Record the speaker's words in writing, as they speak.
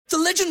The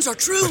legends are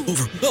true.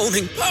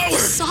 Overwhelming power!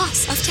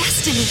 Sauce of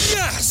destiny.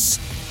 Yes!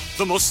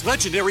 The most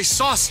legendary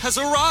sauce has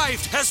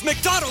arrived as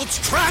McDonald's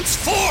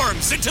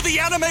transforms into the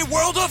anime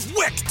world of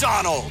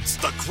WickDonald's.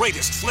 The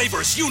greatest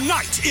flavors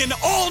unite in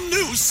all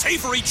new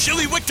savory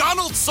chili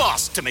McDonald's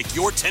sauce to make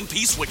your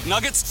 10-piece Wick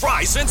Nuggets,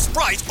 fries, and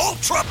Sprite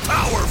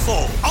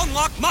ultra-powerful.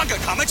 Unlock manga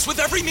comics with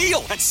every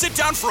meal and sit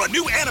down for a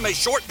new anime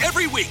short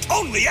every week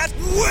only at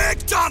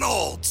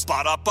WickDonald's.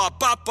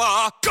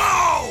 Ba-da-ba-ba-ba,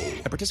 go!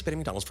 At participating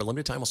McDonald's for a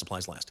limited time while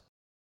supplies last.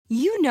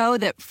 You know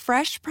that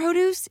fresh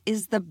produce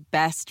is the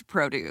best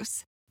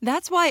produce.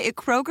 That's why at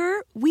Kroger,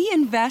 we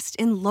invest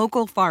in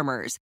local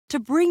farmers to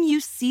bring you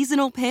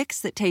seasonal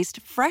picks that taste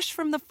fresh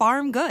from the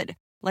farm good,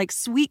 like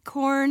sweet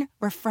corn,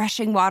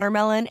 refreshing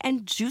watermelon,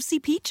 and juicy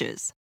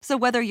peaches. So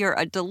whether you're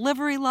a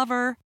delivery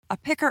lover, a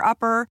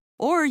picker-upper,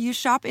 or you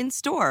shop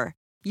in-store,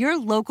 your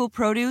local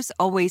produce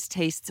always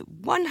tastes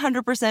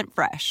 100%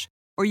 fresh,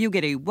 or you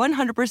get a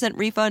 100%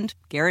 refund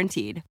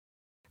guaranteed.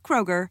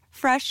 Kroger,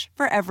 fresh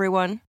for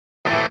everyone.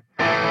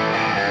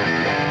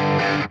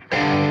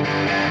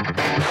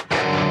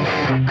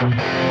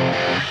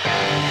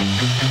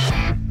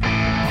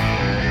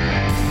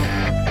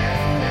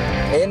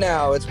 Hey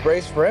now, it's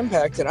Brace for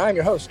Impact, and I'm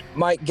your host,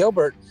 Mike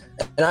Gilbert,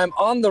 and I'm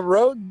on the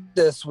road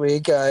this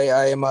week.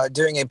 I am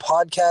doing a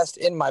podcast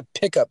in my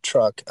pickup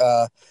truck,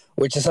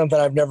 which is something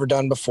I've never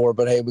done before,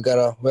 but hey, we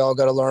all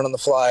gotta learn on the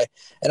fly.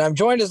 And I'm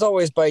joined as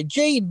always by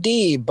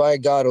JD, by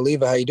God,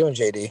 Oliva. How you doing,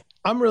 JD?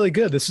 I'm really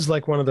good. This is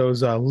like one of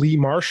those Lee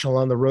Marshall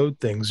on the road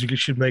things. You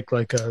should make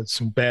like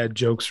some bad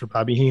jokes for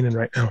Bobby Heenan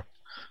right now.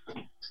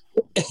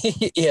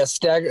 Yeah,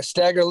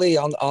 Stagger Lee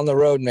on the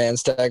road, man.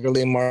 Stagger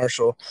Lee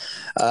Marshall.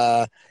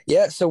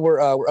 So we're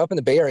up in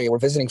the Bay Area. We're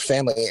visiting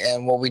family,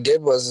 and what we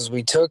did was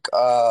we took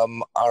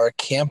our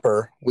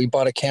camper. We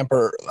bought a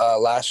camper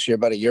last year,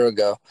 about a year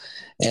ago,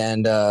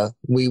 and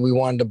we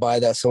wanted to buy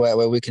that so that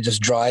way we could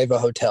just drive a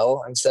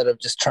hotel instead of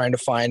just trying to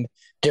find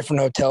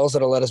different hotels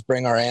that'll let us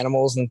bring our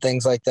animals and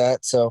things like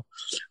that. So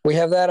we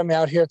have that. I'm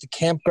out here at the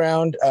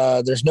campground.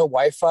 There's no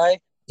Wi-Fi,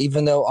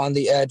 even though on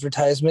the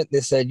advertisement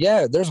they said,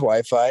 yeah, there's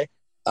Wi-Fi.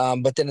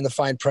 But then in the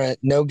fine print,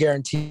 no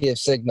guarantee of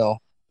signal.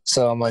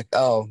 So I'm like,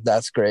 oh,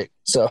 that's great.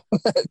 So,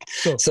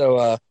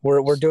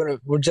 we're doing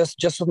it. We're just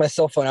with my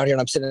cell phone out here,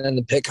 and I'm sitting in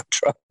the pickup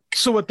truck.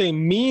 So what they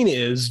mean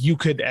is you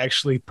could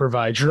actually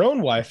provide your own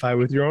Wi-Fi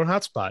with your own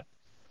hotspot.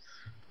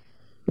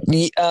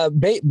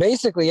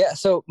 Basically, yeah.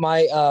 So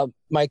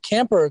my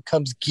camper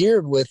comes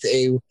geared with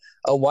a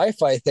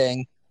Wi-Fi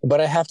thing, but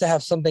I have to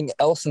have something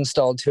else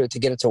installed to it to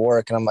get it to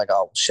work. And I'm like,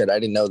 oh shit, I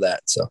didn't know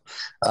that. So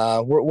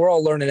we're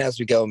all learning as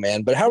we go,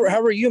 man. But how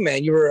are you,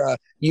 man?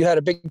 You had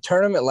a big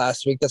tournament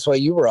last week. That's why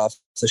you were off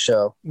the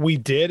show. We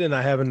did, and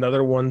I have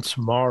another one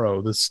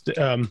tomorrow. This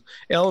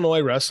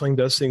Illinois wrestling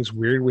does things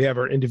weird. We have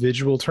our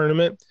individual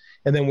tournament,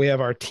 and then we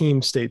have our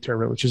team state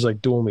tournament, which is like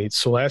dual meets.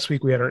 So last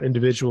week we had our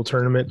individual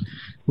tournament.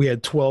 We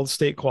had 12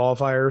 state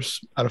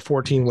qualifiers out of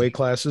 14 weight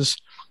classes.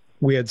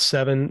 We had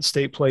 7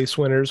 state place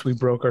winners. We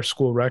broke our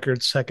school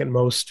record, second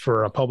most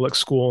for a public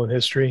school in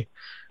history.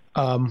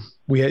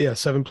 We had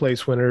 7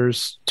 place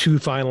winners, 2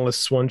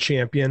 finalists, 1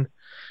 champion.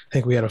 I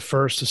think we had a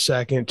first, a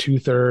second, 2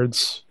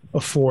 thirds, a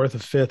fourth, a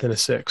fifth, and a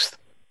sixth.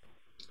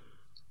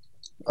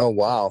 Oh,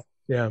 wow.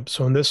 Yeah.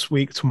 So in this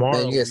week, tomorrow,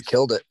 man, you guys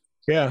killed it.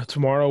 Yeah.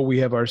 Tomorrow we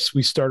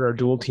start our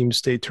dual team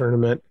state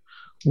tournament.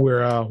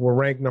 We're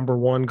ranked number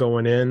 1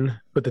 going in,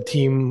 but the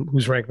team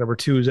who's ranked number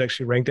 2 is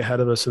actually ranked ahead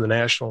of us in the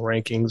national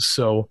rankings.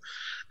 So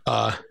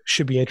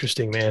should be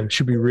interesting, man.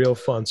 Should be real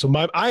fun. So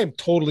I am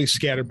totally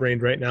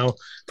scatterbrained right now.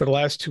 For the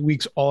last 2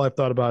 weeks, all I've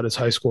thought about is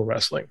high school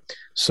wrestling.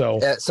 So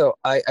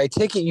I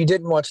take it you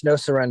didn't watch No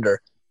Surrender.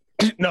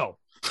 No.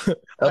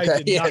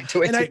 Okay. Yeah,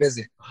 too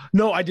busy.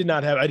 No, I did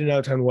not have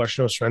time to watch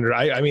No Surrender.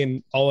 I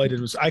mean, all I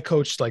did was I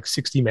coached like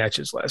 60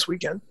 matches last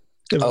weekend.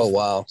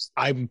 Wow.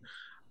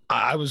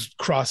 I was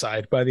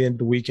cross-eyed by the end of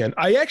the weekend.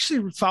 I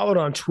actually followed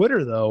on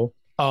Twitter though,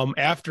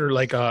 after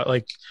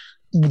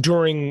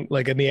during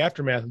in the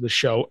aftermath of the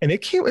show, and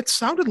it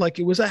sounded like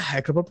it was a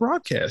heck of a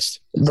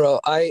broadcast. Bro,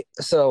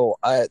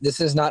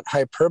 this is not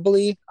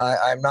hyperbole.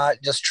 I'm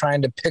not just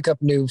trying to pick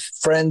up new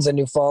friends and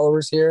new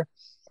followers here.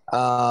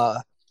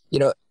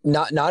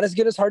 Not as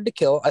good as Hard to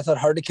Kill. I thought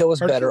Hard to Kill was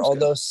better,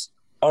 although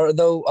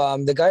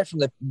the guy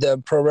from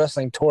the Pro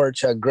Wrestling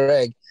Torch,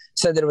 Greg,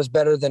 said that it was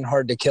better than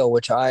Hard to Kill,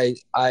 which I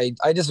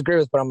disagree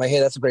with, but I'm like, hey,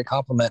 that's a great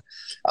compliment.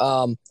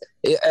 I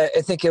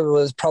think it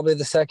was probably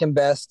the second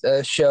best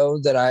show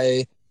that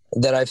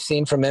I've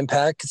seen from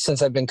Impact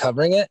since I've been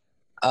covering it.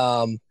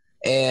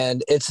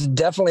 And it's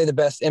definitely the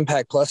best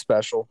Impact Plus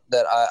special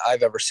that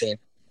I've ever seen.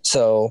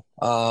 So,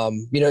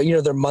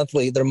 their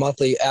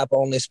monthly app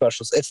only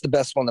specials. It's the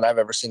best one that I've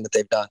ever seen that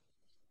they've done.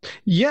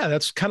 Yeah,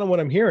 that's kind of what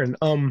I'm hearing.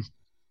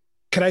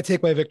 Can I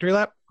take my victory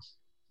lap?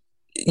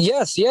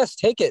 Yes,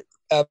 take it.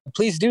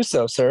 Please do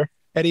so, sir.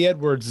 Eddie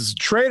Edwards is a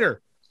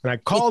traitor, and I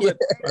called it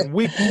on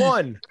week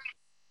 1.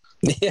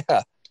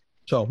 Yeah.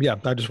 So yeah,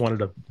 I just wanted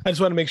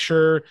to make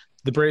sure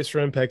the Brace for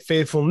Impact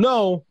faithful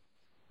know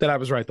that I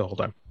was right the whole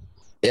time.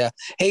 Yeah.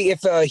 Hey,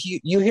 if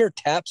you hear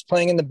taps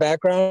playing in the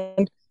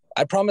background,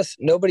 I promise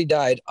nobody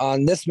died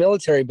on this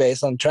military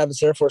base on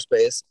Travis Air Force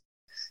Base.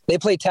 They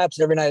play taps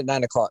every night at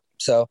 9:00.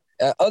 So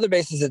other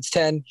bases it's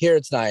 10. Here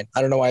it's 9.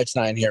 I don't know why it's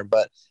 9 here,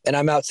 and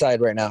I'm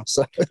outside right now,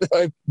 so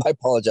I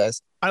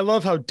apologize. I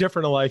love how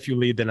different a life you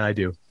lead than I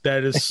do.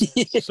 That is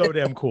so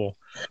damn cool.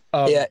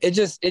 It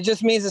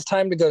just means it's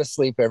time to go to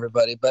sleep,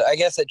 everybody. But I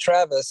guess at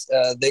Travis,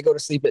 they go to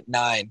sleep at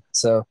 9.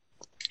 So,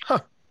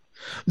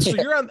 So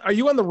are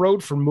you on the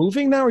road for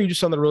moving now, or are you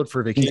just on the road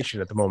for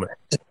vacation at the moment?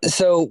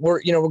 So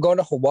we're going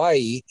to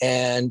Hawaii,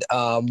 and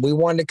we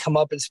wanted to come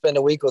up and spend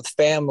a week with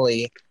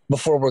family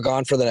before we're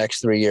gone for the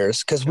next 3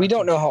 years, because we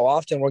don't know how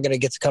often we're going to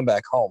get to come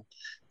back home.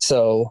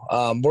 So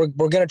we're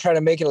going to try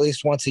to make it at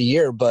least once a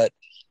year, but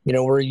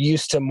we're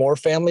used to more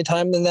family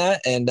time than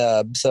that. And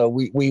so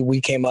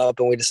we came up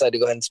and we decided to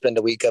go ahead and spend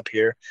a week up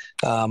here.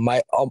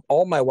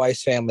 All my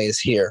wife's family is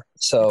here.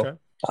 So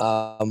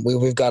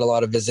we've got a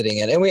lot of visiting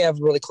in, and we have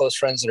really close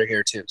friends that are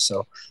here too.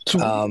 So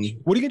what are you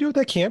going to do with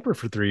that camper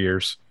for 3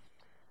 years?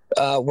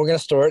 We're going to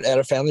store it at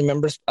a family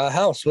member's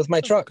house with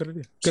my truck. Good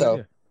idea. Good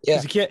idea.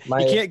 Yeah, you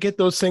can't get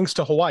those things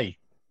to Hawaii.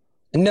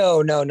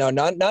 No, not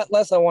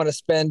unless I want to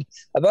spend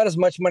about as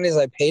much money as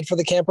I paid for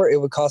the camper.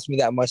 It would cost me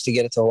that much to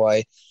get it to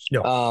Hawaii.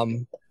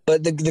 No.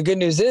 But the good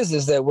news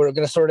is that we're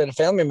going to store it at a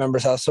family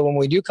member's house. So when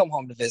we do come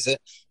home to visit,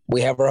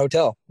 we have our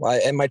hotel,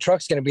 and my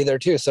truck's going to be there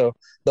too. So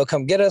they'll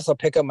come get us. I'll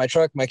pick up my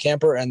truck, my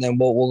camper, and then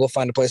we'll go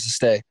find a place to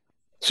stay.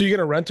 So you're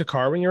going to rent a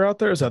car when you're out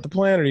there? Is that the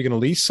plan? Or are you going to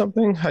lease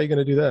something? How are you going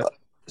to do that?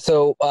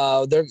 So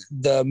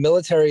the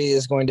military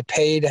is going to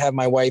pay to have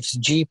my wife's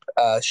Jeep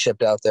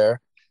shipped out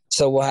there.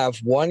 So we'll have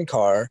one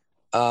car.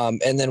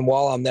 And then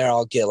while I'm there,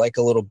 I'll get like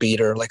a little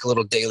beater, like a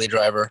little daily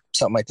driver,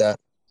 something like that.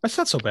 That's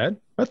not so bad.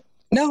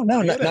 No,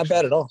 not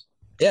bad at all.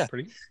 Yeah.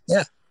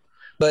 Yeah.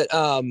 But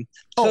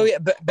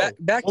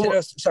back to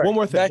this. Sorry. One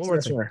more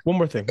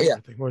thing.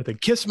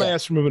 Kiss my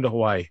ass for moving to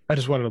Hawaii. I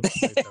just wanted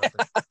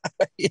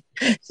to.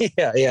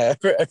 Yeah.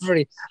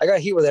 Everybody, I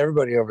got heat with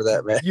everybody over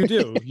that, man. You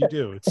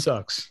do. It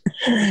sucks.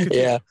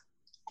 Yeah.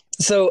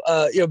 So,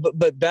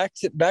 but back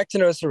to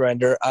No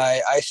Surrender.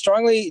 I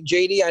strongly,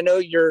 JD, I know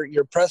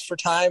you're pressed for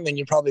time and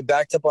you're probably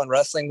backed up on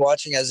wrestling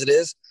watching as it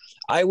is.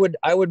 I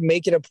would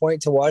make it a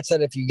point to watch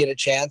that if you get a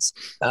chance.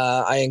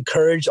 I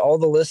encourage all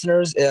the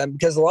listeners,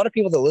 because a lot of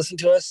people that listen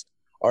to us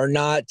are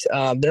not,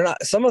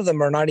 some of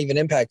them are not even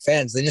Impact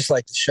fans. They just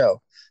like the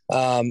show.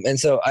 And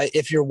so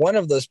if you're one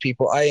of those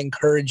people, I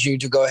encourage you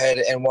to go ahead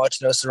and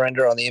watch No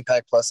Surrender on the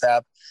Impact Plus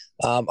app.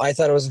 I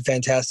thought it was a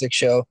fantastic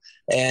show.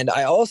 And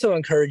I also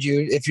encourage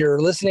you, if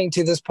you're listening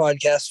to this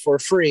podcast for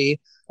free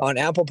on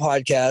Apple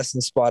Podcasts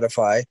and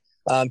Spotify,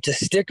 to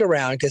stick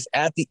around, because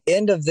at the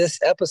end of this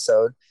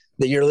episode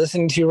that you're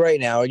listening to right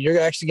now, you're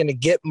actually going to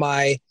get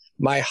my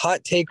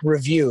hot take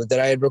review that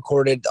I had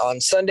recorded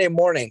on Sunday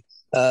morning,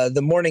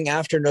 the morning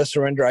after No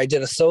Surrender. I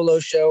did a solo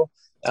show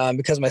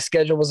because my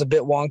schedule was a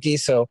bit wonky.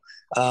 So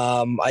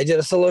I did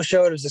a solo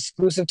show. It was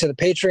exclusive to the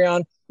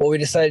Patreon. Well, we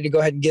decided to go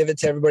ahead and give it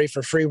to everybody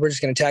for free. We're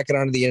just going to tack it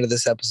on to the end of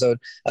this episode.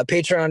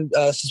 Patreon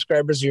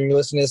subscribers, you're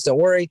listening to this, don't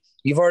worry.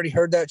 You've already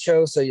heard that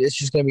show, so it's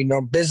just going to be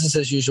normal business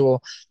as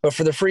usual. But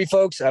for the free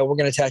folks, we're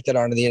going to tack that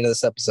on to the end of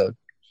this episode.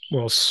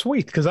 Well,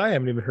 sweet, because I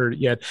haven't even heard it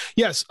yet.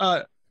 Yes,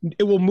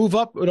 it will move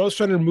up. No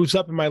Surrender moves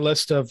up in my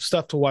list of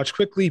stuff to watch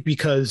quickly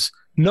because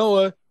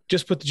Noah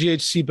just put the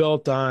GHC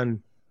belt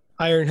on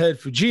Ironhead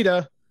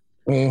Fujita,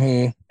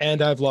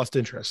 and I've lost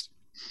interest.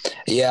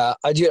 Yeah,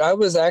 I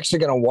was actually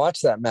going to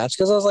watch that match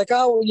because I was like,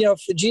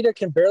 Fujita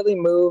can barely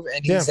move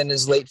and he's in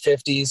his late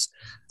 50s.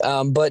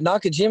 But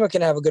Nakajima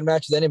can have a good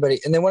match with anybody.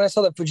 And then when I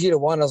saw that Fujita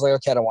won, I was like,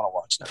 okay, I don't want to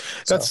watch now.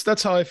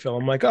 That's how I feel.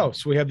 I'm like, so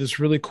we have this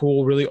really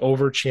cool, really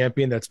over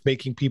champion that's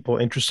making people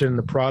interested in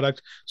the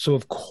product. So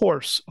of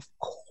course,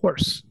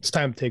 it's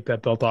time to take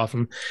that belt off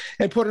him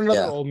and put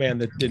another old man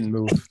that didn't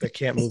move, that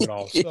can't move at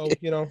all. So,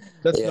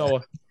 that's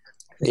Noah.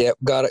 Yeah,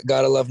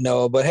 gotta love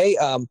Noah. But hey,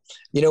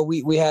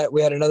 we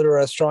had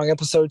another strong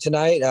episode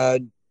tonight.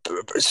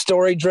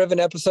 Story driven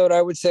episode,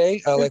 I would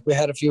say, like we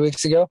had a few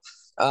weeks ago.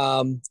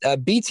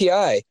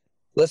 BTI.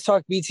 Let's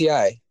talk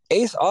BTI.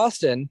 Ace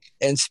Austin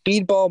and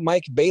Speedball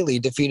Mike Bailey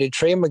defeated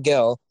Trey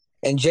Miguel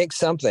and Jake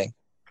something.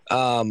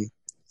 I'm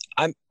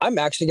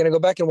actually gonna go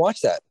back and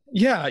watch that.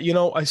 Yeah,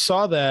 I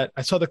saw that.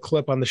 I saw the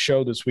clip on the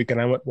show this week,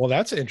 and I went, well,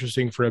 that's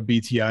interesting for a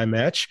BTI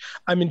match.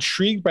 I'm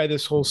intrigued by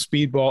this whole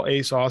Speedball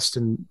Ace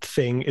Austin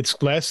thing.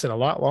 It's lasted a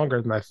lot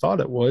longer than I thought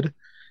it would,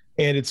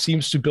 and it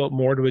seems to build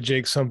more to a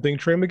Jake something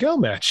Trey Miguel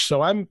match.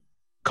 So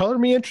color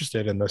me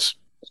interested in this.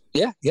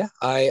 Yeah.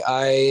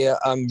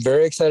 I'm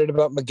very excited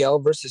about Miguel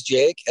versus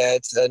Jake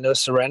at No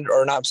Surrender,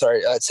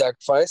 at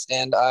Sacrifice.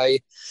 And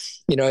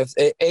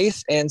if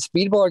Ace and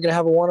Speedball are going to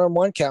have a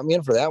one-on-one, count me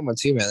in for that one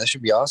too, man. That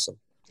should be awesome.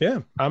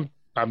 Yeah,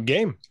 I'm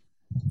game.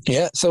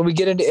 Yeah, so we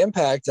get into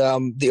Impact.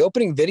 The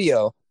opening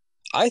video,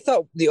 I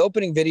thought the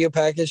opening video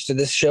package to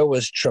this show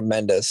was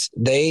tremendous.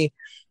 They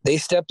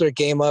stepped their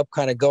game up,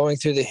 kind of going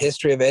through the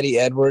history of Eddie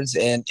Edwards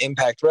and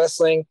Impact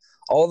Wrestling,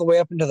 all the way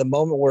up into the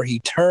moment where he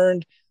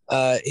turned.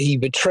 He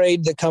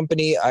betrayed the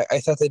company.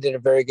 I thought they did a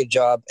very good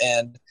job.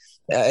 And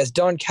as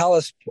Don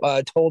Callis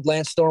told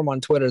Lance Storm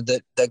on Twitter,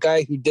 that the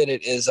guy who did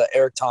it is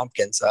Eric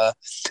Tompkins.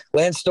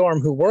 Lance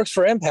Storm, who works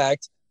for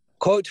Impact,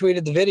 quote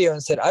tweeted the video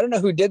and said, "I don't know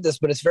who did this,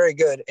 but it's very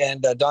good."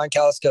 And Don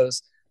Callis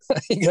goes,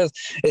 he goes,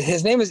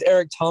 "His name is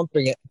Eric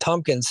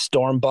Tompkins,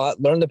 Stormbot.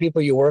 Learn the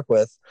people you work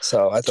with."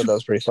 So I thought that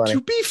was pretty funny.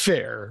 To be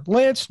fair,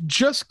 Lance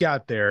just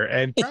got there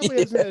and probably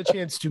hasn't had a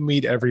chance to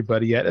meet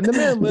everybody yet. And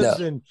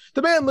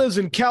the man lives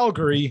in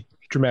Calgary,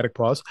 dramatic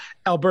pause,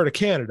 Alberta,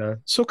 Canada.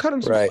 So cut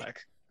him some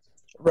slack.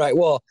 Right.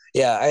 Well,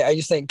 yeah, I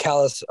just think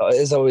Callis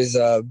is always,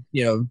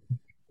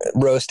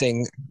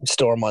 roasting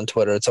Storm on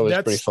Twitter. It's always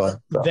pretty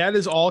fun. So. That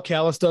is all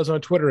Callis does on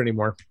Twitter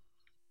anymore.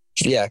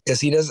 Yeah,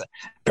 because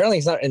apparently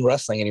he's not in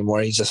wrestling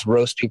anymore. He just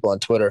roasts people on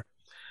Twitter.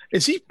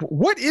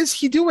 What is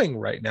he doing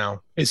right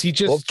now? Is he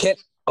just...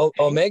 Well,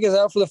 Omega's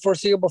out for the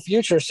foreseeable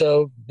future,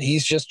 so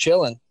he's just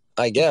chilling,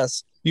 I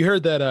guess. You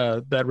heard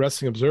that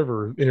Wrestling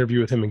Observer interview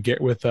with him and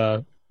with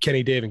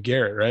Kenny, Dave, and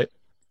Garrett, right?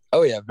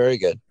 Oh, yeah, very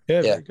good.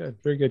 Yeah, very good.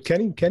 Very good.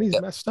 Kenny's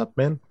messed up,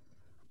 man.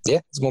 Yeah,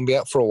 he's going to be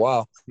out for a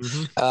while.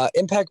 Mm-hmm.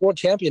 Impact World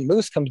Champion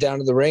Moose comes down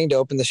to the ring to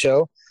open the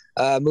show.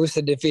 Moose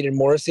had defeated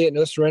Morrissey at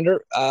No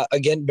Surrender.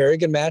 Again, very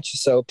good match,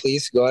 so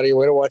please go out of your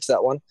way to watch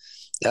that one.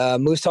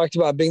 Moose talked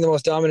about being the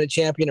most dominant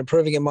champion,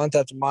 improving it month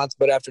after month,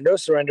 but after No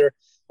Surrender,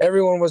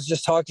 everyone was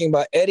just talking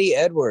about Eddie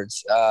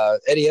Edwards.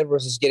 Eddie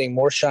Edwards is getting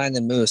more shine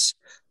than Moose.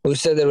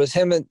 Moose said that it was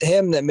him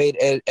that made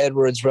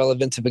Edwards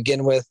relevant to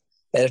begin with,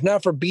 and if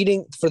not for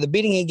the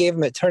beating he gave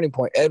him at Turning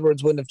Point,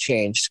 Edwards wouldn't have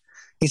changed.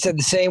 He said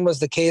the same was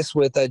the case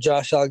with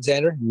Josh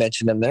Alexander.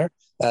 Mentioned him there.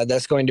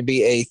 That's going to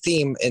be a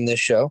theme in this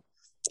show.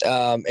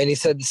 And he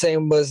said the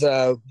same was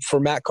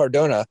for Matt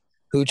Cardona,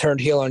 who turned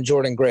heel on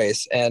Jordan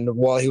Grace. And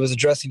while he was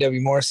addressing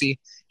W. Morrissey,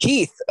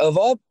 Heath, of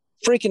all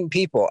freaking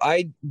people,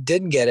 I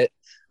didn't get it.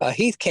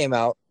 Heath came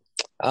out.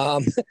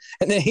 And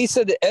then he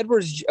said that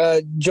Edwards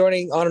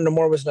joining Honor No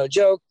More was no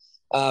joke.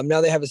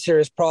 Now they have a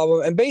serious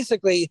problem. And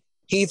basically,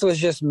 Heath was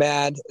just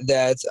mad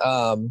that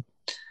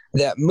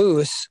that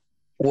Moose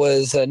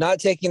was not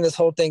taking this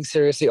whole thing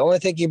seriously, only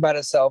thinking about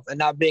himself and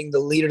not being the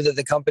leader that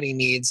the company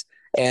needs.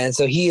 And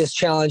so he is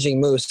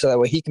challenging Moose so that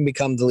way he can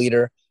become the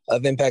leader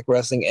of Impact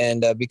Wrestling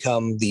and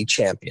become the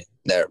champion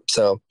there.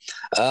 So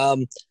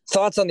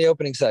thoughts on the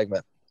opening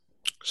segment?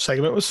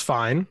 Segment was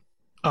fine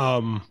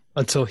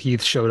until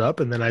Heath showed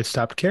up, and then I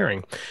stopped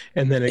caring.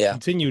 And then it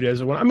continued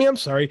as it went. I mean, I'm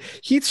sorry.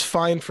 Heath's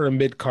fine for a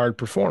mid-card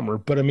performer,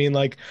 but I mean,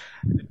 like,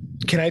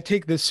 can I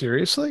take this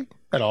seriously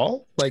at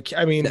all? Like,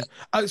 I mean,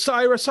 so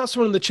I saw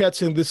someone in the chat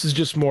saying this is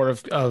just more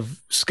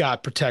of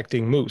Scott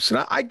protecting Moose.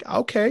 And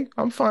okay,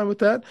 I'm fine with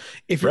that.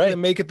 If you're going to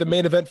make it the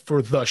main event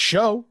for the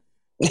show.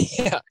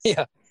 Yeah.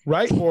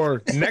 Right?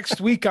 Or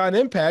next week on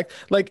Impact.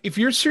 Like, if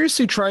you're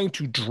seriously trying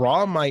to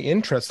draw my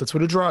interest, that's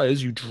what a draw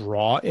is. You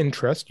draw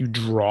interest, you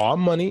draw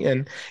money.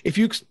 And if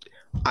you,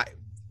 I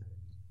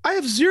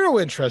have zero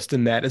interest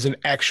in that as an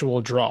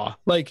actual draw.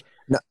 Like,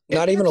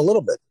 not even a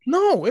little bit.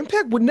 No,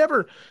 Impact would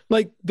never,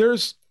 like,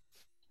 this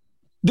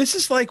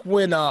is like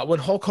when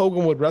Hulk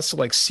Hogan would wrestle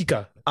like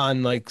Sika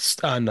on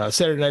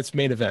Saturday Night's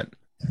Main Event.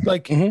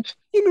 Like, you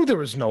knew there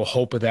was no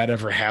hope of that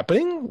ever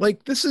happening.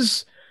 Like, this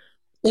is.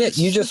 Yeah,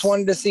 you just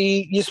wanted to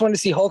see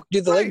Hulk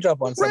do the leg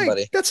drop on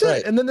somebody. That's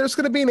it. And then there's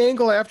going to be an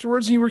angle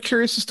afterwards, and you were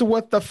curious as to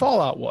what the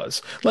fallout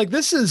was. Like,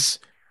 this is,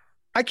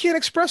 I can't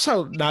express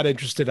how not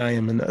interested I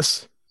am in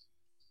this.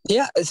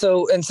 Yeah.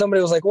 So, and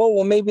somebody was like,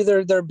 well, maybe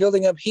they're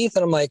building up Heath,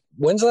 and I'm like,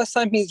 when's the last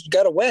time he's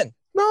got a win?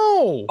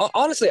 No.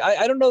 Honestly,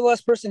 I don't know the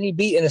last person he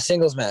beat in a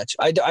singles match.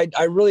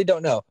 I really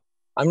don't know.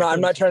 I'm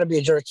not trying to be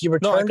a jerk. He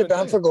returned to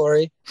Bound for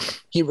Glory.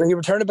 He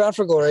returned to Bound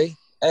for Glory.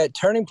 At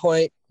Turning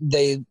Point,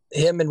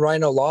 him and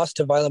Rhino lost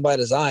to Violent by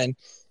Design,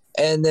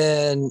 and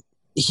then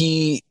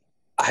I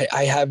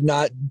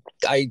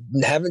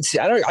haven't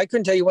seen. I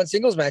couldn't tell you one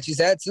singles match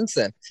he's had since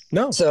then.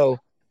 No. So,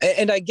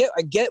 and I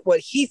get what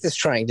Heath is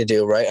trying to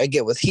do, right? I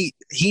get what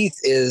Heath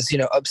is,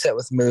 upset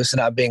with Moose and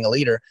not being a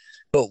leader,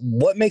 but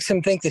what makes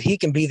him think that he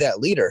can be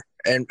that leader,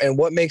 and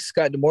what makes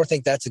Scott D'Amore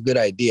think that's a good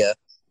idea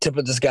to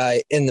put this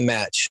guy in the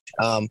match?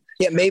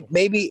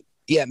 Maybe.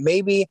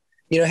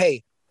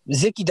 Hey.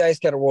 Zicky Dice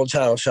got a world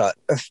title shot,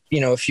 a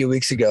few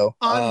weeks ago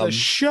on the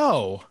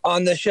show.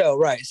 On the show,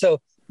 right? So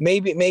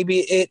maybe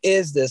it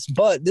is this,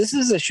 but this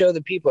is a show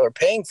that people are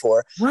paying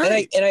for,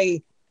 right? And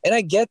I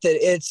get that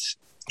it's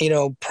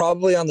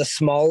probably on the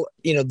small,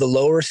 the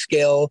lower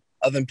scale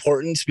of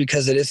importance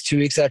because it is 2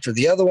 weeks after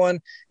the other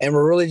one, and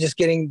we're really just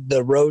getting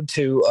the road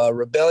to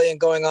Rebellion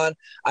going on.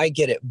 I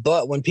get it,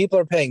 but when people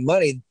are paying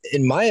money,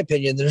 in my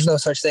opinion, there's no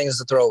such thing as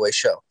a throwaway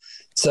show.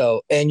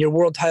 So, and your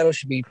world title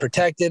should be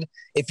protected.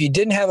 If you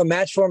didn't have a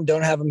match for him,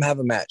 don't have him have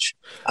a match.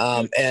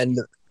 Rhino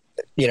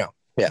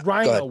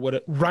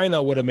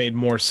would have made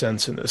more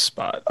sense in this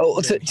spot.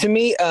 Oh, to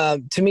me,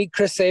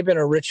 Chris Sabin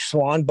or Rich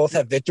Swann both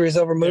have victories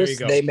over Moose.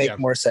 They make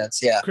more sense.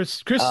 Yeah,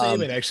 Chris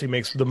Sabin actually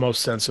makes the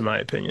most sense in my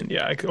opinion.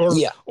 Yeah,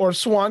 or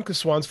Swann, because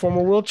Swann's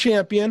former world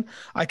champion.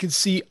 I could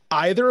see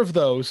either of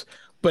those,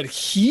 but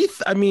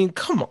Heath. I mean,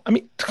 come on.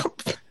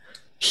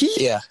 Heath.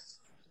 Yeah.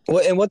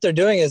 Well, and what they're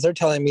doing is they're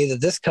telling me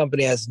that this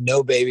company has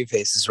no baby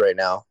faces right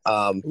now.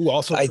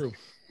 Also true.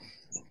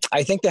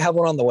 I think they have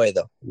one on the way,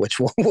 though, which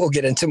we'll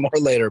get into more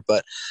later.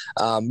 But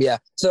yeah,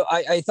 so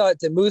I thought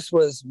that Moose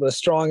was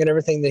strong in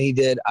everything that he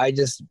did.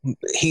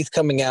 Heath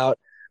coming out,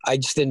 I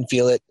just didn't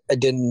feel it.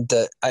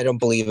 I don't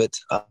believe it.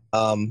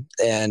 And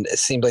it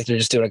seems like they're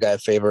just doing a guy a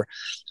favor.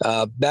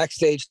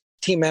 Backstage,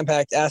 Team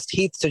Impact asked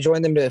Heath to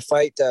join them to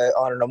fight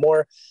Honor No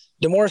More.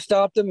 D'Amore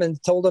stopped him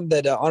and told him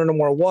that Honor No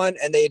More won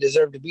and they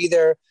deserve to be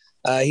there.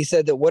 He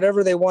said that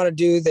whatever they want to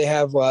do, they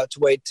have to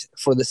wait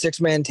for the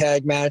 6-man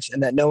tag match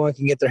and that no one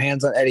can get their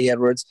hands on Eddie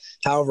Edwards.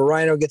 However,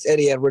 Rhino gets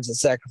Eddie Edwards at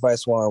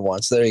Sacrifice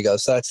 1-on-1. So there you go.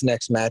 So that's the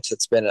next match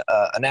that's been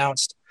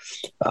announced.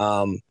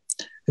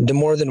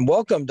 D'Amore then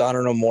welcomed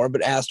Honor No More,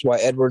 but asked why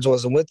Edwards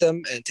wasn't with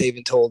them. And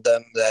Taven told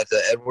them that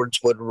Edwards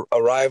would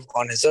arrive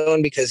on his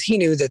own because he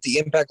knew that the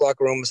Impact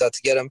locker room was out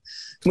to get him.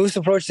 Moose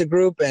approached the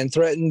group and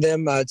threatened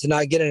them to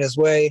not get in his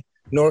way,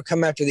 nor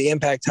come after the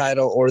Impact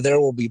title, or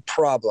there will be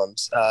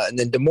problems. And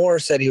then D'Amore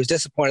said he was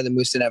disappointed that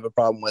Moose didn't have a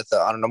problem with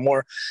Honor No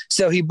More.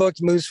 So he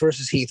booked Moose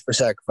versus Heath for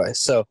Sacrifice.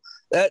 So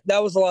that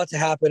was a lot to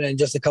happen in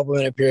just a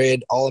couple-minute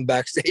period, all in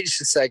backstage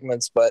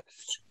segments. But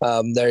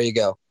there you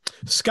go.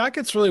 Scott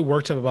gets really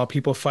worked up about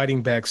people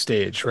fighting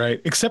backstage,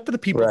 right? Except for the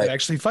people that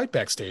actually fight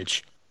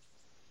backstage.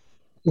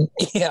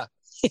 Yeah.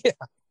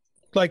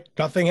 Like,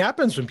 nothing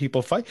happens when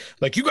people fight.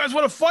 Like, you guys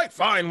want to fight?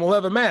 Fine, we'll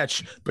have a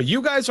match. But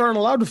you guys aren't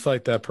allowed to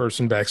fight that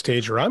person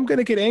backstage or I'm going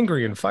to get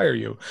angry and fire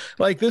you.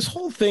 Like, this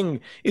whole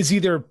thing is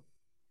either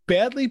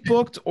badly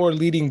booked or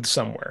leading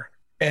somewhere.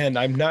 And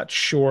I'm not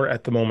sure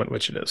at the moment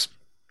which it is.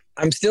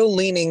 I'm still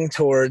leaning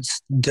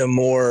towards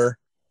D'Amore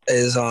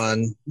is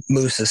on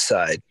Moose's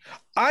side.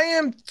 I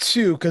am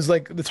too, because,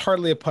 like, it's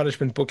hardly a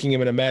punishment booking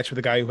him in a match with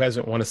a guy who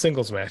hasn't won a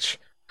singles match.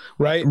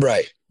 Right?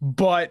 Right.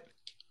 But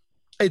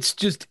it's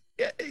just...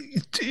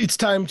 it's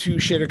time to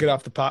shit or get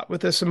off the pot with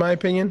this, in my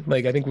opinion.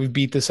 Like, I think we've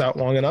beat this out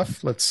long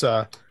enough. Let's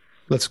go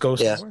somewhere.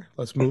 Yeah.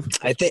 Let's move.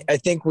 I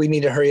think we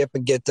need to hurry up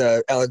and get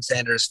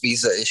Alexander's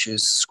visa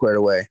issues squared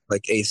away,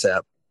 like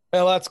ASAP.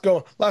 Well, lots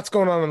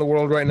going on in the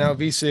world right now.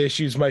 Visa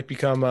issues might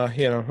become, so.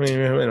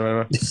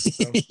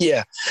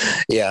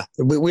 Yeah.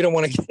 We don't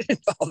want to get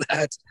into all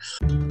that.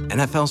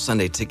 NFL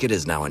Sunday Ticket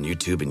is now on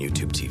YouTube and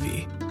YouTube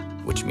TV,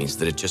 which means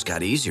that it just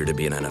got easier to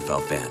be an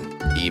NFL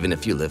fan, even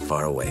if you live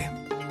far away.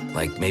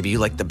 Like, maybe you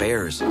like the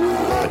Bears,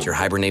 but you're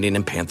hibernating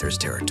in Panthers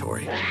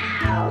territory.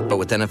 But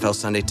with NFL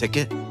Sunday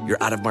Ticket, your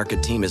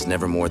out-of-market team is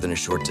never more than a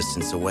short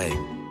distance away.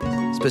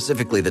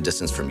 Specifically, the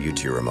distance from you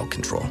to your remote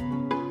control.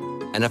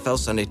 NFL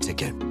Sunday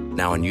Ticket,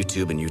 now on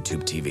YouTube and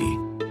YouTube TV.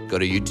 Go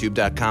to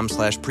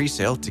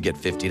youtube.com/presale to get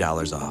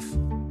 $50 off.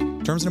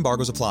 Terms and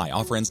embargoes apply.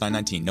 Offer ends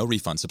 9/19. No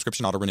refund.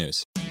 Subscription auto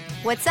renews.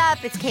 What's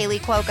up? It's Kaylee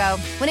Cuoco.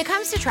 When it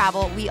comes to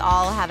travel, we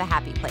all have a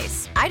happy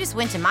place. I just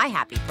went to my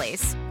happy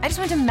place. I just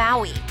went to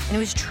Maui, and it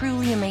was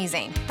truly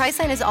amazing.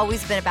 Priceline has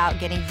always been about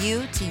getting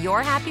you to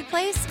your happy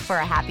place for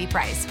a happy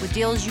price with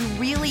deals you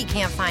really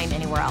can't find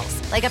anywhere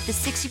else. Like up to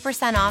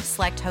 60% off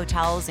select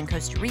hotels in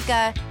Costa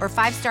Rica or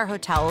 5-star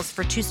hotels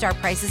for 2-star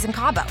prices in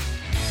Cabo.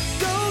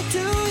 Go to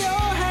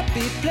your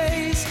happy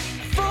place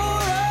for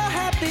a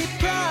happy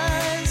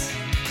price.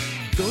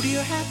 Go to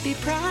your happy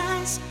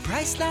price,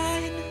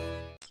 Priceline.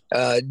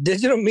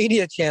 Digital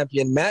media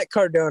champion Matt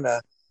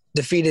Cardona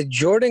defeated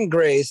Jordan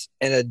Grace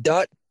in a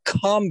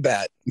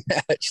 .combat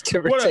match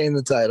to retain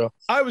the title.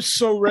 I was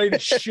so ready to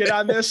shit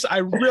on this. I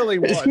really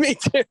was. Me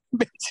too.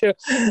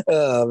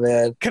 Oh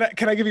man.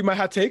 Can I give you my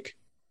hot take?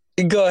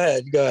 Go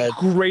ahead.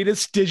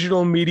 Greatest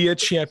digital media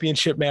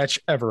championship match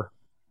ever.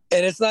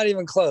 And it's not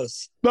even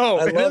close. No,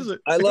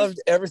 I loved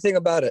everything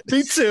about it.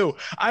 Me too.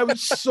 I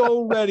was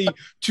so ready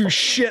to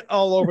shit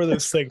all over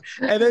this thing.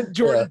 And then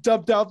Jordan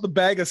dumped out the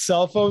bag of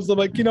cell phones. I'm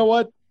like, you know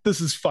what?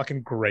 This is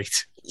fucking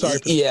great. Sorry.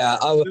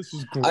 This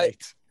is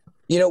great.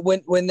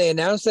 When they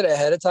announced it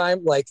ahead of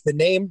time, like the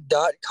name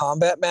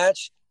 .combat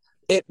match,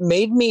 it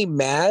made me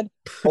mad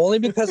only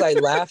because I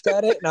laughed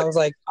at it. And I was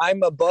like,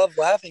 I'm above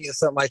laughing at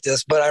something like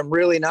this, but I'm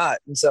really not.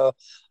 And so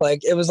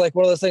like, it was like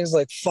one of those things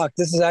like, fuck,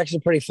 this is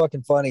actually pretty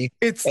fucking funny.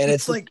 It's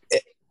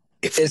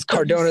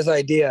Cardona's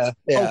idea.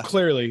 Yeah. Oh,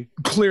 clearly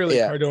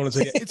Cardona's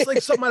idea. It's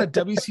like something out of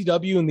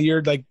WCW in the year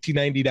like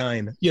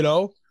 1999, you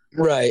know?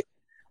 Right.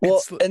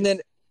 Well, and then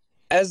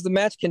as the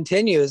match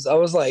continues, I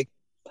was like,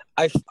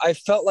 I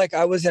felt like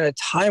I was in a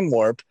time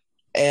warp.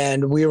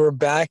 And we were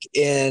back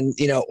in,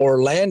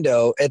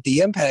 Orlando at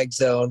the Impact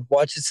Zone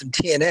watching some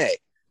TNA.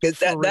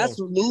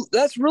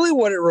 That's really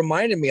what it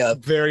reminded me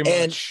of. Very much.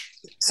 And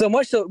so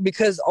much so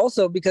because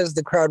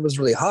the crowd was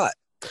really hot.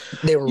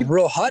 They were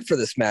real hot for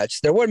this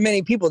match. There weren't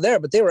many people there,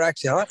 but they were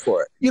actually hot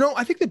for it.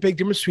 I think the big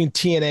difference between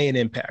TNA and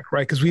Impact,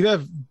 right? Because we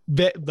have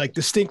like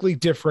distinctly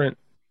different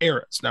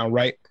eras now,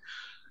 right?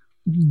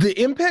 The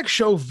Impact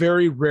show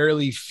very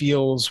rarely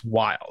feels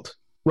wild,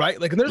 right?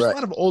 Like, and there's a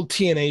lot of old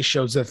TNA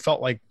shows that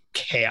felt like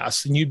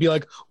chaos, and you'd be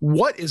like,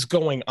 what is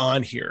going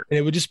on here? And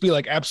it would just be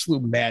like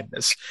absolute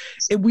madness,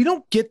 and we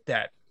don't get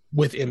that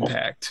with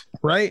Impact,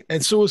 right?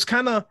 And so it was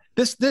kind of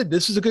that's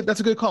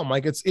a good call,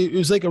 Mike. It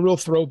was like a real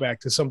throwback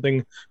to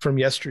something from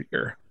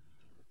yesteryear.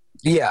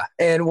 Yeah.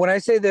 And when I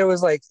say there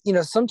was like,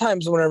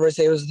 sometimes whenever I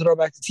say it was a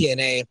throwback to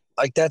TNA,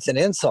 like that's an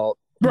insult.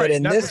 Right, but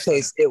in this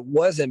case, it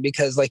wasn't,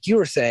 because like you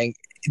were saying,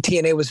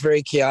 TNA was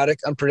very chaotic,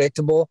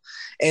 unpredictable,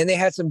 and they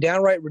had some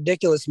downright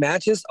ridiculous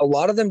matches. A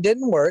lot of them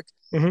didn't work,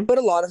 but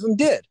a lot of them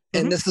did.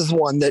 And this is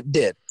one that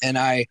did. And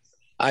I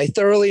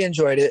thoroughly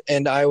enjoyed it.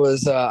 And I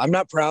was, I'm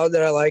not proud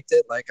that I liked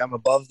it. Like I'm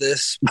above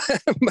this,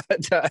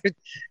 but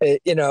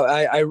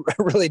I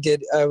really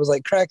did. I was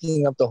like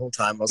cracking up the whole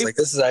time. I was like,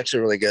 this is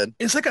actually really good.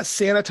 It's like a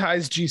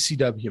sanitized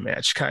GCW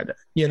match, kind of,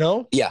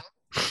 Yeah.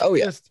 Oh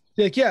yeah.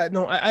 Like, yeah,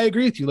 no, I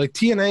agree with you. Like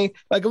TNA,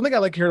 like one thing I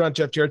like hearing on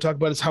Jeff Jarrett talk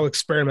about is how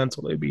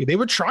experimental they'd be. They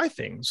would try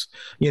things,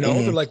 They're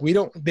like,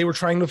 they were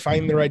trying to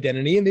find their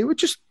identity, and they would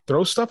just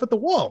throw stuff at the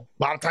wall.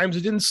 A lot of times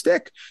it didn't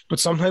stick, but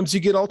sometimes you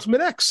get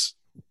Ultimate X.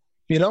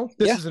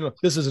 This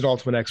isn't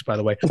Ultimate X, by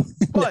the way,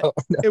 but no.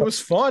 It was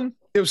fun.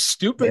 It was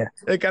stupid. Yeah.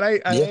 Like, and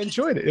I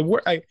enjoyed it.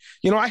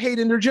 I hate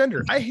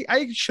intergender.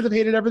 I should have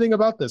hated everything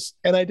about this,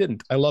 and I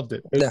didn't. I loved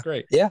it. It was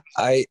great. Yeah,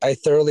 I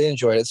thoroughly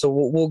enjoyed it. So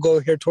we'll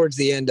go here towards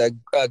the end.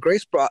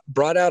 Grace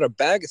brought out a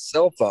bag of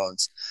cell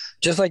phones,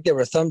 just like they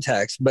were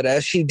thumbtacks. But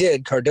as she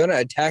did, Cardona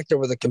attacked her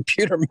with a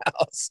computer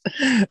mouse.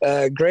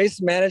 Grace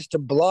managed to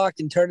block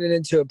and turn it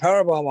into a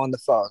powerbomb on the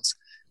phones.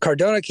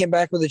 Cardona came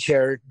back with a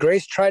chair.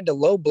 Grace tried to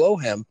low blow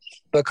him,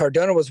 but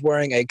Cardona was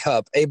wearing a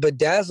cup, a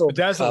bedazzled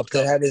cup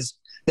that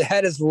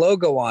had his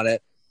logo on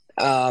it.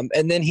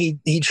 And then he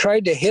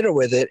tried to hit her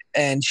with it,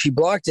 and she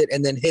blocked it,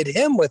 and then hit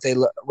him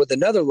with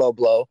another low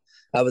blow.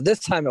 But this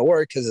time it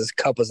worked because his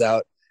cup was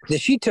out. Then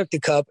she took the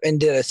cup and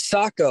did a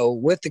Sacco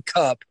with the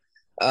cup,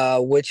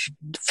 which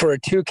for a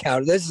 2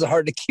 count, this is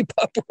hard to keep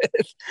up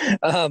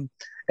with.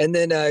 And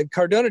then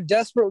Cardona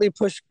desperately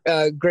pushed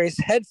Grace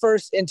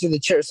headfirst into the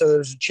chair. So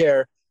there's a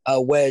chair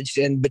wedged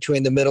in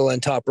between the middle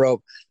and top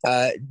rope.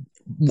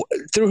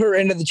 Threw her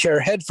into the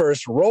chair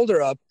headfirst, rolled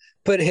her up,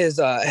 had his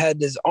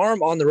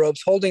arm on the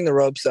ropes, holding the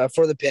ropes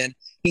for the pin.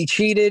 He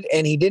cheated,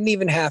 and he didn't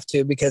even have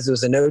to because it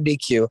was a no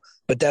DQ.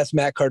 But that's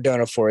Matt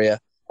Cardona for you.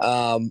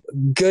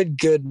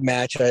 Good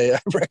match. I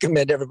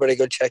recommend everybody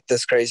go check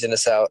this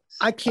craziness out.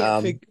 I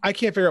can't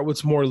figure out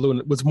what's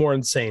more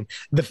insane.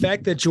 The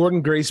fact that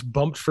Jordynne Grace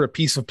bumped for a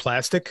piece of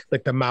plastic,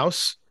 like the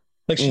mouse,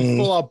 like she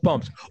full out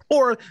bumped,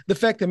 or the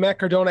fact that Matt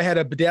Cardona had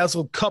a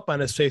bedazzled cup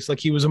on his face, like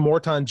he was a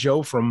Morton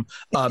Joe from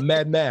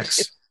Mad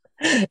Max.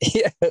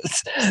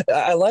 Yes,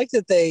 I like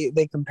that they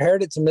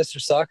compared it to Mr.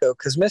 Sacco,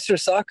 because Mr.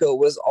 Sacco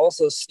was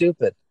also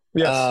stupid.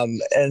 Yes.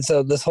 And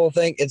so this whole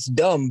thing, it's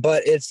dumb,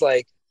 but it's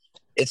like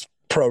it's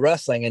pro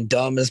wrestling, and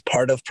dumb is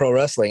part of pro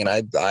wrestling.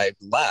 And I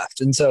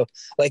laughed. And so,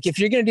 like, if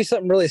you're gonna do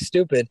something really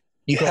stupid,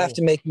 you have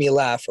to make me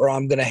laugh, or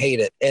I'm gonna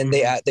hate it. And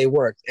they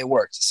worked. It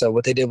worked. So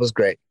what they did was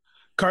great.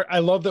 I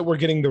love that we're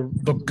getting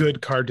the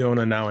good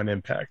Cardona now in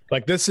Impact.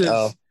 Like this is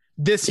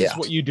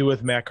what you do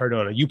with Matt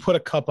Cardona. You put a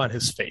cup on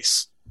his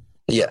face.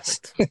 Yes.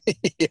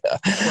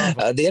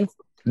 Yeah.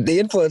 The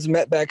Influence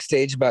met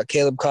backstage about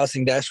Caleb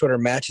costing Dashwood her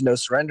match and No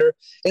Surrender.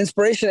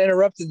 Inspiration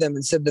interrupted them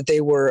and said that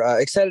they were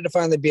excited to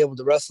finally be able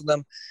to wrestle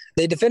them.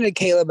 They defended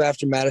Caleb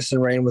after Madison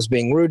Rayne was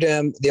being rude to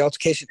him. The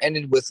altercation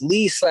ended with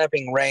Lee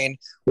slapping Rayne,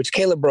 which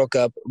Caleb broke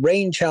up.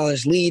 Rayne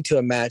challenged Lee to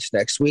a match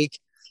next week.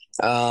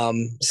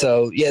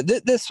 So yeah,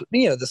 this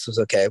was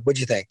okay. What'd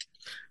you think?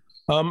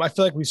 I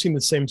feel like we've seen the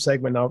same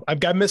segment now.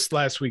 I missed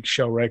last week's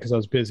show, right? Because I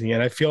was busy,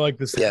 and I feel like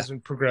this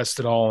hasn't progressed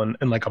at all in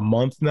like a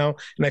month now.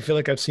 And I feel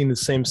like I've seen the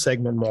same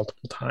segment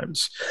multiple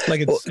times.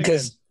 Like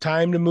it's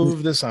time to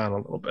move this on a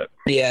little bit.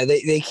 Yeah,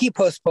 they keep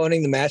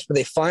postponing the match, but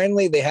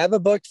they have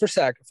it booked for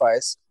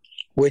Sacrifice,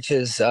 which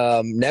is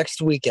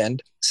next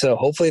weekend. So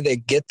hopefully they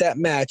get that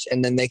match,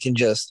 and then they can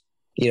just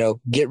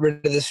get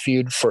rid of this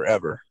feud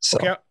forever. So.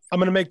 Okay, I'm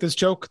going to make this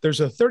joke.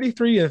 There's a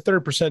 33 and a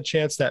 30%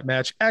 chance that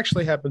match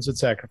actually happens at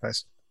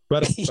Sacrifice.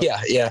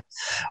 Yeah.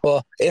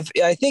 Well,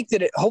 I think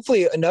that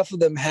hopefully enough of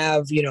them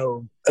have,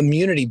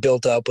 immunity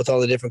built up with all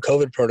the different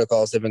COVID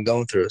protocols they've been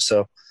going through.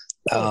 So,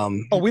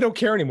 we don't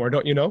care anymore.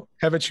 Don't you know?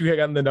 Haven't you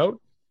gotten the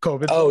note?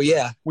 COVID. Oh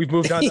yeah. We've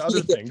moved on to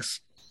other things.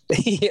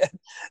 Yeah,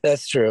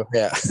 that's true.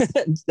 Yeah.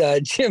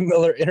 Jim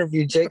Miller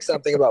interviewed Jake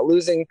something about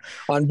losing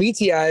on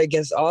BTI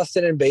against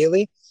Austin and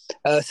Bailey.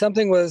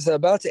 Something was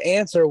about to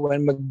answer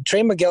when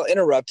Trey Miguel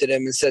interrupted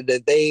him and said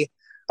that they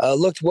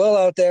looked well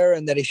out there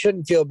and that he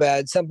shouldn't feel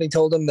bad. Something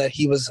told him that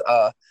he was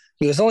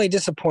only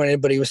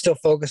disappointed, but he was still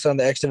focused on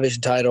the X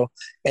Division title.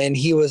 And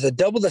he was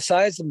double the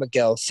size of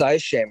Miguel,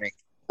 size shaming.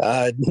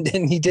 And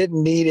he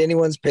didn't need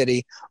anyone's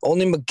pity,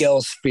 only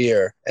Miguel's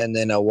fear, and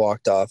then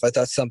walked off. I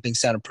thought something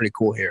sounded pretty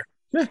cool here.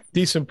 Yeah,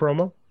 decent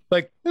promo.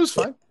 Like, it was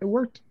fine. It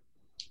worked.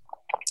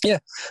 Yeah.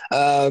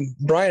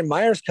 Brian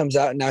Myers comes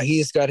out, and now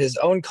he's got his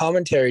own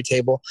commentary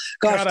table.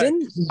 Gosh,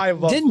 didn't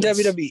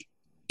WWE...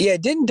 Yeah,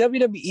 didn't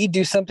WWE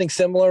do something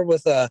similar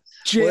with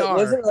JR?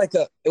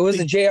 It was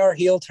a JR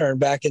heel turn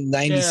back in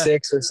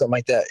 '96 or something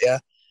like that. Yeah.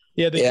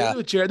 Yeah, they did it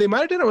with JR. They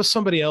might have done it with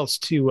somebody else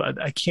too.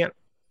 I can't.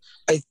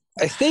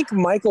 I think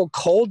Michael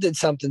Cole did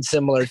something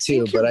similar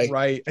too,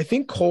 right. I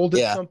think Cole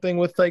did something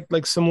with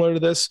like similar to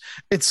this.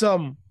 It's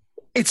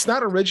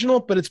not original,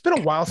 but it's been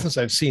a while since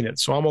I've seen it,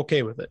 so I'm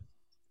okay with it.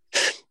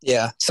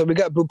 Yeah. So we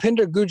got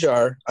Bhupinder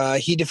Gujar.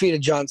 He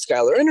defeated John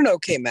Skyler in an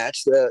okay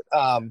match. The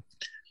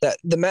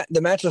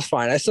match was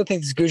fine. I still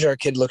think this Gujar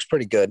kid looks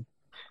pretty good.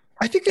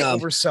 I think they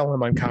oversell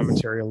him on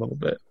commentary a little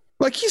bit.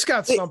 Like he's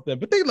got something,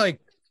 but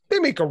they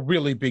make a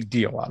really big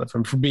deal out of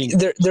him for being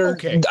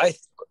okay.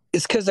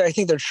 It's because I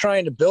think they're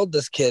trying to build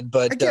this kid,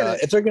 but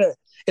if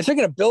they're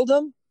gonna build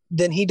him,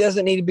 then he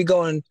doesn't need to be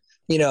going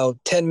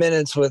 10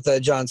 minutes with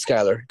John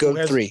Skyler.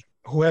 Go 3.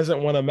 Who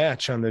hasn't won a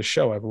match on this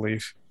show, I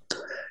believe.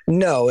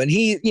 No, and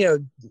he,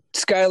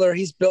 Skyler,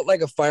 he's built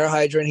like a fire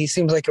hydrant. He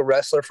seems like a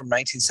wrestler from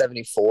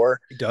 1974.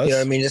 He does. You know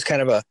what I mean? Just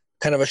kind of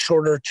a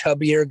shorter,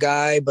 chubbier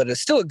guy, but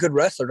it's still a good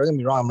wrestler. Don't get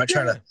me wrong. I'm not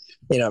trying to,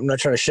 I'm not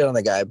trying to shit on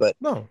the guy, but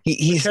no,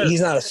 he's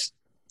not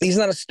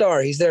a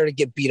star. He's there to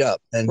get beat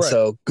up, and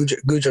so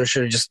Gujar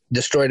should have just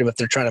destroyed him if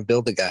they're trying to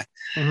build the guy.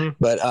 Mm-hmm.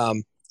 But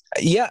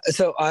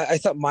so I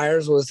thought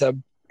Myers was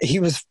he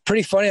was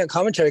pretty funny on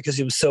commentary because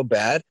he was so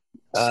bad.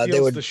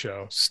 The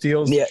show.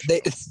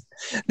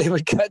 They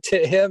would cut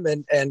to him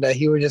and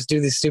he would just do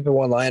these stupid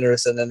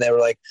one-liners, and then they were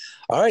like,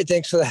 "All right,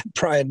 thanks for that,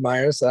 Brian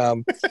Myers."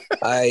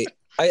 I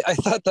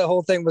thought the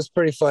whole thing was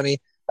pretty funny.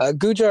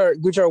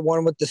 Gujar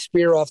won with the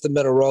spear off the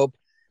middle rope,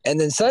 and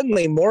then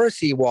suddenly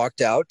Morrissey walked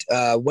out,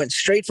 went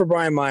straight for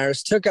Brian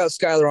Myers, took out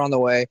Skyler on the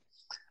way.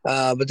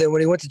 But then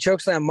when he went to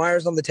chokeslam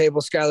Myers on the table,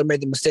 Skyler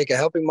made the mistake of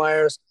helping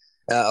Myers,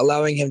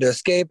 allowing him to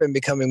escape and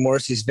becoming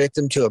Morrissey's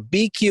victim to a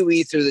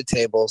BQE through the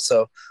table.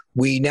 So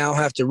we now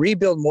have to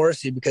rebuild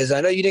Morrissey, because I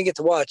know you didn't get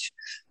to watch.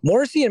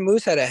 Morrissey and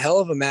Moose had a hell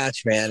of a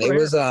match, man. It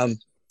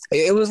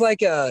was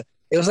like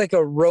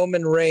a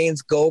Roman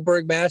Reigns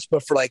Goldberg match,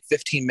 but for like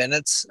 15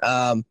 minutes.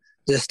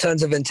 Just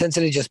tons of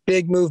intensity, just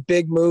big move,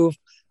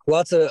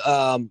 lots of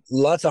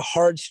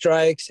hard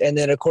strikes, and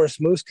then of course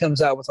Moose comes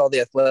out with all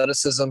the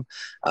athleticism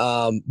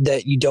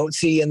that you don't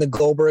see in the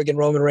Goldberg and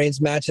Roman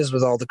Reigns matches,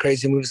 with all the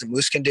crazy moves that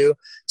Moose can do,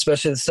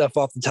 especially the stuff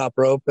off the top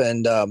rope.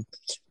 And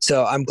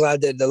so I'm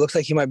glad that it looks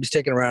like he might be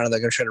sticking around, and they're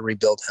going to try to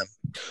rebuild him.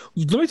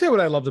 Let me tell you what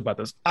I loved about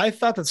this. I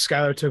thought that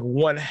Skyler took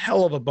one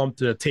hell of a bump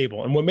to the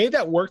table, and what made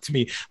that work to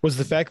me was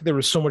the fact that there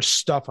was so much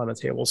stuff on the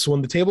table. So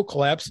when the table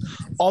collapsed,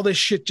 all this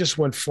shit just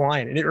went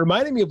flying, and it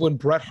reminded me of when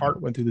Bret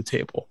Hart went through the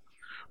table.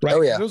 Right.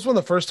 Oh, yeah. It was one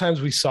of the first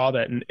times we saw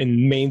that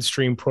in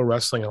mainstream pro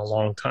wrestling in a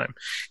long time.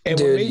 And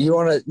dude, you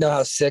want to know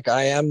how sick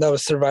I am? That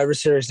was Survivor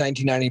Series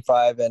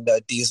 1995, and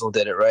Diesel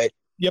did it, right?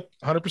 Yep,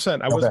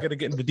 100%. I wasn't going to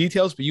get into the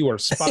details, but you are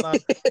spot on,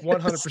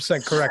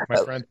 100% correct,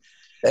 my friend.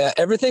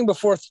 Everything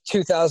before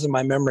 2000,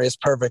 my memory is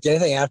perfect.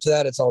 Anything after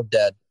that, it's all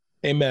dead.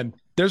 Amen.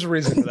 There's a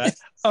reason for that.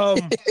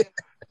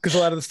 Because a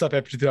lot of the stuff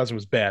after 2000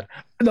 was bad.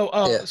 No,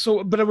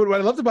 So, but what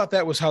I loved about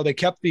that was how they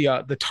kept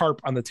the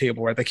tarp on the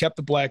table, right? They kept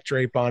the black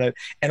drape on it,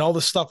 and all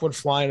the stuff went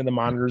flying in the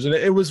monitors, and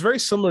it was very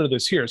similar to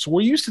this here. So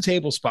we're used to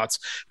table spots,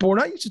 but we're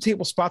not used to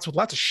table spots with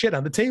lots of shit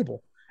on the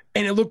table,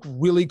 and it looked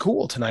really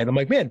cool tonight. I'm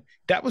like, man,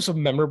 that was a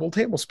memorable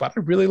table spot.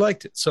 I really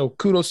liked it. So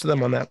kudos to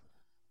them on that.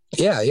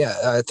 Yeah,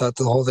 I thought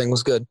the whole thing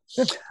was good.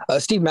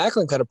 Steve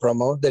Macklin cut a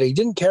promo that he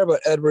didn't care about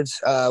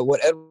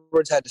what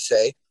Edwards had to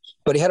say.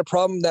 But he had a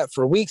problem that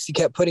for weeks he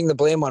kept putting the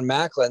blame on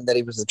Macklin that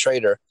he was the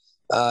traitor.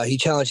 He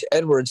challenged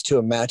Edwards to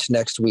a match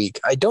next week.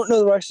 I don't know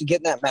that we're actually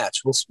getting that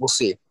match. We'll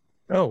see.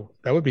 Oh,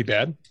 that would be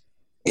bad.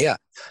 Yeah.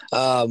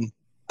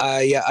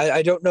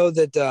 I don't know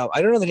that.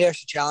 I don't know that he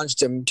actually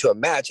challenged him to a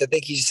match. I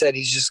think he said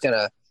he's just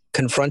gonna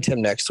confront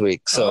him next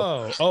week.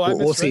 So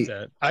we'll see.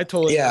 That. I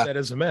totally read that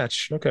as a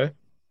match. Okay.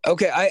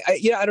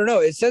 I don't know.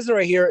 It says it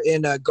right here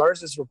in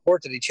Garza's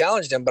report that he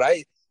challenged him, but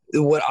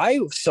what I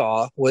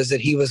saw was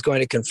that he was going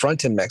to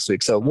confront him next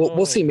week. So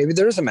we'll see. Maybe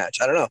there is a match.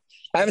 I don't know.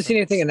 I haven't seen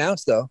anything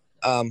announced though.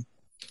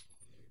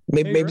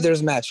 Maybe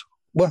there's a match.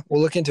 Well,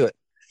 we'll look into it.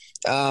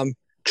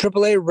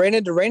 AAA Reina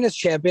de Reinas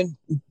champion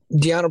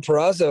Deonna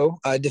Purrazzo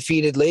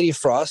defeated Lady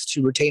Frost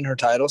to retain her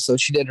title. So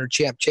she did her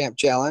champ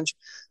challenge.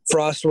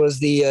 Frost was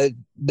the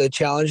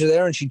challenger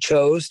there, and she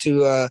chose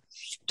to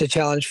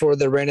challenge for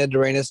the Reina de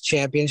Reinas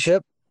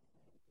championship.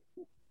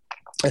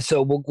 And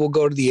so we'll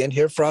go to the end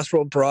here. Frost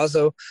rolled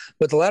Purrazzo,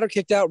 but the ladder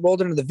kicked out,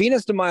 rolled into the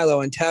Venus de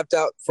Milo, and tapped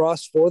out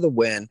Frost for the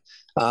win.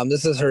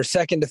 This is her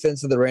second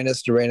defense of the Reina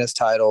de Reinas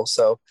title.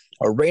 So,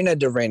 or Reina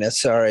de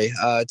Reinas,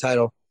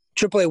 title.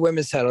 AAA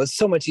women's title. It's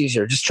so much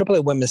easier. Just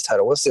AAA women's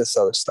title. What's this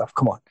other stuff?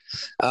 Come on.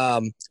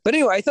 But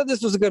anyway, I thought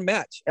this was a good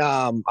match.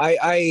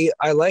 I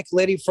like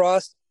Lady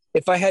Frost.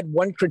 If I had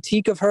one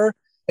critique of her,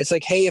 it's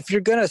like, hey, if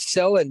you're gonna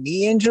sell a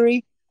knee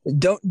injury,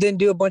 don't then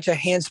do a bunch of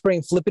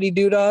handspring flippity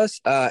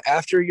doodads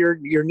after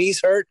your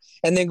knees hurt,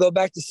 and then go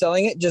back to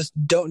selling it. Just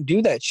don't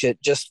do that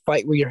shit. Just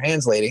fight with your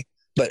hands, lady.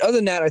 But other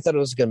than that, I thought it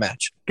was a good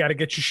match. Got to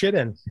get your shit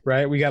in,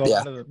 right? We got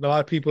a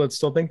lot of people that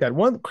still think that.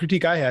 One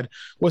critique I had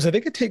was I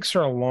think it takes her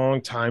a long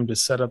time to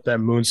set up that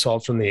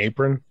moonsault from the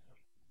apron.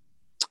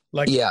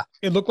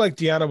 It looked like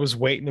Deonna was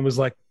waiting and was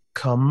like,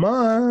 "Come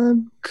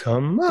on."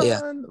 Yeah.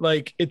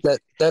 Like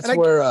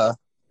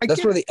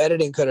that's where the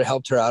editing could have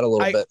helped her out a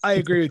little bit. I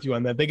agree with you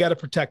on that. They got to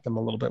protect them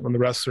a little bit when the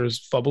wrestlers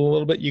fumble a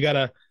little bit. You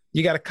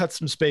gotta cut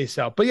some space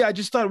out. But yeah, I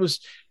just thought it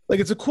was like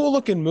it's a cool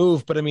looking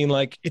move, but I mean,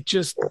 like it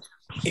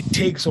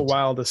takes a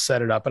while to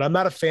set it up. And I'm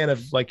not a fan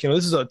of like,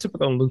 this is a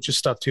typical Lucha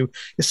stuff too,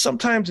 is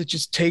sometimes it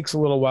just takes a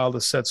little while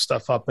to set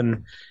stuff up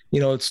and,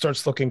 it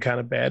starts looking kind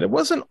of bad. It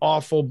wasn't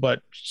awful,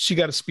 but she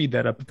got to speed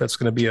that up if that's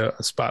going to be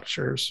a spot of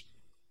hers.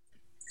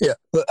 Yeah.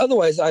 But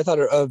otherwise, I thought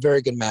a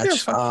very good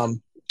match. Yeah,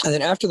 and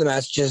then after the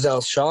match,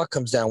 Giselle Shaw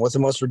comes down with the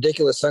most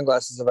ridiculous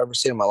sunglasses I've ever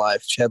seen in my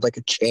life. She had like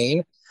a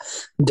chain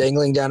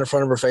dangling down in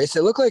front of her face.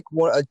 It looked like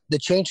the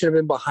chain should have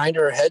been behind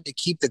her head to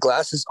keep the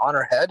glasses on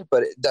her head,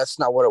 but that's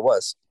not what it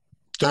was.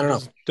 I don't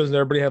know. Doesn't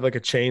everybody have like a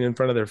chain in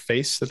front of their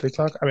face that they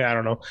talk? I mean, I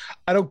don't know.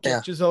 I don't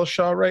get Giselle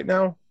Shaw right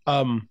now.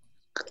 I'm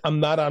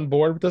not on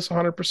board with this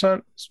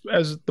 100%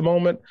 as at the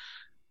moment.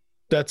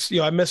 That's,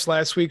 I missed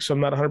last week, so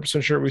I'm not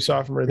 100% sure what we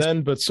saw from her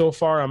then, but so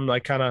far I'm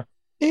like kind of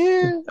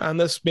on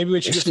this. Maybe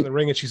when she gets in the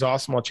ring and she's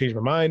awesome, I'll change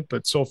my mind,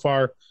 but so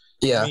far,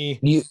 you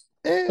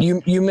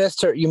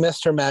missed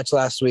her match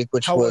last week,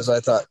 which I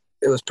thought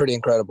it was pretty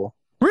incredible.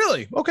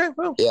 Really? Okay.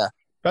 Well, yeah,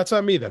 that's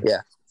on me then.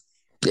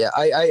 Yeah.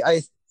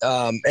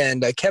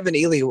 And Kevin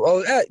Ely.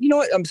 Oh, you know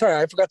what? I'm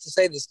sorry, I forgot to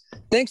say this.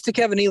 Thanks to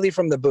Kevin Ely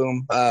from the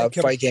Boom,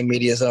 Fight Game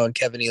Media's own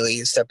Kevin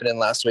Ely stepping in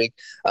last week.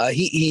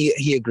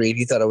 He agreed.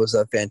 He thought it was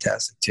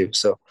fantastic too.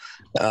 So,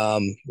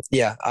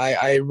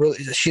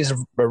 she's a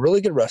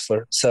really good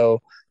wrestler.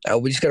 So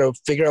we just got to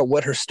figure out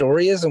what her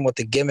story is and what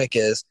the gimmick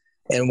is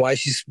and why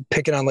she's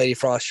picking on Lady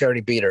Frost. She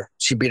already beat her.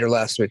 She beat her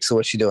last week. So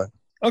what's she doing?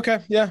 Okay.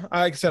 Yeah.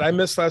 Like I said, I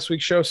missed last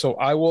week's show, so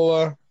I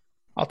will.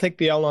 I'll take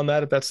the L on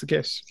that if that's the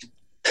case.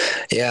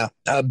 Yeah.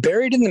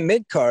 Buried in the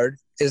mid card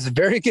is a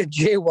very good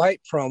Jay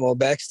White promo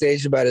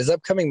backstage about his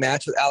upcoming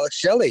match with Alex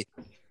Shelley,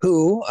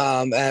 who,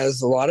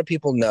 as a lot of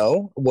people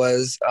know,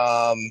 was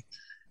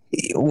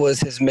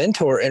his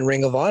mentor in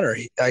Ring of Honor.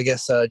 I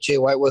guess Jay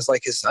White was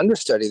like his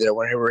understudy there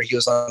whenever he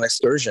was on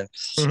excursion.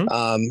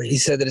 Mm-hmm. He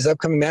said that his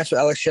upcoming match with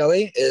Alex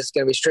Shelley is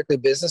going to be strictly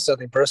business,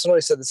 nothing personal.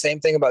 He said the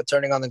same thing about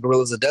turning on the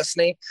Guerrillas of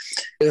Destiny.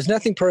 It was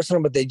nothing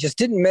personal, but they just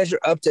didn't measure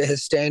up to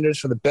his standards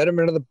for the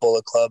betterment of the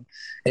Bullet Club.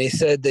 And he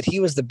said that he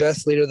was the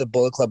best leader the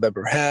Bullet Club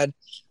ever had.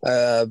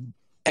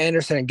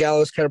 Anderson and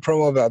Gallows kind of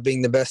promo about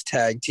being the best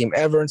tag team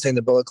ever and saying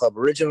the Bullet Club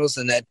originals,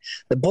 and that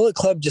the Bullet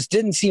Club just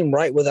didn't seem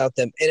right without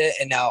them in it,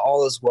 and now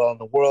all is well in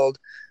the world.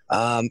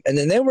 And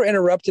then they were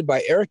interrupted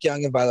by Eric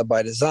Young and Violent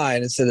by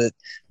Design and said that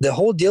the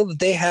whole deal that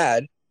they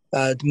had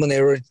when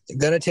they were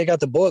going to take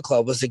out the Bullet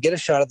Club was to get a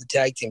shot at the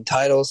tag team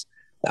titles.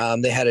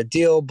 They had a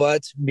deal,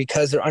 but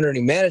because they're under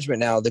new management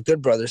now, the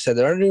Good Brothers said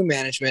they're under new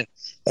management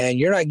and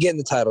you're not getting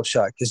the title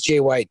shot because Jay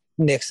White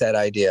nixed that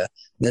idea.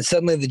 And then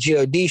suddenly the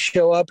GOD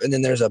show up and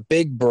then there's a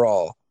big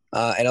brawl.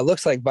 And it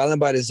looks like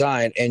Violent by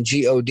Design and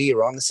GOD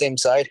are on the same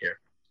side here.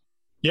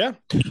 Yeah.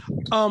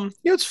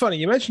 It's funny.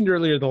 You mentioned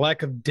earlier the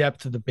lack of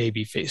depth of the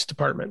babyface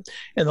department.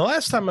 And the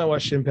last time I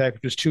watched Impact,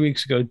 which was 2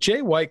 weeks ago,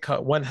 Jay White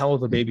cut one hell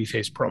of a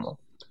babyface promo.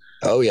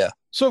 Oh, yeah.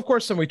 So, of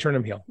course, then we turn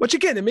him heel, which,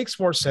 again, it makes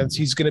more sense.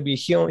 He's going to be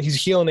heel.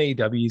 He's heel in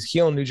AEW. He's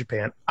heel in New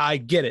Japan. I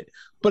get it.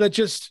 But it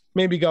just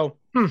made me go,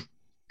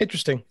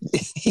 interesting.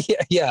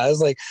 Yeah. I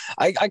was like,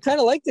 I kind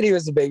of like that he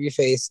was a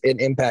babyface in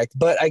Impact.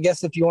 But I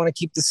guess if you want to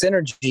keep the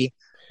synergy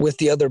with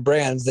the other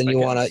brands, then you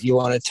want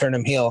to turn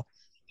him heel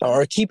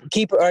or keep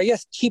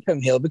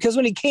him heel. Because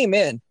when he came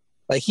in,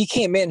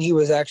 he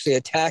was actually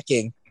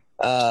attacking.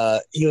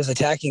 He was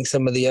attacking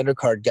some of the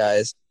undercard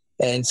guys.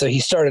 And so he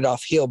started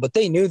off heel, but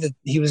they knew that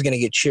he was going to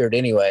get cheered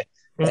anyway.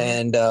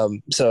 Mm-hmm.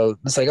 And so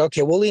it's like,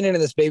 okay, we'll lean into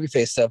this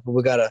babyface stuff, but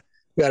we gotta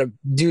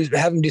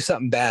have him do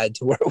something bad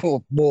to where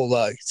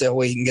we'll so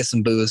we can get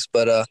some boos.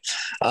 But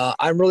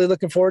I'm really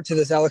looking forward to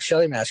this Alex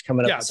Shelley match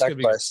coming up. It's going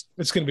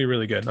to be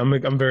really good.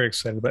 I'm very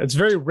excited about it. It's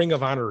very Ring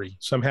of Honor-y,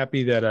 so I'm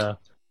happy that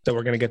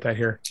we're going to get that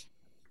here.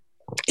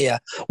 Yeah.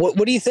 What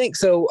do you think?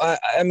 So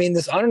I mean,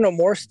 this Honor No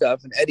More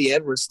stuff and Eddie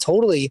Edwards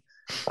totally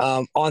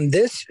on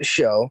this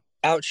show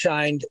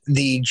outshined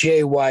the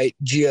Jay White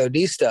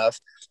GOD stuff.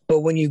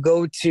 But when you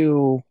go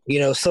to,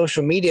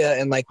 social media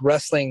and like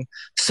wrestling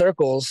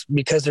circles,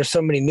 because there's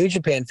so many New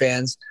Japan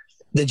fans,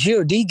 the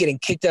GOD getting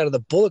kicked out of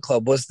the Bullet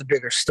Club was the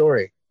bigger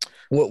story.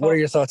 What are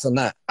your thoughts on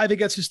that? I think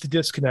that's just a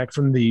disconnect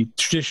from the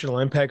traditional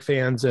Impact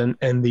fans and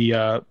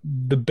the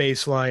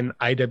baseline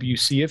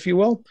IWC, if you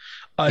will.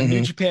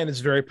 New Japan is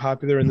very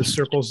popular in the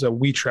circles that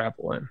we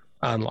travel in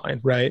online,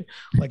 right?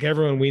 Like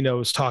everyone we know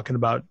is talking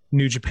about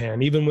New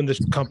Japan. Even when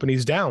the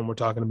company's down, we're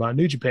talking about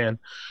New Japan.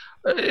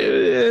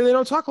 They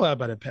don't talk a lot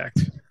about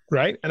Impact,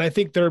 right? And I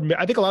think a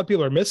lot of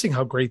people are missing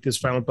how great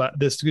this I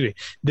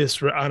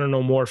don't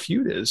know more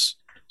feud is.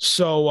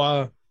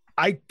 So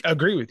I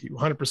agree with you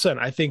 100%.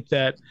 I think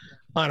that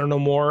I don't know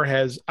more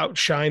has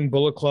outshined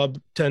Bullet Club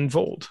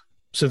tenfold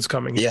since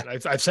coming in.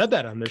 I've said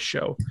that on this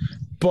show,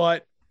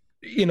 but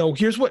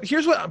here's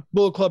what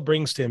Bullet Club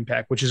brings to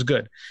Impact, which is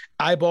good: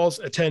 eyeballs,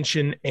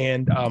 attention,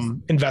 and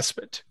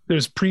investment.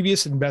 There's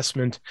previous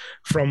investment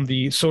from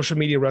the social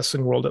media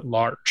wrestling world at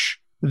large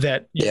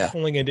that you're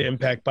pulling into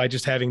Impact by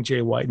just having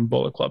Jay White and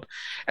Bullet Club,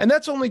 and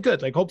that's only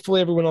good. Like,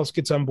 hopefully everyone else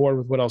gets on board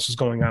with what else is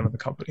going on in the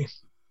company.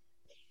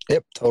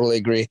 Yep, totally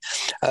agree.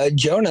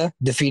 Jonah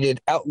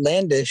defeated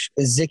outlandish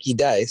Zicky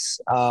Dice.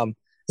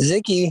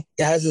 Zicky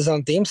has his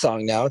own theme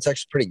song now. It's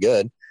actually pretty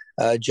good.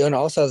 Jonah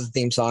also has a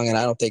theme song, and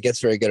I don't think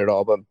it's very good at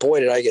all. But boy,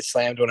 did I get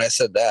slammed when I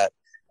said that.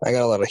 I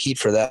got a lot of heat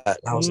for that.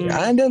 I was like,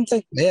 I didn't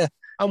think. Yeah,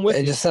 I'm with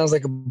you. It just sounds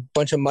like a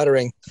bunch of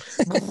muttering.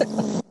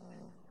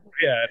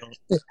 Yeah,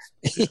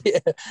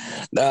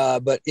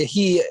 but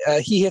he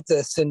hit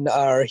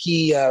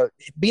he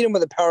beat him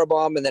with a power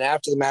bomb, and then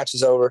after the match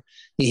was over,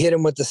 he hit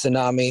him with the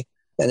tsunami.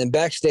 And then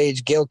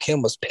backstage, Gail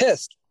Kim was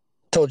pissed,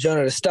 told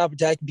Jonah to stop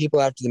attacking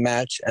people after the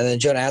match, and then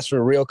Jonah asked for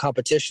a real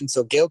competition.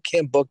 So Gail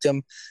Kim booked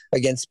him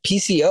against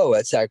PCO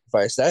at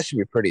Sacrifice. That should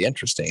be pretty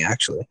interesting,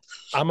 actually.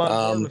 I'm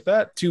on board with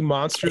that. Two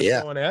monsters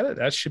going at it.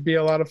 That should be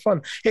a lot of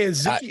fun. Hey,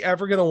 is Zicky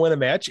ever going to win a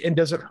match, and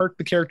does it hurt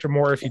the character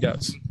more if he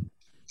does?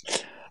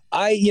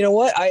 You know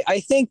what? I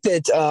think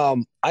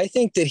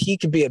that he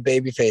could be a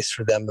babyface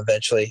for them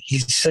eventually.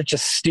 He's such a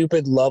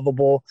stupid,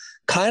 lovable,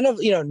 kind of,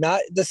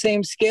 not the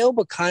same scale,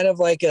 but kind of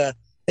like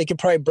they could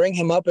probably bring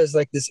him up as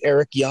like this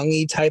Eric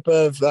Young-y type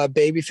of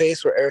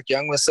babyface, where Eric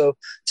Young was so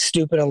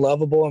stupid and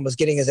lovable and was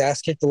getting his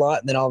ass kicked a lot.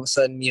 And then all of a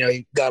sudden,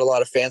 he got a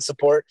lot of fan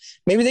support.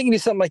 Maybe they can do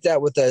something like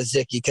that with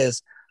Zicky,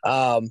 because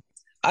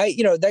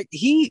that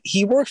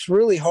he works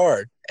really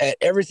hard at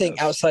everything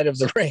outside of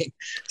the ring.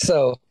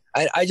 So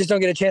I just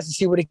don't get a chance to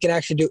see what he can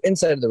actually do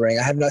inside of the ring.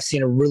 I have not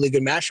seen a really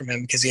good match from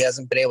him because he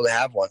hasn't been able to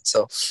have one.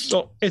 So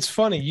it's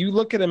funny. You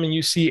look at him and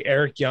you see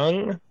Eric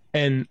Young,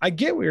 and I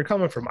get where you're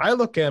coming from. I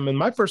look at him, and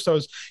my first thought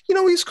was,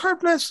 he's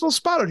carved a nice little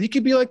spot out. He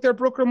could be like their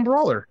Brooklyn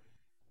Brawler.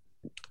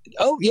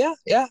 Oh yeah,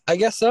 I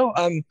guess so.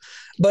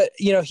 But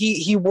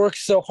he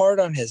works so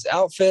hard on his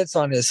outfits,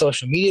 on his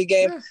social media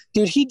game.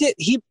 Yeah. Dude,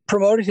 he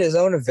promoted his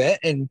own event,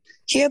 and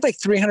he had like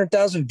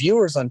 300,000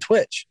 viewers on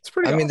Twitch. It's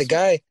pretty. I mean, the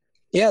guy,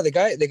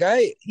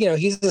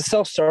 he's a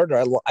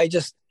self-starter.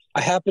 I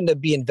happen to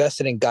be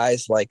invested in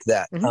guys like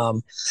that. Mm-hmm.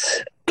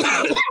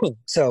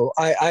 So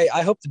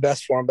I hope the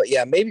best for him, but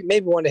yeah,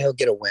 maybe one day he'll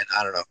get a win.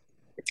 I don't know.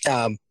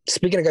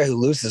 Speaking of a guy who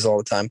loses all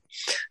the time,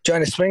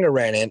 Johnny Swinger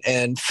ran in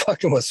and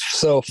fucking was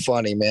so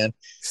funny, man.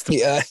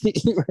 He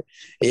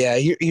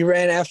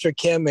ran after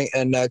Kim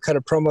and cut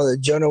a promo that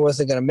Jonah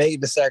wasn't going to make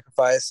it to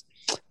Sacrifice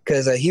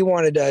because he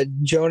wanted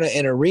Jonah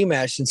in a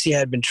rematch since he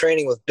had been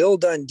training with Bill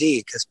Dundee,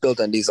 because Bill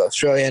Dundee's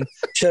Australian.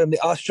 Showed him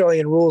the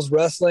Australian rules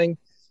wrestling.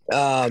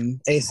 And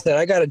he said,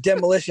 I got a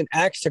demolition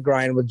axe to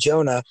grind with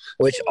Jonah,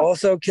 which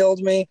also killed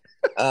me.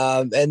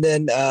 And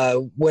then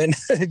when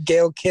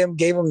Gail Kim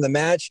gave him the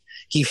match,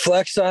 he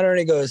flexed on her and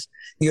he goes,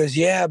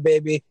 yeah,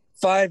 baby,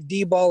 5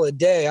 D-ball a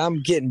day.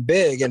 I'm getting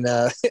big. And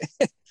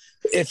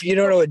if you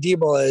don't know what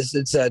D-ball is,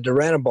 it's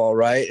Duranabol,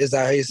 right? Is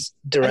that how he's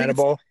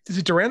Duranabol? Is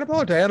it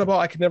Duranabol or Dianabol?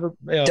 I could never.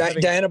 Maybe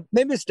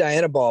it's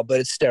Dianabol, but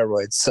it's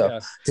steroids. So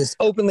just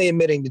openly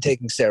admitting to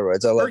taking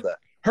steroids. I love that.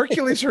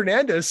 Hercules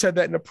Hernandez said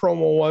that in a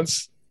promo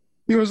once.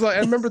 He was like, I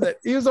remember that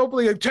he was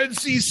openly like 10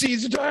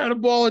 cc's of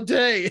Dianabol a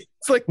day.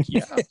 It's like,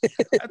 yeah,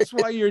 that's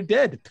why you're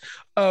dead.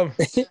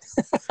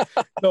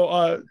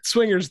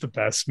 Swinger's the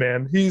best,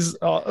 man. He's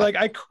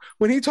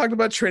when he talked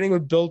about training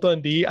with Bill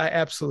Dundee, I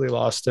absolutely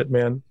lost it,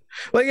 man.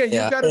 Like,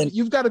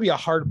 you've got to be a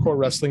hardcore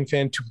wrestling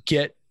fan to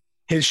get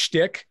his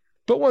shtick.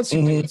 But once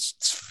you do,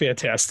 it's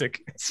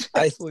fantastic.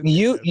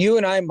 You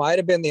and I might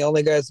have been the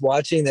only guys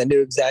watching that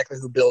knew exactly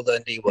who Bill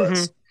Dundee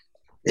was.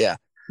 Mm-hmm.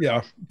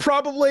 Yeah,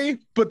 probably,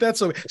 but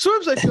that's okay.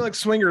 Sometimes I feel like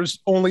Swinger's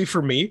only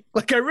for me.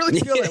 Like, I really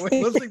feel like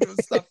when listening to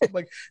this stuff, I'm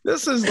like,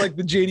 this is like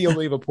the JD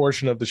Oliva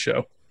portion of the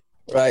show.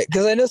 Right,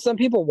 because I know some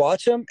people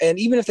watch him, and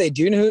even if they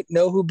do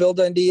know who Bill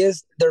Dundee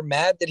is, they're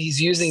mad that he's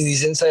using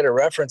these insider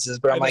references.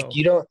 But I'm like,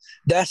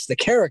 that's the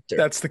character.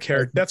 That's the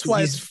character. That's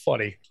why it's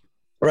funny.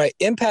 Right.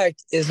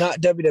 Impact is not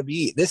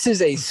WWE. This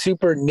is a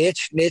super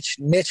niche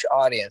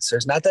audience.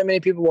 There's not that many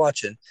people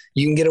watching.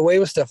 You can get away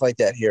with stuff like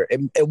that here.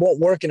 It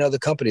won't work in other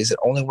companies. It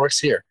only works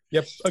here.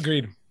 Yep.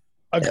 Agreed.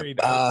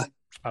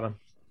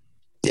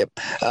 Yep.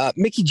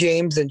 Mickie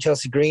James and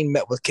Chelsea Green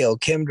met with Gail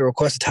Kim to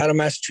request a title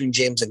match between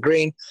James and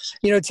Green.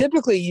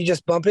 Typically you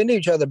just bump into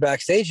each other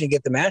backstage and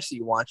get the match that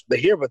you want. But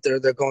here, they're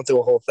going through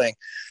a whole thing.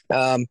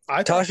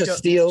 Tasha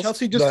Steelz.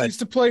 Chelsea just needs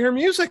to play her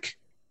music.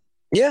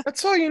 Yeah,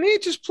 that's all you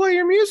need. Just play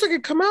your music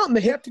and come out, and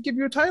they have to give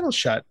you a title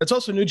shot. It's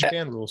also New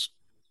Japan rules.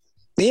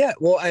 Yeah,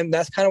 well,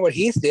 that's kind of what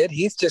Heath did.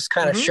 Heath just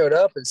kind of showed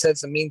up and said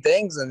some mean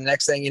things, and the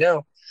next thing you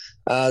know,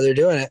 they're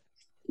doing it.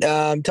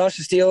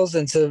 Tasha Steelz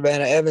and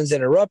Savannah Evans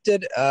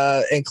interrupted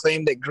and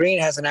claimed that Green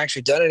hasn't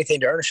actually done anything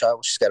to earn a shot,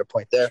 which she's got a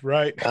point there.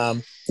 Right.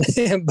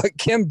 But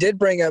Kim did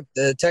bring up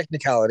the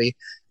technicality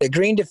that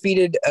Green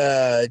defeated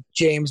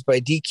James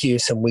by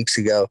DQ some weeks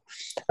ago.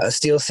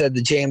 Steelz said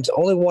that James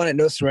only won at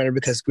No Surrender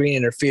because Green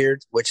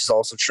interfered, which is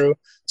also true.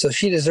 So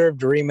she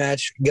deserved a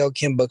rematch. Gail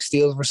Kim booked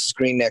Steelz versus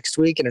Green next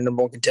week in a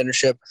number one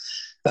contendership.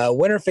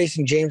 Winner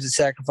facing James at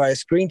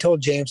Sacrifice. Green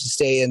told James to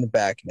stay in the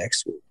back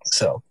next week.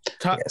 So,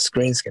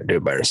 Green's going to do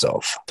it by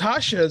herself.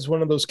 Tasha is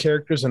one of those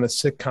characters in a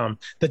sitcom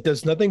that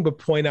does nothing but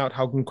point out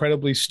how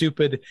incredibly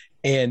stupid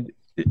and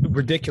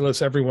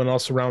ridiculous everyone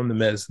else around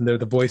them is, and they're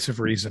the voice of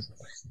reason.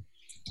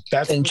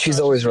 And she's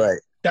always right.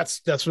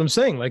 That's what I'm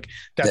saying. Like,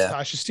 that's Yeah.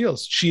 Tasha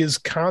Steelz. She is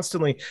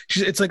constantly,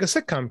 it's like a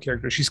sitcom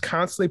character. She's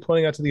constantly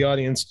pointing out to the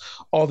audience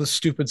all the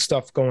stupid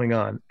stuff going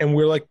on. And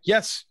we're like,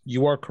 yes,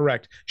 you are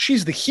correct.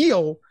 She's the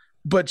heel,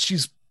 but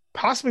she's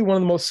possibly one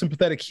of the most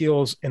sympathetic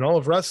heels in all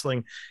of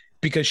wrestling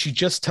because she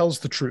just tells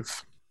the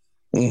truth.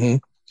 Mm-hmm.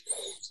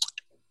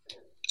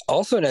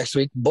 Also next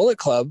week, Bullet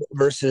Club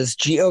versus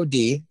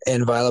GOD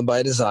and Violent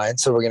by Design.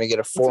 So we're going to get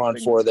a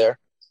 4-on-4 there.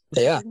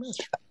 Yeah.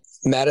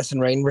 Madison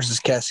Rain versus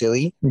Cassie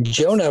Lee,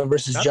 Jonah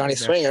versus Johnny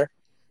Swinger.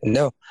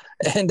 No.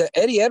 And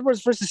Eddie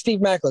Edwards versus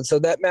Steve Macklin. So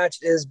that match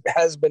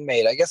has been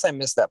made. I guess I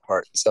missed that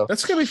part. So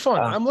that's going to be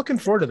fun. I'm looking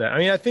forward to that. I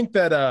mean, I think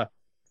that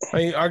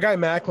our guy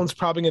Macklin's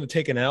probably going to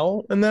take an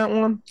L in that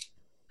one.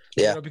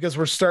 Yeah. Because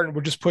we're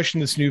just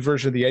pushing this new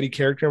version of the Eddie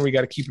character and we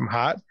got to keep him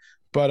hot.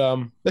 But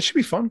that should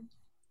be fun.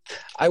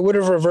 I would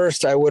have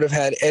reversed. I would have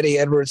had Eddie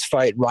Edwards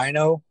fight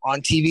Rhino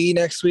on TV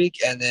next week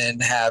and then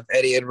have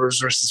Eddie Edwards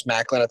versus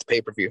Macklin at the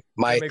pay-per-view.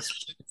 My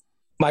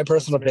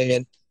personal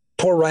opinion,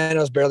 poor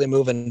Rhino's barely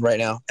moving right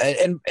now.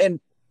 And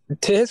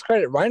to his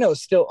credit, Rhino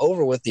is still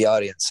over with the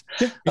audience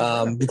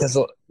because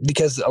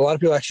a lot of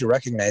people actually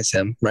recognize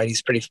him, right?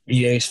 He's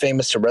he's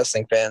famous to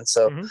wrestling fans.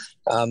 So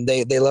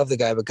they love the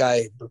guy, but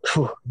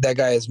that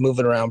guy is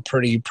moving around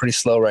pretty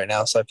slow right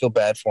now. So I feel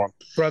bad for him.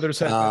 Brothers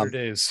had better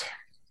days.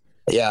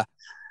 Yeah.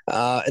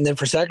 And then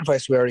for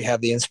Sacrifice, we already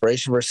have the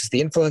Inspiration versus the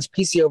Influence,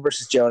 PCO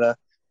versus Jonah,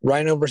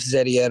 Rhino versus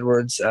Eddie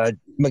Edwards,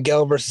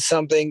 Miguel versus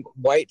something,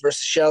 White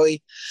versus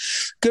Shelley,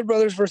 Good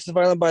Brothers versus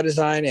Violent by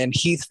Design, and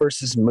Heath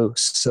versus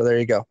Moose. So there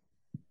you go.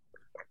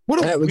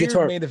 What a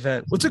weird main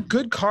event. It's a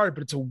good card,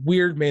 but it's a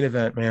weird main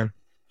event, man.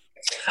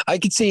 I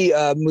could see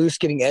Moose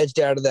getting edged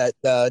out of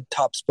that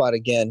top spot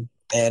again,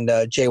 and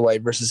Jay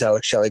White versus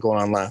Alex Shelley going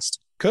on last.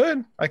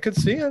 I could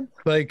see it.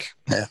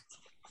 Yeah.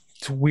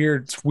 It's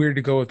weird. It's weird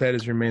to go with that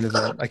as your main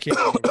event. I can't.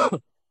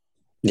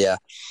 Yeah.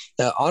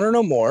 Honor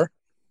No More.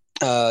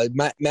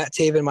 Matt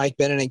Taven, Mike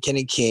Bennett, and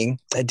Kenny King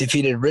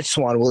defeated Rich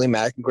Swann, Willie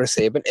Mack, and Chris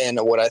Sabin in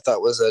what I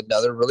thought was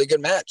another really good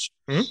match.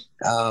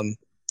 Mm-hmm.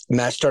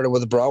 Match started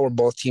with a brawl where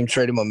both teams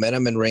traded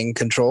momentum and ring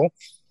control.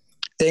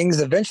 Things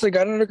eventually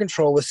got under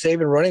control with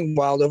Sabin running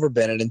wild over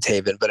Bennett and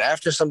Taven, but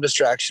after some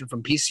distraction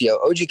from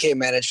PCO, OGK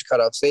managed to cut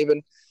off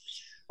Sabin.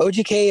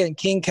 OGK and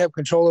King kept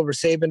control over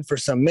Sabin for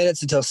some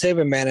minutes until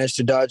Sabin managed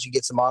to dodge and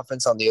get some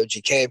offense on the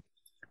OGK,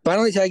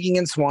 finally tagging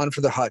in Swann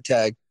for the hot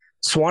tag.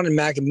 Swann and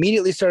Mack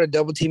immediately started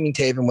double-teaming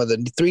Taven with a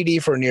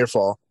 3D for a near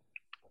fall.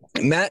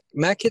 Mack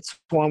hit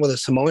Swann with a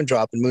Samoan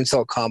drop and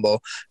moonsault combo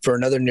for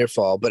another near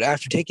fall, but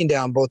after taking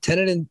down both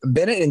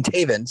Bennett and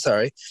Taven,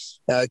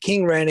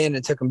 King ran in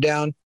and took him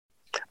down.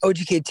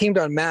 OGK teamed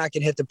on Mack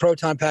and hit the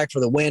Proton Pack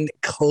for the win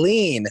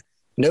clean.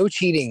 No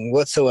cheating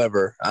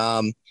whatsoever.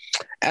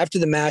 After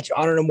the match,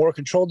 Honor No More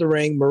controlled the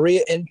ring.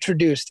 Maria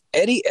introduced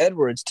Eddie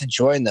Edwards to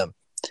join them.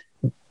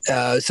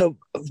 So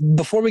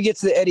before we get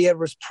to the Eddie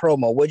Edwards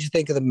promo, what'd you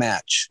think of the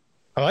match?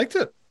 I liked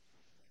it.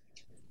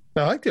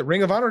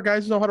 Ring of Honor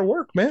guys know how to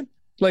work, man.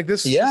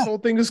 This whole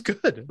thing is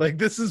good.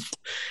 This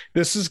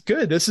is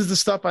good. This is the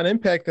stuff on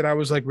Impact that I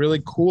was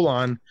really cool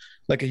on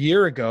a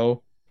year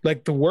ago.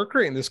 The work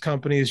rate in this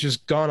company has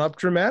just gone up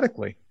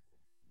dramatically.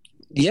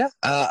 Yeah,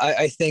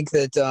 I think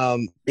that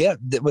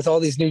with all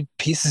these new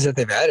pieces that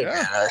they've added,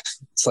 man,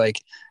 it's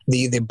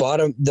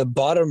the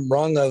bottom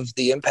rung of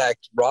the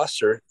Impact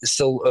roster is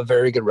still a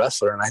very good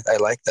wrestler, and I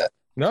like that.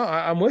 No,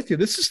 I'm with you.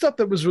 This is stuff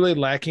that was really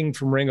lacking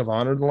from Ring of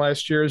Honor the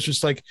last year. It's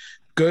just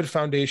good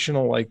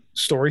foundational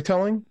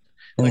storytelling.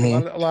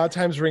 A lot of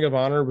times Ring of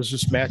Honor was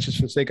just matches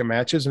for the sake of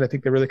matches, and I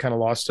think they really kind of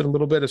lost it a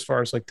little bit as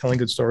far as telling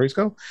good stories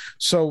go.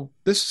 So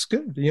this is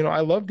good. I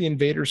love the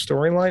Invader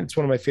storyline. It's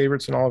one of my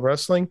favorites in all of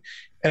wrestling,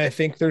 and I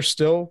think they're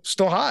still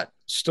hot,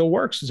 still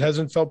works. It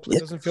doesn't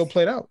feel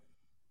played out.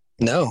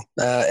 No,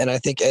 and I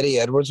think Eddie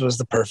Edwards was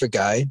the perfect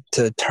guy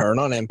to turn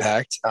on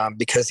Impact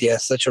because he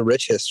has such a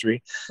rich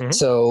history. Mm-hmm.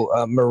 So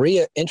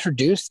Maria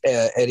introduced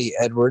Eddie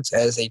Edwards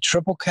as a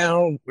triple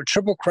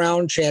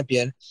crown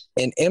champion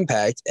in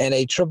Impact and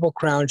a triple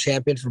crown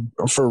champion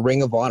for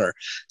Ring of Honor.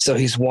 So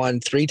he's won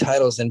 3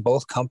 titles in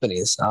both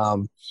companies.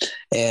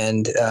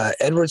 And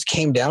Edwards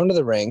came down to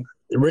the ring.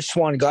 Rich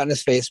Swann got in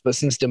his face, but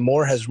since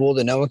D'Amore has ruled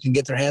that no one can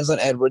get their hands on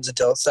Edwards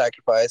until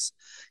Sacrifice,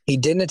 he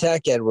didn't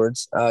attack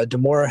Edwards.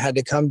 D'Amore had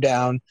to come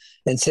down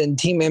and send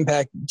Team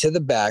Impact to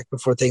the back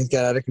before things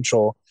got out of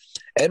control.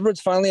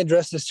 Edwards finally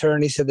addressed his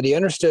turn. He said that he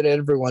understood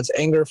everyone's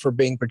anger for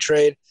being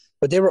betrayed,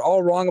 but they were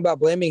all wrong about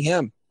blaming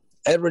him.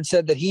 Edwards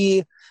said that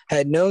he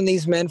had known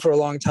these men for a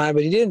long time,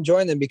 but he didn't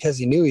join them because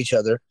he knew each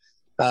other.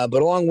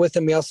 But along with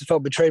them, he also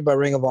felt betrayed by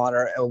Ring of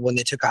Honor when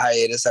they took a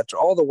hiatus after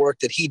all the work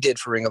that he did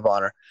for Ring of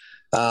Honor.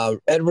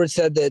 Edwards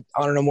said that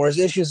Honor No More's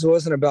issues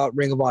wasn't about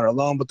Ring of Honor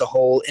alone, but the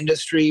whole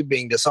industry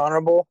being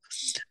dishonorable.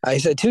 He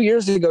said 2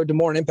 years ago,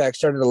 D'Amore and Impact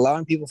started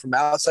allowing people from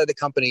outside the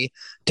company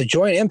to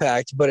join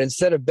Impact, but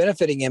instead of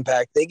benefiting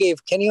Impact, they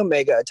gave Kenny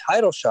Omega a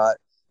title shot,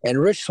 and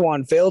Rich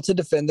Swann failed to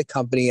defend the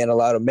company and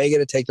allowed Omega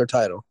to take their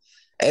title.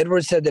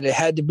 Edwards said that it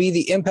had to be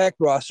the Impact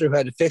roster who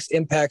had to fix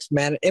Impact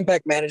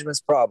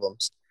management's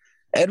problems.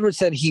 Edwards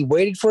said he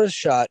waited for his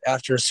shot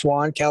after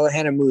Swan,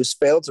 Callahan, and Moose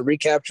failed to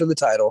recapture the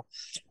title,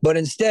 but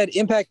instead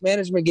Impact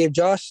Management gave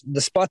Josh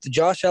the spot to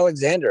Josh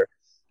Alexander.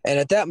 And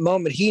at that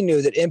moment, he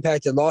knew that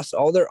Impact had lost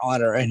all their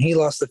honor, and he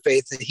lost the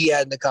faith that he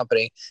had in the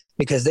company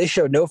because they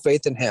showed no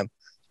faith in him.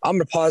 I'm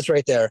going to pause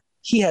right there.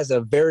 He has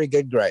a very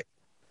good gripe.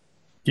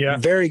 Yeah.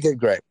 Very good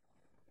gripe.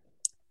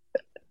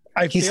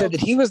 He said that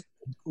he was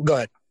 – go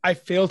ahead. I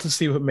fail to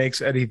see what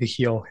makes Eddie the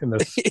heel in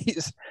this.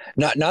 He's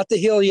not the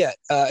heel yet.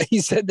 He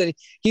said that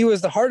he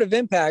was the heart of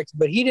Impact,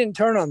 but he didn't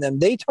turn on them.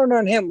 They turned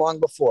on him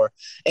long before.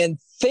 And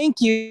thank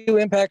you,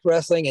 Impact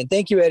Wrestling, and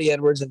thank you, Eddie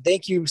Edwards, and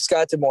thank you,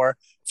 Scott D'Amore,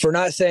 for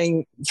not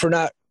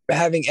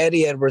having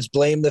Eddie Edwards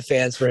blame the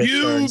fans for his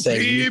turn,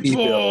 saying you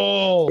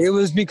people. It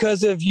was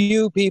because of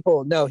you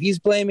people. No, he's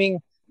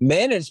blaming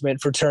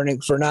management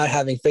for not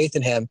having faith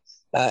in him.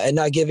 And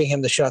not giving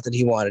him the shot that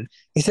he wanted.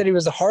 He said he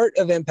was the heart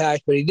of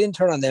Impact, but he didn't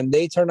turn on them.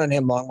 They turned on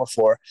him long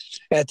before.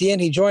 At the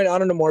end, he joined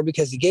Honor No More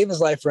because he gave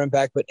his life for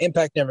Impact, but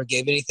Impact never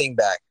gave anything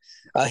back.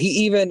 He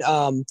even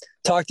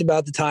talked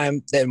about the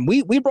time, and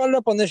we brought it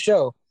up on this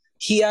show.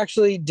 He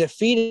actually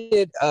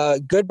defeated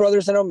Good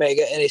Brothers and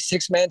Omega in a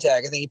 6-man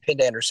tag. I think he pinned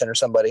Anderson or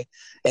somebody.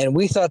 And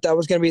we thought that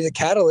was going to be the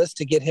catalyst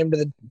to get him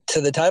to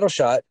the title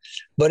shot.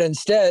 But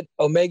instead,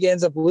 Omega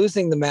ends up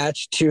losing the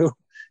match to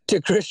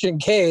Christian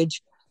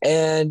Cage.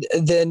 And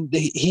then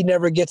he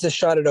never gets a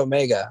shot at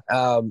Omega.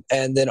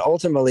 And then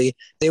ultimately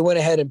they went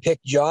ahead and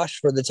picked Josh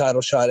for the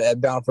title shot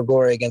at Bound for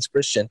Glory against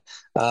Christian,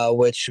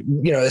 which,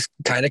 is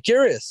kind of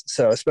curious.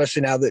 So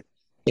especially now that,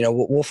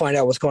 we'll find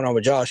out what's going on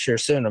with Josh here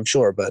soon, I'm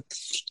sure. But,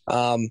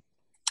 and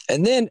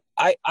then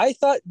I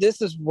thought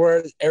this is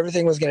where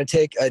everything was going to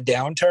take a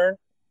downturn.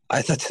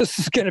 I thought this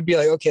was going to be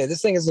like, okay,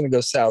 this thing is going to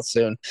go south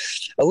soon.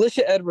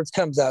 Alicia Edwards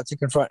comes out to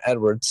confront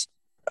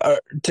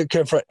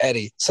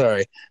Eddie.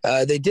 Sorry.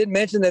 They did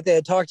mention that they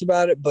had talked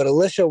about it, but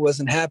Alicia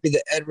wasn't happy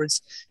that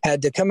Edwards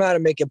had to come out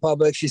and make it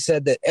public. She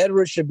said that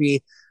Edwards should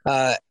be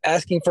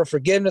asking for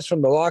forgiveness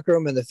from the locker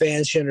room and the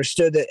fans. She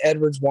understood that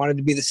Edwards wanted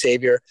to be the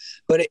savior,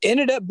 but it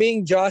ended up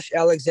being Josh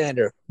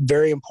Alexander.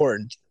 Very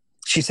important.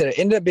 She said it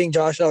ended up being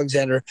Josh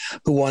Alexander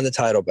who won the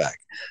title back.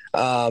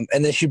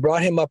 And then she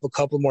brought him up a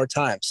couple more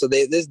times. So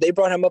they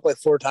brought him up like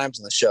 4 times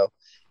in the show.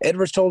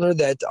 Edwards told her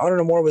that Honor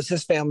No More was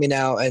his family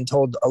now and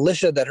told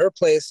Alicia that her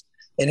place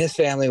in his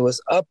family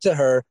was up to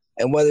her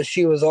and whether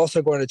she was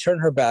also going to turn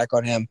her back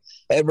on him.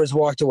 Edwards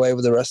walked away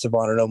with the rest of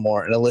Honor No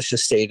More, and Alicia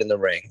stayed in the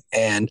ring.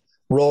 And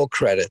roll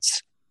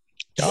credits.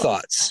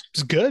 Thoughts?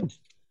 It's good.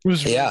 It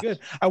was really good.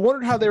 I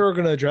wondered how they were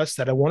going to address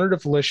that. I wondered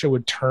if Alicia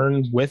would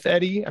turn with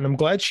Eddie, and I'm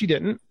glad she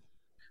didn't.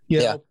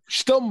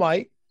 Still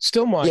might.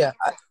 Yeah,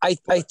 I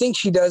think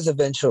she does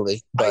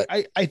eventually. But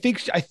I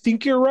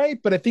think you're right,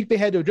 but I think they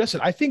had to address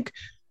it. I think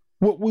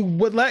what we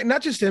would like,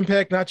 not just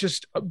Impact,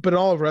 but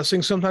all of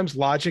wrestling, sometimes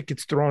logic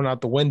gets thrown out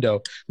the window.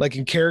 Like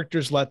in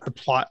characters, let the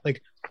plot,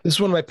 like this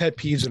is one of my pet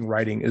peeves in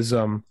writing is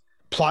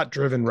plot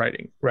driven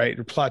writing, right?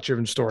 Or plot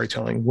driven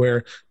storytelling,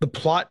 where the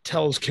plot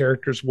tells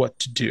characters what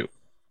to do,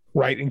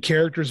 right? And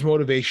characters'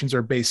 motivations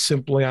are based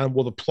simply on,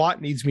 well, the plot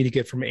needs me to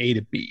get from A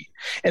to B,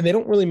 and they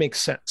don't really make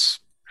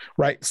sense,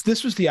 right? So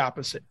this was the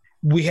opposite.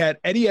 We had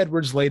Eddie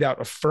Edwards laid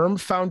out a firm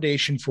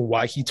foundation for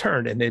why he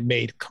turned, and it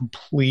made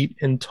complete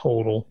and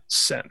total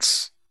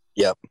sense.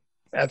 Yep.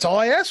 That's all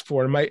I ask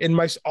for in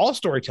my all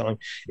storytelling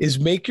is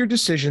make your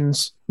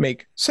decisions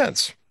make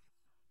sense.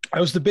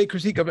 I was the big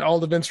critique of all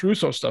the Vince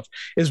Russo stuff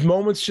is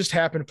moments just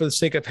happen for the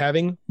sake of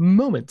having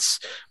moments.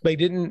 He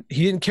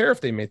didn't care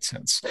if they made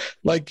sense.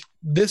 Like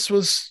this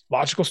was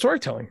logical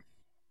storytelling.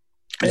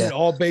 And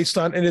all based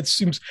on, and it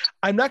seems,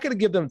 I'm not going to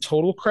give them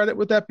total credit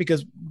with that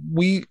because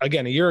we,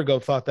 again, a year ago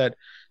thought that,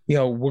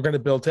 we're going to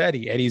build to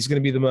Eddie. Eddie's going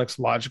to be the next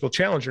logical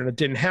challenger, and it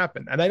didn't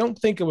happen. And I don't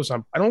think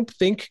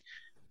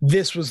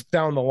this was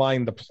down the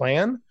line, the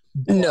plan.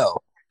 No.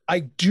 I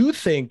do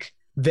think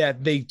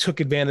that they took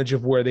advantage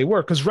of where they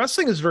were because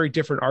wrestling is a very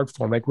different art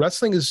form. Like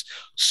wrestling is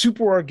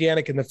super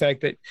organic in the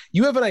fact that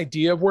you have an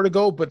idea of where to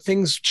go, but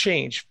things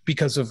change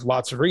because of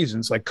lots of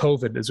reasons. Like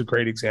COVID is a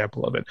great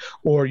example of it,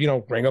 or,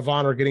 Ring of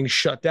Honor getting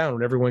shut down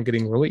and everyone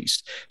getting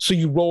released. So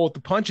you roll with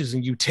the punches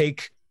and you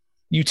take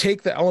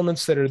the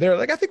elements that are there.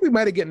 Like, I think we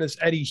might've gotten this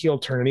Eddie heel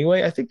turn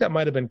anyway. I think that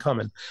might've been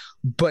coming,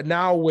 but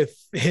now with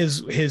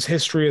his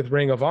history with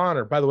Ring of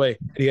Honor, by the way,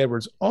 Eddie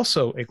Edwards,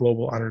 also a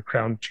Global Honor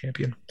Crown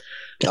champion.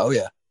 Oh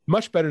yeah.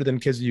 Much better than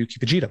Kazuyuki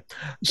Fujita.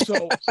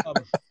 So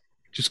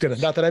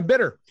not that I'm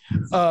bitter.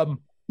 I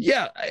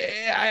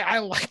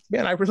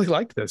really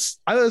liked this.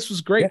 I thought this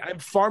was great. Yeah. I'm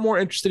far more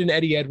interested in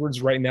Eddie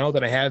Edwards right now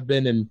than I have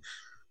been in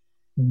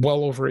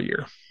well over a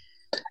year.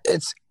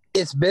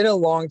 It's been a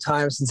long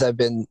time since I've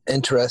been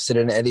interested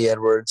in Eddie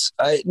Edwards.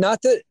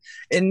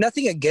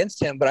 Nothing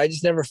against him, but I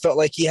just never felt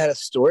like he had a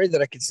story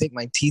that I could sink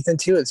my teeth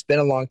into. It's been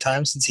a long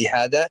time since he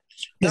had that.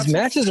 His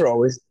matches are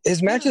always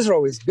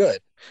good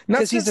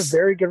because he's a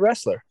very good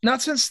wrestler.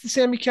 Not since the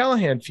Sami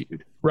Callihan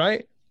feud,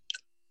 right?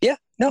 Yeah,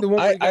 no,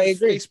 I agree.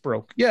 Face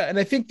broke. Yeah, and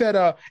I think that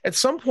at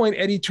some point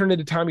Eddie turned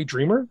into Tommy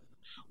Dreamer,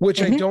 which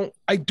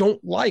I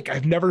don't like.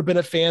 I've never been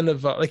a fan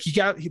of when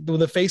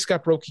the face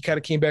got broke, he kind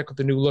of came back with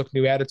a new look,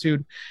 new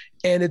attitude,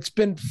 and it's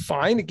been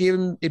fine.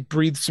 It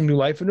breathed some new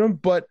life into him,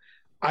 but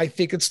I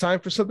think it's time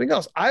for something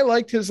else. I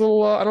liked his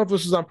little, I don't know if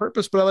this was on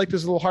purpose, but I liked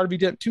his little Harvey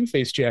Dent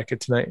Two-Face jacket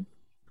tonight.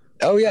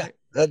 Oh yeah.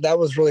 That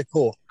was really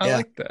cool. I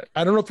like that.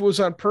 I don't know if it was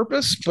on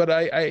purpose, but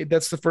I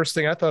that's the first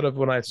thing I thought of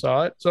when I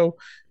saw it. So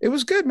it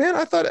was good, man.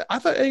 I thought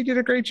Eddie did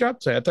a great job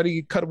today. I thought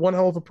he cut one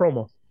hell of a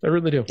promo. I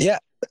really do. Yeah.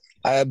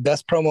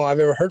 Best promo I've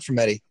ever heard from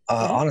Eddie,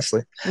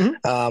 honestly.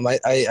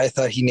 I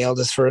thought he nailed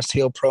his first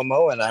heel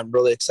promo, and I'm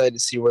really excited to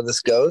see where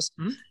this goes.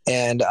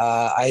 And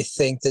I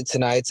think that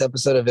tonight's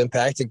episode of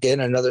Impact, again,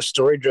 another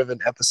story-driven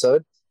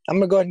episode, I'm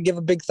going to go ahead and give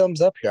a big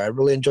thumbs up here. I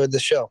really enjoyed the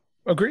show.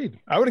 Agreed.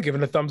 I would have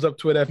given a thumbs up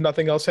to it if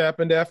nothing else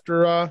happened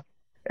after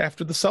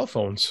the cell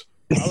phones.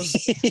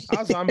 I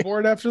was on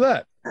board after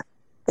that.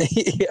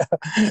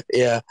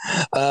 Yeah.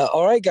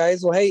 All right,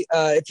 guys. Well, hey,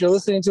 if you're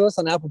listening to us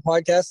on Apple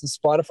Podcasts and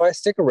Spotify,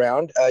 stick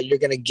around. You're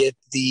going to get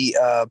the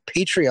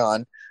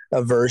Patreon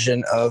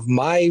version of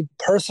my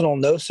personal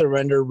No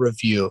Surrender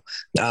review.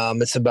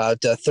 It's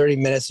about 30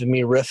 minutes of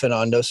me riffing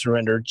on No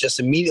Surrender just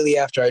immediately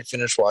after I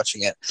finished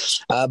watching it.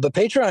 But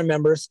Patreon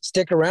members,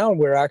 stick around.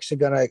 We're actually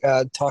going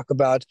to talk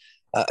about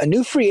a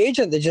new free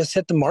agent that just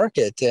hit the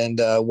market, and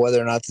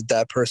whether or not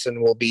that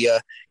person will be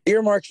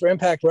earmarked for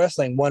Impact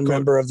Wrestling. One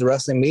member of the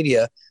wrestling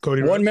media,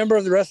 member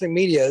of the wrestling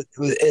media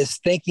is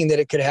thinking that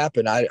it could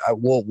happen.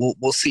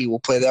 We'll see. We'll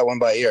play that one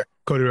by ear.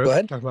 Cody Rhodes. Go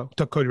ahead.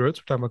 Talk Cody Rhodes.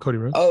 We're talking about Cody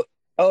Rhodes.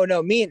 Oh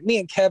no, me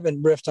and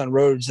Kevin riffed on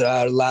Rhodes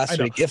last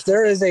week. If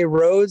there is a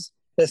Rhodes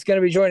that's going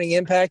to be joining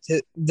Impact,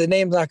 the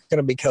name's not going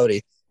to be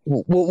Cody.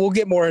 We'll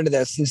get more into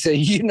this. So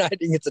you and I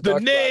didn't get to talk about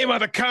the name of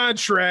the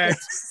contract.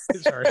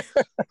 Sorry.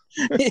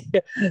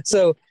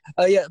 So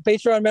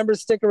Patreon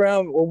members, stick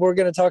around. We're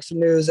going to talk some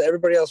news.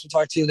 Everybody else, we'll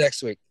talk to you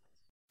next week.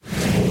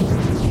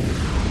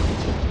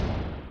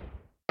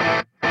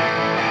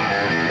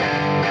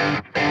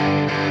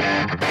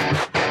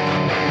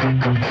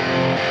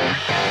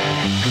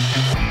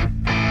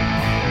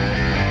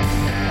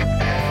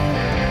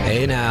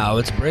 Hey now,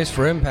 it's Brace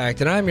for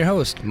Impact, and I'm your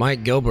host,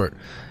 Mike Gilbert.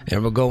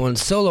 And we're going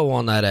solo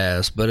on that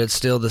ass, but it's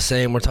still the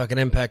same. We're talking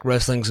Impact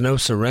Wrestling's No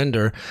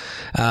Surrender.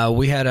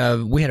 We had a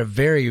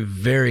very,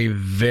 very,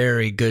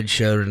 very good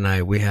show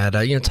tonight. We had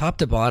top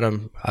to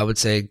bottom, I would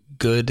say,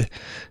 good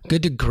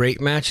to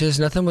great matches.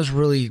 Nothing was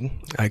really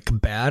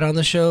bad on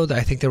the show.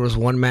 I think there was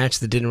one match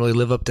that didn't really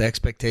live up to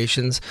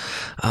expectations.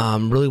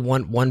 Really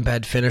one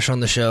bad finish on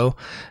the show.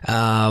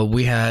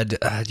 We had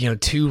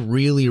two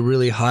really,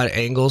 really hot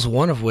angles,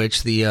 one of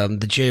which the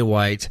Jay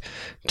White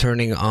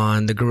turning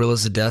on the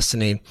Gorillas of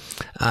Destiny.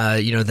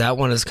 That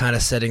one is kind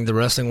of setting the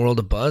wrestling world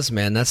abuzz,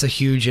 man. That's a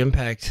huge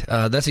Impact.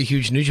 That's a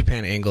huge New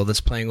Japan angle that's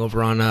playing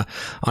over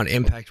on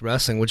Impact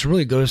Wrestling, which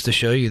really goes to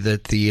show you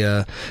that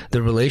the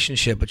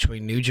relationship between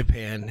New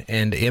Japan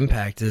and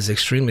Impact is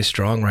extremely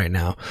strong right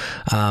now.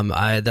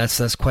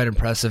 That's quite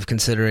impressive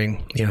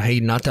considering,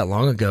 not that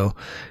long ago,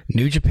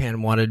 New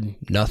Japan wanted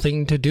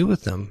nothing to do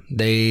with them.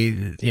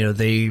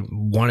 They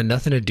wanted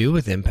nothing to do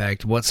with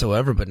Impact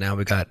whatsoever, but now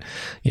we got,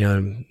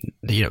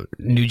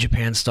 New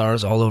Japan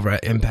stars all over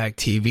at Impact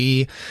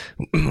TV.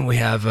 We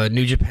have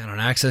New Japan on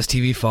Access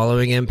TV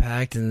following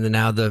Impact, and then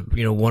now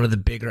one of the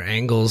bigger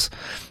angles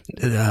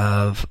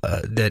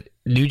that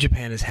New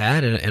Japan has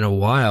had in a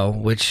while,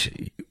 which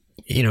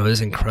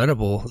is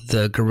incredible.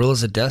 The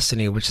Gorillas of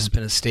Destiny, which has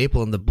been a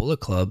staple in the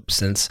Bullet Club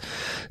since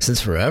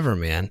forever,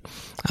 man.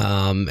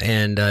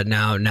 And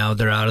now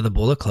they're out of the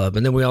Bullet Club.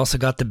 And then we also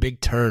got the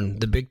big turn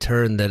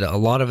that a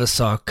lot of us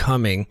saw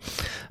coming,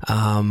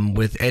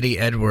 with Eddie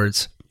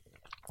Edwards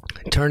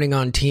turning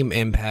on Team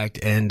Impact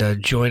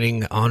and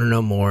joining Honor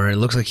No More. It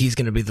looks like he's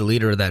going to be the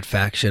leader of that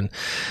faction.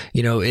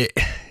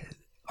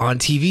 On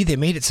TV, they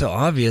made it so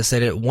obvious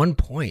that at one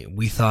point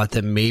we thought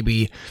that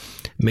maybe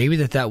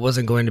that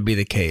wasn't going to be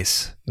the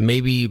case.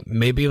 Maybe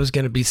it was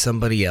going to be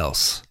somebody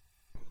else.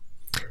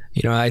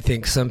 I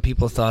think some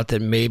people thought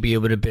that maybe it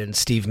would have been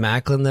Steve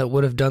Maclin that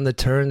would have done the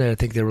turn. I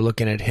think they were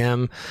looking at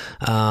him.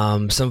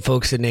 Some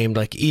folks had named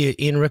like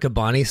Ian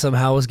Riccaboni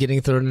somehow was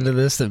getting thrown into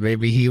this, that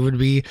maybe he would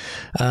be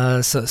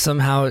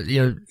somehow,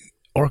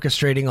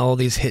 orchestrating all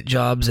these hit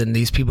jobs and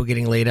these people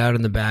getting laid out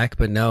in the back.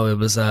 But no, it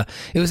was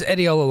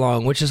Eddie all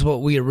along, which is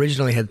what we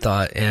originally had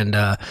thought. And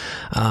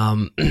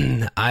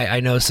I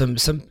know some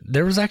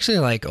there was actually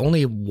like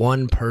only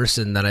one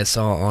person that I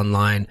saw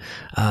online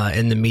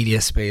in the media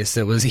space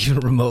that was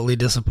even remotely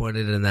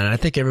disappointed in that. I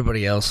think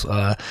everybody else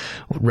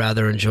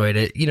rather enjoyed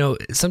it.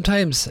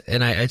 Sometimes,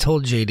 and I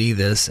told JD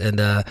this,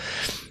 and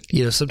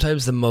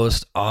sometimes the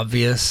most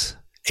obvious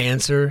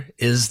answer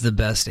is the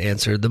best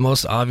answer. The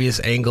most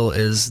obvious angle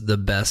is the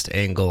best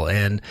angle,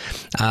 and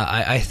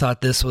I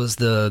thought this was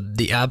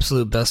the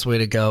absolute best way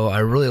to go. I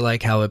really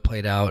like how it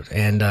played out,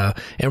 and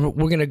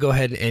we're gonna go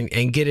ahead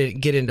and get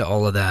into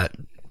all of that.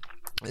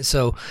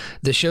 So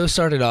the show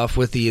started off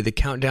with the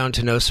countdown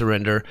to No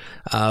Surrender.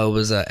 It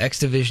was X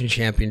Division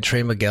champion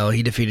Trey Miguel.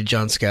 He defeated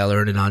John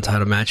Skyler in a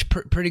non-title match.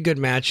 Pretty good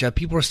match.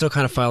 People were still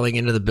kind of filing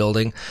into the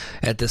building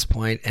at this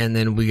point. And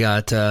then we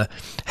got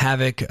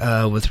Havoc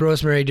with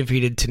Rosemary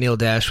defeated Tennille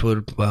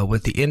Dashwood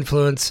with the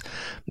Influence.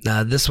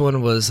 This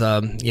one was,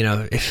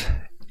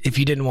 if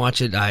you didn't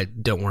watch it,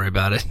 don't worry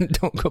about it.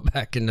 Don't go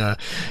back and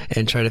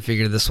try to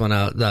figure this one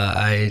out.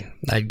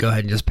 I'd go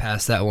ahead and just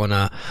pass that one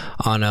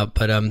on up.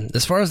 But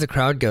as far as the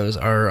crowd goes,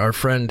 our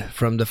friend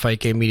from the Fight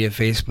Game Media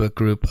Facebook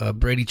group,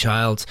 Brady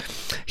Childs,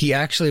 he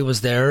actually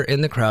was there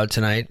in the crowd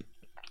tonight.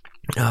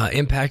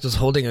 Impact was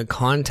holding a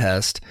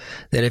contest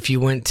that if you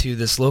went to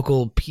this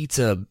local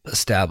pizza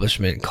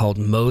establishment called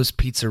Moe's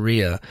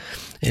Pizzeria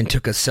and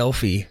took a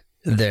selfie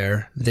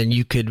there, then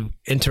you could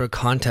enter a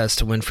contest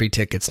to win free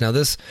tickets. Now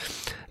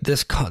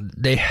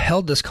they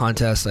held this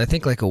contest I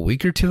think like a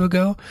week or two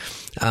ago,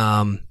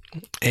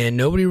 and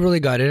nobody really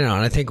got in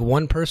on it. I think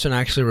one person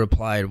actually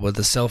replied with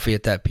a selfie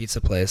at that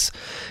pizza place,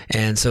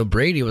 and so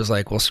Brady was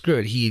like, well, screw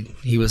it.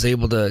 He was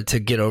able to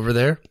get over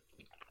there.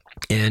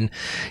 And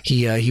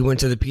he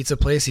went to the pizza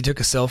place, he took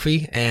a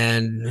selfie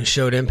and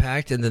showed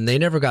Impact, and then they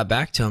never got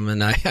back to him.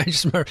 And I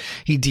just remember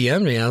he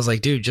DM'd me. I was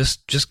like, dude,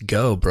 just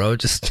go, bro.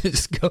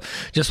 Just go,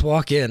 just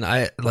walk in.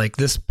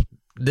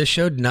 This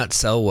show did not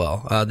sell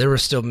well. There were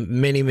still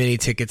many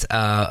tickets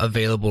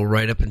available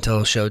right up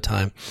until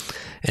showtime.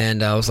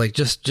 And I was like,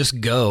 just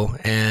go,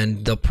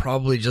 and they'll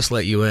probably just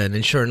let you in.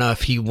 And sure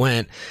enough, he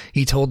went.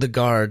 He told the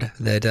guard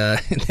that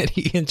that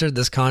he entered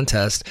this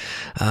contest,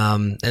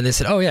 and they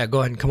said, "Oh yeah, go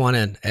ahead and come on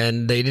in."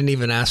 And they didn't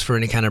even ask for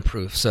any kind of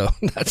proof. So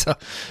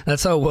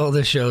that's how well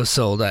this show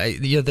sold.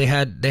 They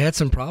had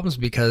some problems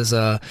because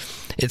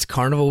it's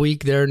Carnival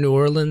Week there in New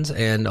Orleans,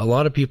 and a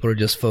lot of people are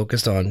just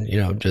focused on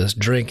just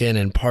drinking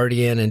and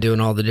partying and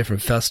doing all the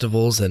different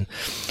festivals, and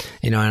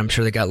I'm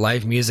sure they got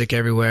live music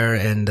everywhere.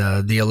 And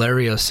the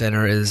Hilario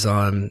Center is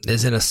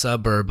in a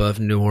suburb of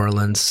New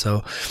Orleans,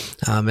 so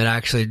it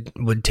actually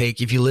would take,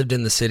 if you lived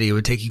in the city, it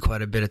would take you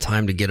quite a bit of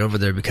time to get over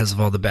there because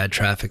of all the bad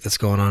traffic that's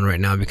going on right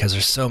now, because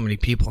there's so many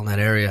people in that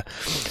area.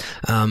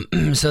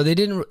 So they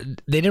didn't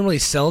really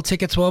sell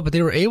tickets well, but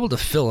they were able to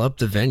fill up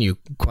the venue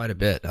quite a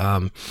bit.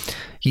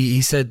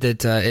 He said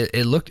that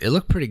it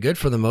looked pretty good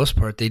for the most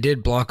part. They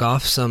did block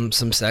off some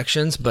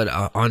sections, but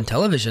on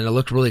television it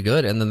looked really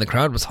good, and then the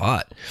crowd was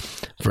hot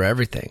for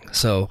everything.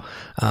 So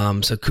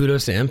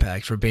kudos to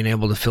Impact for being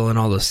able to fill in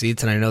all those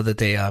seats. And I know that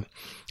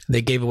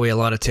they gave away a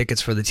lot of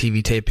tickets for the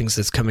TV tapings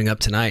that's coming up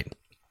tonight.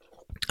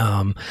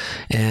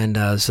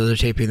 So they're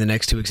taping the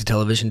next 2 weeks of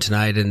television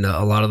tonight, and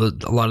a lot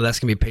of that's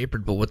gonna be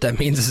papered. But what that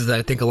means is that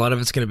I think a lot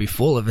of it's gonna be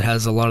full if it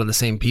has a lot of the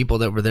same people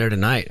that were there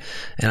tonight,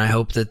 and I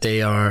hope that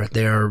they are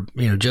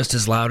just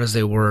as loud as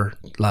they were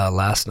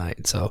last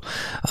night. So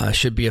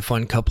should be a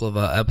fun couple of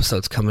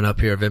episodes coming up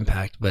here of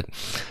Impact. But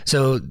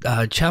so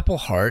Chapel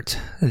Hart,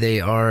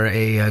 they are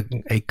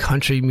a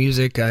country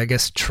music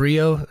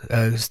trio,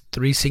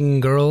 3 singing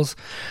girls.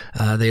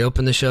 They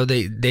opened the show.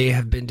 They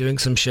have been doing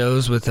some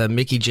shows with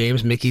Mickey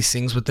James. Mickey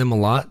sings with them a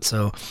lot,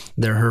 so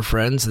they're her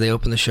friends. They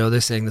opened the show, they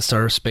sang the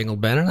Star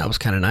Spangled Banner. That was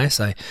kind of nice.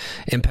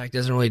 Impact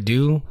doesn't really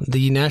do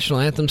the national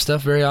anthem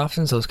stuff very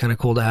often, so it's kind of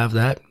cool to have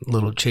that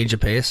little change of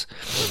pace.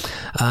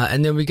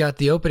 And then we got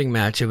the opening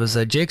match. It was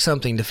Jake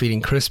Something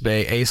defeating Chris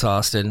Bay, Ace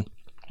Austin,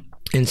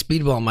 and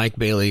Speedball Mike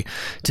Bailey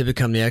to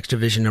become the X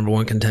Division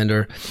 #1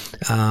 contender.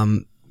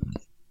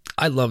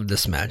 I loved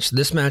this match.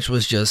 This match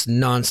was just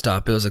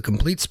nonstop. It was a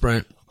complete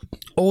sprint,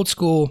 old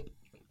school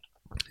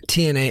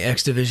TNA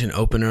X Division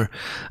opener.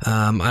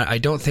 I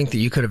don't think that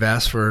you could have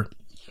asked for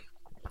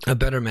a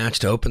better match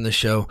to open the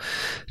show.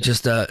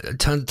 Just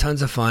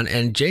tons of fun,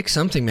 and Jake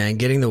Something, man,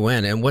 getting the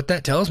win. And what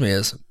that tells me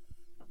is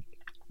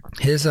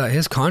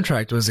his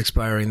contract was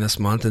expiring this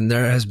month, and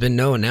there has been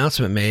no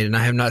announcement made, and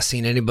I have not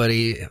seen any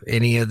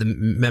of the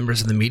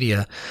members of the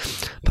media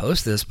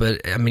post this.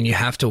 But I mean, you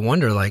have to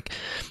wonder,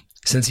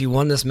 since he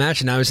won this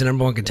match and now he's the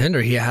 #1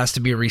 contender, he has to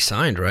be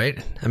re-signed, right?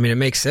 I mean, it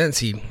makes sense.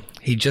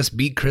 He just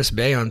beat Chris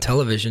Bay on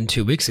television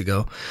 2 weeks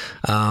ago,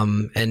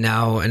 and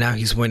now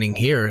he's winning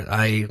here.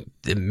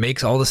 It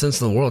makes all the sense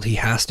in the world. He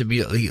has to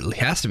be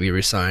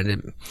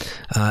re-signed.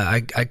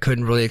 I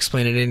couldn't really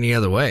explain it any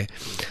other way.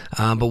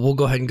 But we'll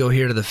go ahead and go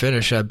here to the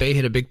finish. Bay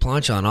hit a big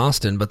punch on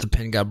Austin, but the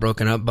pin got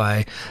broken up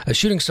by a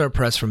shooting star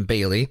press from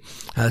Bailey.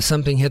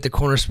 Something hit the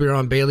corner spear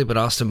on Bailey, but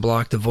Austin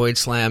blocked the void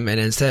slam, and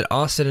instead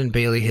Austin and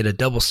Bailey hit a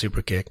double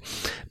super kick.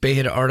 Bay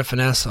hit an art of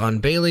finesse on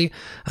Bailey,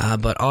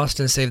 but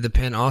Austin saved the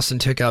pin. Austin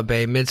took out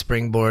Bay mid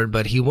springboard,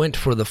 but he went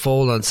for the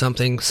fold on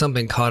something.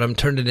 Something caught him,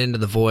 turned it into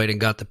the void, and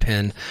got the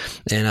pin.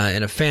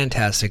 And a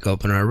fantastic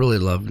opener. I really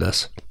loved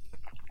this.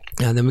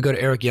 And then we go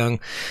to Eric Young.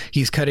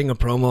 He's cutting a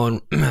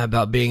promo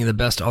about being the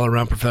best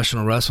all-around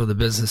professional wrestler the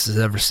business has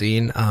ever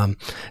seen.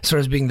 As far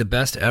as being the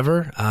best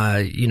ever,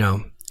 I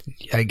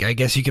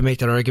guess you can make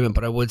that argument,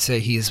 but I would say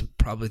he's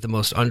probably the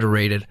most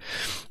underrated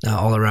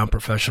all-around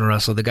professional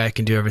wrestler. The guy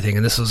can do everything,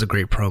 and this was a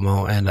great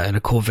promo and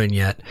a cool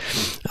vignette.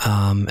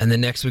 And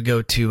then next we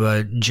go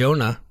to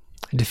Jonah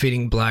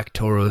defeating Black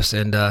Taurus.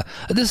 And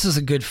this is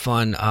a good,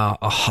 fun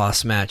a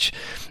Haas match.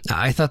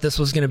 I thought this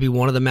was going to be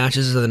one of the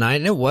matches of the night,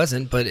 and it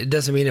wasn't, but it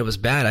doesn't mean it was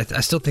bad.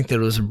 I still think that it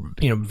was,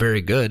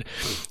 very good.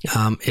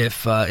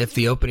 If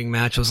the opening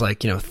match was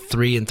like, 3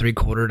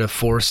 3/4 to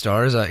 4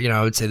 stars,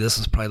 I would say this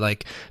was probably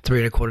like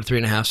 3 1/4,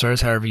 3.5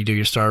 stars, however you do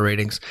your star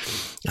ratings.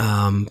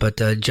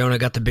 But Jonah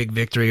got the big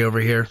victory over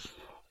here.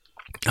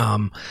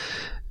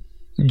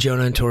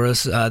 Jonah and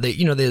Taurus,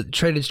 they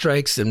traded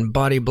strikes and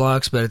body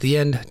blocks, but at the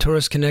end,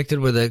 Taurus connected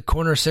with a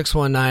corner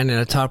 619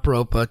 and a top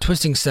rope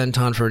twisting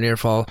senton for a near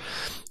fall.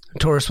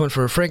 Taurus went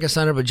for a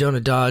Frankensteiner, but Jonah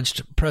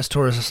dodged, pressed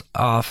Taurus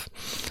off,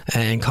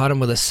 and caught him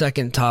with a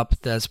second top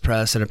Thesz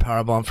press and a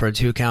powerbomb for a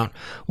 2 count.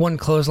 One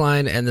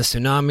clothesline and the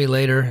tsunami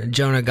later.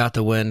 Jonah got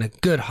the win.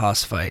 Good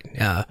Haas fight.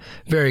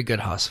 Very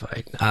good Haas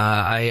fight.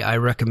 I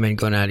recommend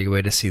going out of your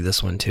way to see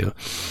this one too.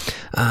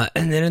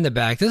 And then in the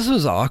back, this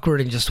was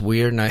awkward and just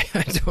weird, and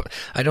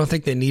I don't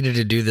think they needed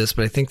to do this,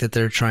 but I think that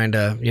they're trying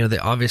to, they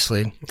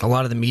obviously, a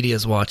lot of the media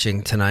is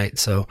watching tonight,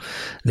 so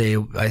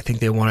I think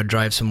they want to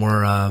drive some more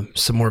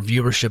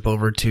viewership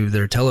over to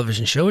their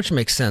television show, which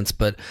makes sense,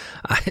 but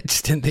I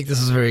just didn't think this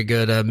was very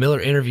good.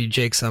 Miller interviewed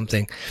Jake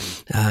something,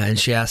 and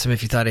she asked him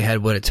if he thought he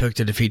had what it took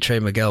to defeat Trey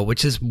Miguel,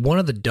 which is one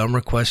of the dumber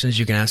questions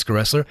you can ask a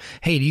wrestler.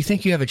 Hey, do you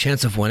think you have a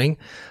chance of winning?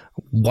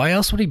 Why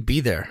else would he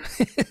be there?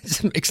 It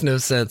just makes no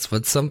sense.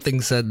 But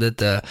something said that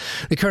the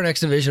current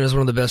X Division is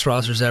one of the best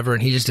rosters ever,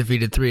 and he just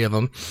defeated 3 of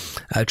them.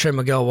 Trey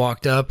Miguel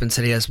walked up and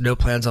said he has no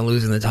plans on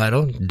losing the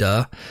title.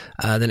 Duh.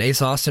 Then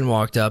Ace Austin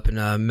walked up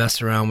and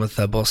messed around with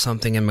both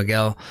Something and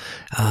Miguel.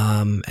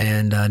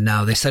 And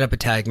now they set up a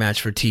tag match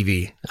for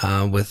TV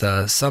with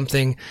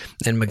Something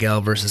and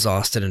Miguel versus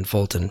Austin and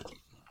Fulton.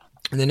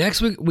 And the next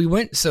week we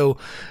went,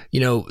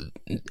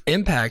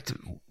 Impact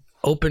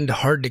opened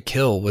Hard to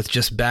Kill with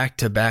just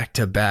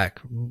back-to-back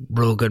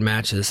real good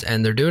matches,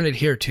 and they're doing it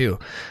here too.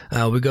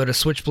 We go to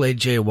Switchblade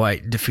Jay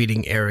White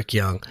defeating Eric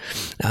Young,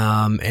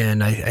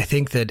 and I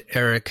think that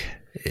Eric,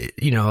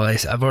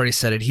 I've already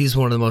said it, he's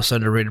one of the most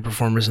underrated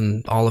performers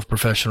in all of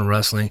professional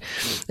wrestling,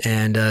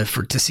 and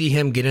to see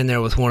him get in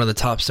there with one of the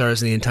top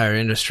stars in the entire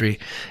industry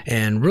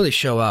and really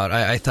show out,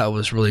 I thought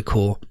was really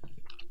cool.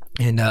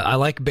 And I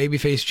like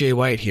babyface Jay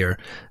White here.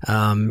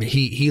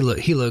 He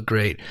looked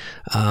great.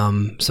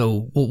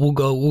 So we'll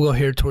go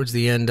here towards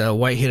the end.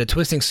 White hit a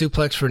twisting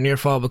suplex for a near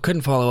fall, but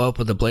couldn't follow up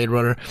with the Blade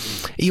Runner.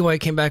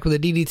 White came back with a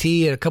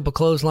DDT and a couple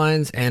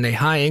clotheslines and a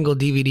high angle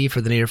DVD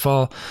for the near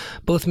fall.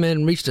 Both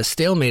men reached a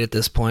stalemate at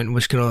this point,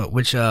 which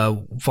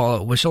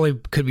only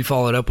could be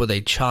followed up with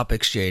a chop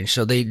exchange.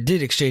 So they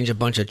did exchange a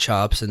bunch of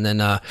chops, and then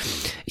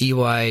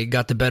EY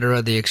got the better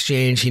of the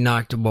exchange. He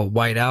knocked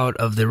White out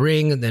of the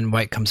ring, and then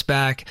White comes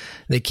back.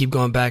 They keep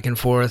going back and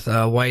forth.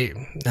 White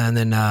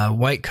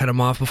cut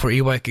him off before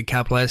EY could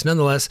capitalize.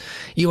 Nonetheless,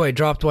 EY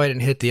dropped White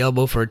and hit the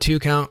elbow for a 2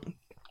 count.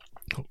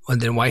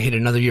 And then White hit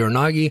another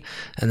Uranagi,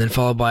 and then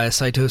followed by a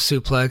Saito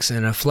suplex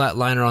and a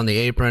flatliner on the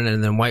apron.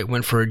 And then White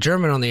went for a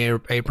German on the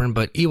apron,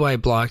 but EY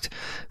blocked.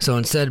 So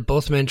instead,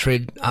 both men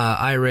trade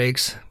eye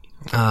rakes.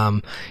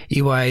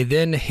 EY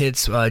then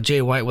hits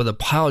Jay White with a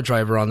pile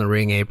driver on the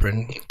ring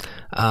apron.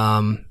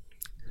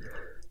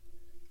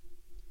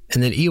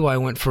 And then EY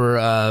went for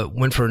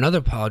another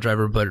pile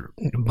driver, but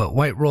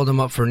White rolled him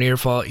up for a near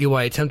fall.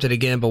 EY attempted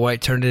again, but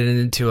White turned it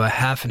into a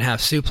half and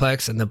half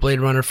suplex and the Blade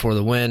Runner for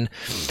the win.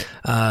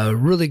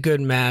 Really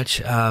good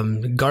match.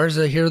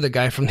 Garza here, the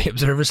guy from the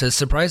Observer, says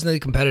surprisingly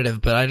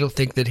competitive, but I don't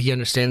think that he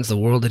understands the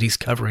world that he's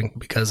covering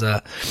because,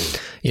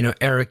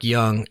 Eric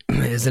Young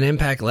is an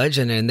Impact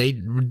legend, and they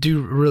do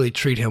really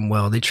treat him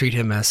well. They treat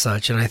him as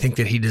such, and I think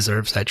that he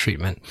deserves that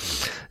treatment.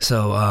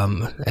 So,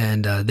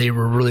 they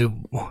were really,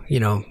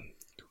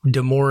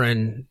 D'Amore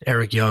and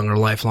Eric Young are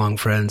lifelong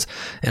friends,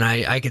 and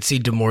I could see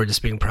D'Amore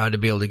just being proud to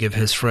be able to give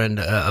his friend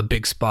a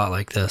big spot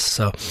like this.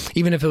 So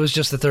even if it was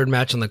just the third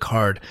match on the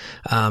card,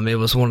 it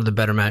was one of the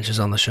better matches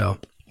on the show.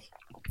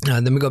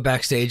 Then we go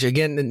backstage.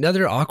 Again,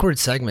 another awkward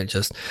segment,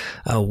 just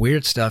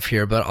weird stuff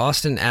here. But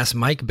Austin asked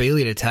Mike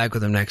Bailey to tag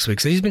with him next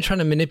week. So he's been trying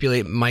to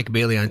manipulate Mike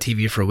Bailey on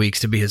TV for weeks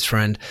to be his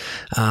friend.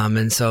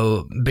 And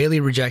so Bailey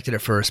rejected it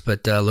first,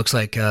 but looks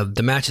like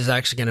the match is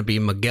actually going to be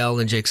Miguel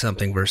and Jake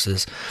Something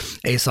versus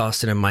Ace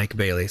Austin and Mike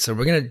Bailey. So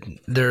we're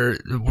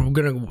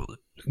gonna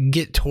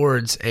get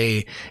towards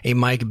a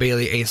Mike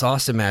Bailey Ace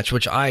Austin match,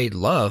 which I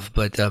love,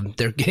 but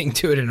they're getting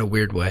to it in a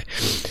weird way.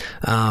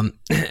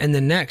 And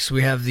then next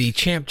we have the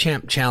Champ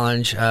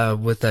Challenge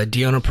with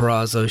Deonna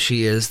Purrazzo.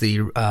 She is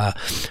the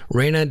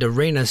Reina de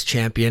Reinas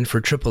champion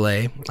for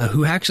AAA,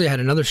 who actually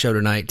had another show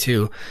tonight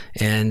too.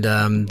 And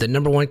the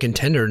number one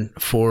contender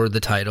for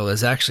the title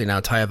is actually now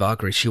Taya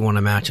Valkyrie. She won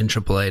a match in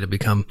AAA to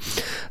become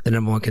the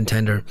number one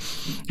contender.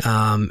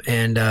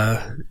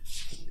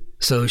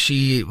 So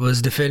she was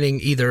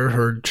defending either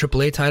her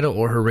AAA title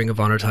or her Ring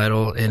of Honor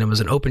title, and it was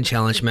an open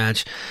challenge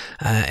match.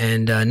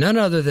 And none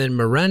other than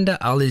Miranda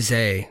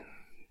Alize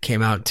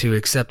came out to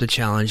accept the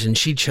challenge, and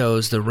she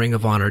chose the Ring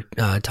of Honor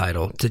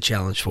title to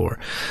challenge for.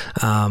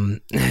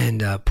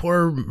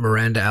 Poor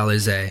Miranda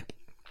Alize.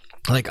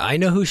 Like, I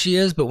know who she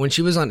is, but when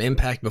she was on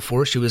Impact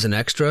before, she was an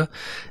extra,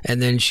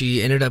 and then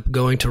she ended up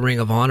going to Ring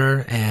of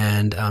Honor,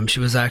 and she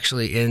was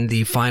actually in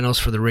the finals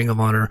for the Ring of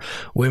Honor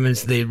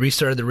women's. They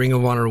restarted the Ring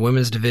of Honor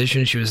women's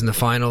division. She was in the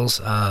finals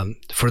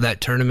for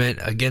that tournament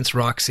against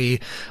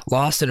Roxy,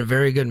 lost in a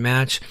very good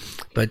match,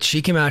 but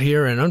she came out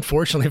here, and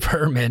unfortunately for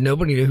her, man,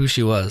 nobody knew who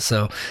she was.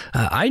 So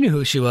I knew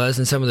who she was,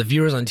 and some of the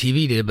viewers on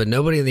TV did, but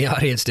nobody in the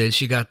audience did.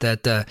 She got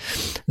that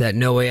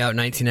No Way Out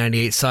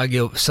 1998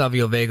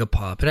 Savio Vega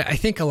pop, and I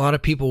think a lot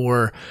of people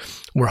were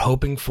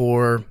hoping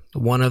for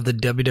one of the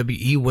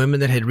WWE women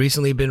that had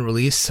recently been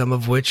released, some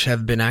of which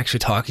have been actually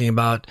talking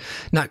about,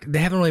 they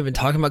haven't really been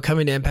talking about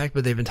coming to Impact,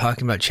 but they've been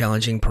talking about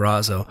challenging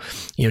Purrazzo.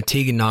 You know,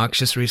 Tegan Nox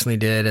just recently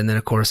did, and then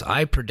of course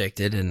I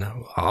predicted, and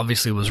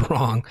obviously was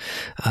wrong,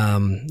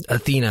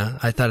 Athena.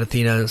 I thought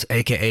Athena,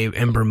 aka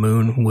Ember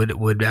Moon,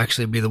 would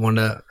actually be the one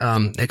to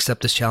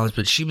accept this challenge,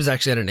 but she was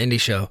actually at an indie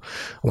show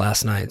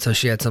last night, so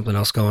she had something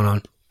else going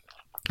on.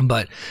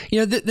 But, you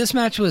know, this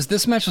match was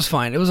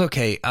fine. It was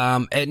okay.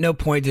 At no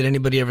point did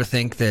anybody ever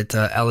think that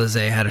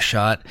Alizé had a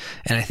shot,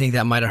 and I think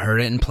that might have hurt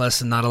it. And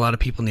plus, not a lot of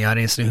people in the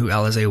audience knew who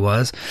Alizé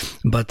was.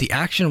 But the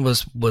action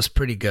was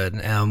pretty good.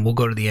 We'll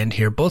go to the end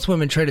here. Both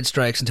women traded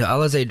strikes until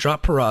Alizé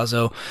dropped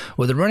Purrazzo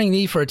with a running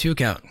knee for a 2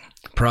 count.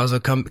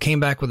 Purrazzo came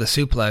back with a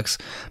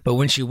suplex, but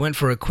when she went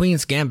for a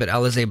Queen's Gambit,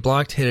 Alizé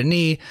blocked, hit a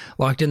knee,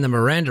 locked in the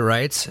Miranda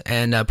rights,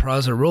 and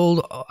Purrazzo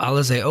rolled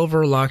Alizé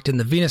over, locked in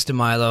the Venus de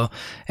Milo,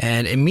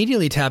 and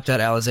immediately tapped out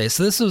Alizé.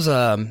 So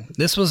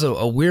this was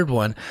a weird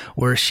one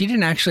where she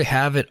didn't actually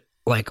have it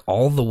like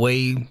all the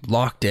way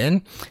locked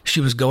in.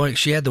 She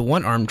had the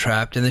one arm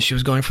trapped, and then she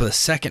was going for the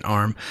second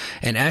arm,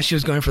 and as she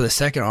was going for the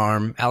second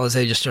arm,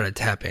 Alizé just started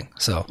tapping.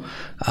 So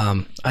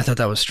I thought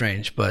that was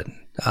strange, but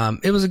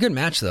it was a good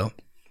match though.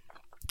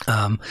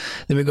 Then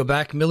we go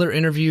back. Miller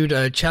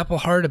interviewed Chapel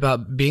Hart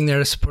about being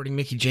there supporting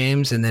Mickie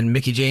James, and then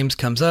Mickie James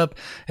comes up,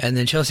 and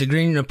then Chelsea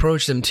Green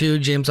approached them too.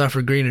 James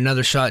offered Green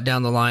another shot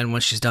down the line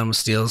once she's done with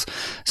steals.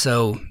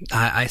 So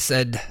I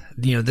said,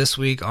 you know, this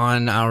week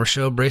on our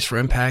show, Brace for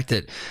Impact,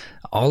 that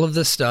all of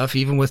this stuff,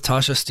 even with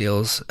Tasha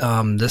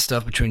Steelz, this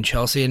stuff between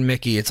Chelsea and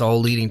Mickie, it's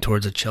all leading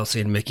towards a Chelsea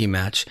and Mickie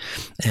match,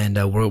 and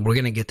we're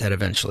going to get that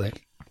eventually.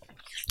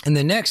 And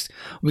then next,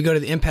 we go to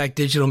the Impact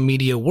Digital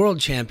Media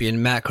World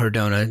Champion, Matt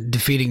Cardona,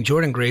 defeating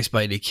Jordynne Grace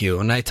by DQ.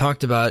 And I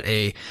talked about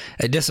a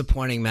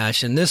disappointing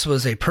match, and this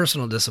was a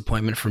personal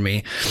disappointment for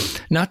me.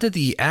 Not that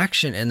the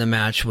action in the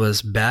match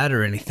was bad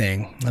or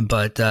anything,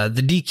 but the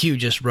DQ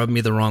just rubbed me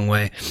the wrong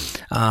way.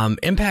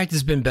 Impact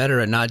has been better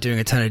at not doing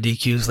a ton of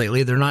DQs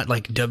lately. They're not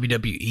like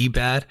WWE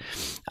bad,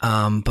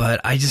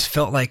 but I just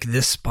felt like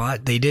this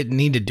spot, they didn't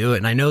need to do it.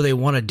 And I know they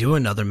want to do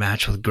another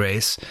match with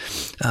Grace,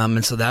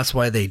 and so that's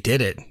why they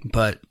did it.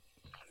 But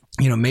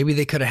you know, maybe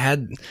they could have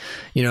had,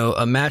 you know,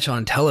 a match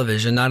on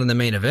television, not in the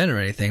main event or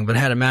anything, but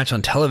had a match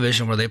on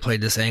television where they played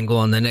this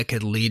angle, and then it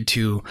could lead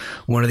to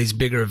one of these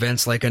bigger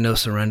events like a No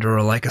Surrender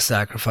or like a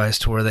Sacrifice,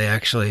 to where they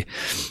actually,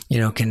 you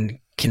know, can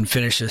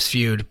finish this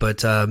feud. But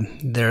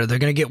they're going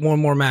to get one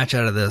more match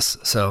out of this.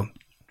 So.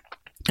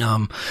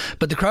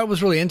 But the crowd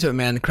was really into it,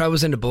 man. The crowd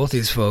was into both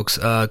these folks.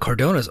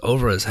 Cardona's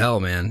over as hell,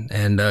 man.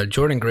 And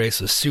Jordynne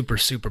Grace was super,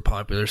 super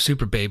popular,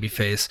 super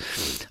babyface.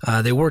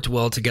 They worked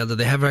well together.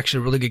 They have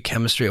actually really good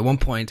chemistry. At one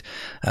point,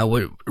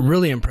 what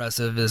really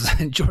impressive is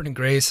Jordynne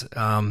Grace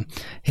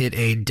hit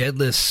a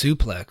deadlift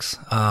suplex.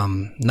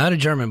 Not a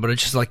German, but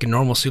it's just like a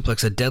normal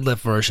suplex, a deadlift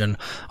version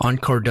on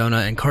Cardona.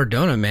 And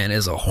Cardona, man,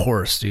 is a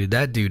horse, dude.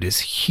 That dude is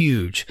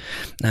huge.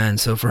 And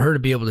so for her to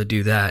be able to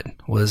do that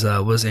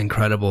was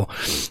incredible.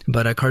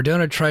 But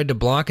Cardona tried to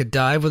block a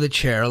dive with a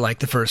chair like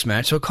the first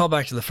match, so a call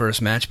back to the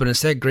first match, but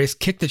instead Grace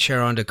kicked the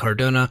chair onto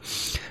Cardona.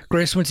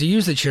 Grace went to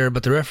use the chair,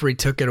 but the referee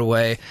took it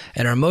away,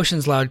 and her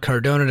emotions allowed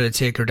Cardona to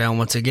take her down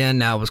once again.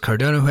 Now it was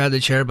Cardona who had the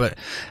chair, but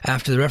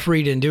after the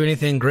referee didn't do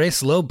anything,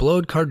 Grace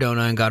low-blowed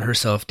Cardona and got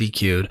herself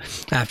DQ'd.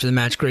 After the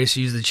match, Grace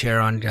used the chair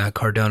on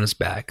Cardona's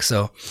back.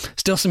 So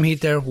still some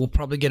heat there. We'll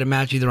probably get a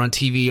match either on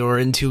TV or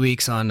in 2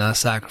 weeks on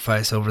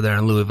Sacrifice over there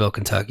in Louisville,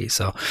 Kentucky.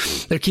 So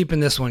they're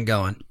keeping this one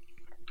going.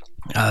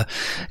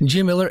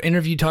 Jim Miller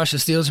interviewed Tasha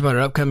Steelz about her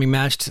upcoming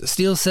match.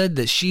 Steelz said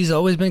that she's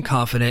always been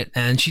confident,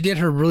 and she did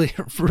her really,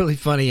 really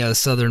funny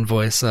Southern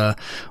voice. That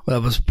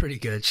was pretty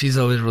good. She's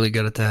always really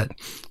good at that.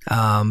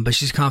 But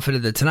she's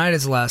confident that tonight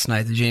is the last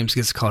night that James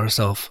gets to call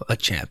herself a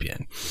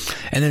champion.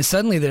 And then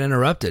suddenly they're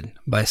interrupted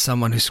by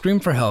someone who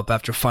screamed for help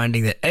after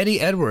finding that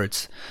Eddie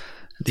Edwards,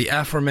 the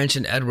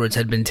aforementioned Edwards,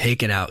 had been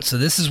taken out. So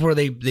this is where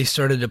they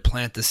started to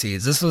plant the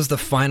seeds. This was the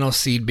final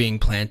seed being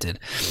planted.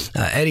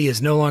 Eddie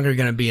is no longer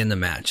going to be in the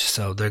match,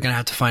 so they're going to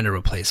have to find a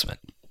replacement.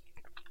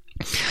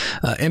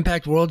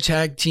 Impact World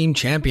Tag Team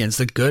Champions,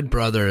 the Good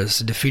Brothers,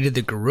 defeated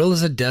the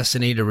Gorillas of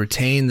Destiny to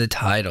retain the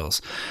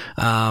titles.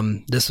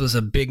 This was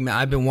a big match.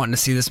 I've been wanting to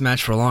see this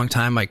match for a long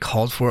time. I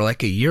called for it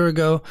like a year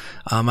ago.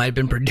 I had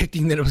been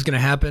predicting that it was going to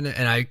happen,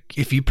 and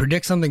if you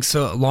predict something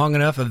so long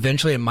enough,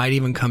 eventually it might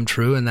even come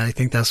true, and I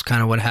think that's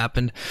kind of what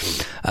happened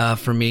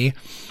for me.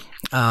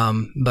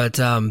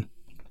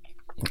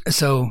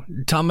 So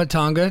Tama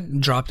Tonga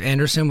dropped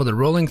Anderson with a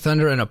rolling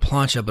thunder and a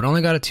plancha, but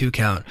only got a 2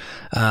 count.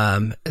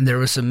 There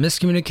was some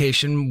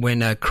miscommunication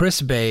when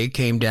Chris Bay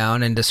came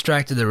down and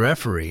distracted the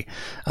referee,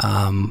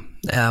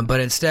 but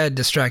instead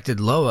distracted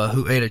Loa,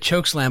 who ate a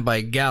chokeslam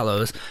by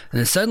Gallows, and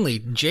then suddenly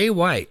Jay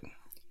White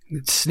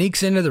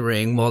sneaks into the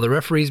ring while the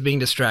referee's being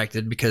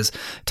distracted because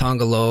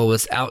Tonga Loa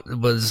was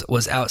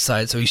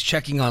outside, so he's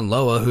checking on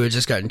Loa, who had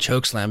just gotten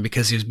chokeslammed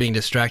because he was being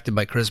distracted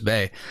by Chris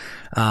Bay.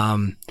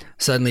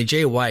 Suddenly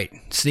Jay White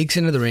sneaks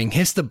into the ring,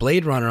 hits the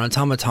Blade Runner on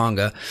Tama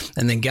Tonga,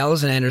 and then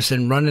Gallows and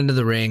Anderson run into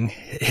the ring,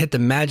 hit the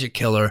Magic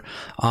Killer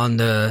on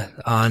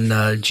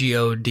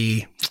GOD,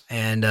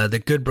 and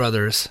the Good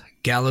Brothers,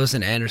 Gallows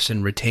and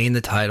Anderson, retain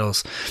the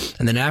titles.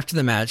 And then after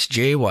the match,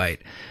 Jay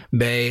White,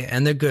 Bay,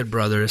 and the Good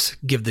Brothers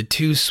give the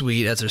 2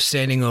 sweet as they're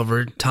standing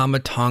over Tama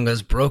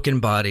Tonga's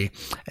broken body,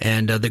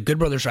 and the Good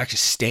Brothers are actually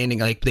standing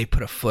like they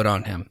put a foot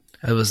on him.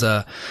 It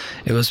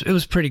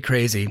was pretty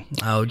crazy.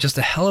 Just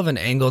a hell of an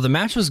angle. The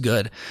match was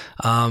good.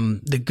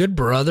 The Good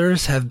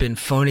Brothers have been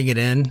phoning it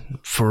in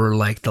for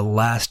like the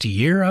last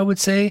year, I would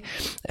say.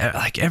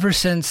 Like ever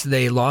since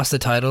they lost the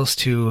titles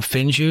to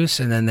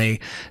Finjuice and then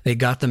they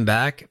got them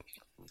back,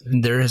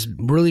 there has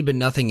really been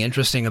nothing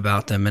interesting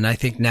about them. And I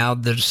think now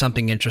there's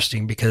something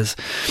interesting because,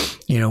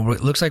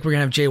 it looks like we're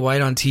going to have Jay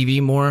White on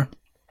TV more.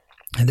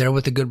 And they're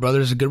with the Good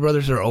Brothers. The Good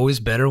Brothers are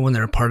always better when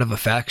they're part of a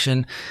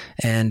faction,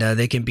 and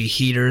they can be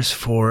heaters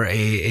for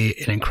an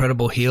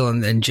incredible heel,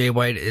 and Jay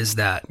White is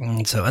that.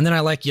 And then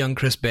I like young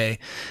Chris Bay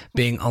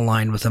being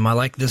aligned with him. I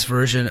like this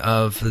version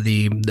of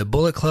the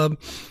Bullet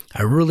Club.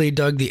 I really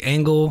dug the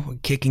angle,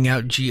 kicking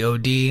out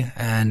GOD,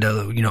 and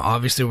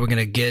obviously we're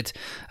gonna get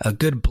a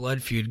good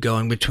blood feud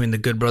going between the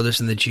Good Brothers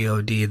and the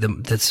GOD.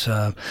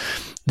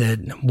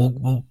 That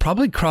will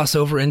probably cross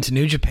over into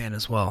New Japan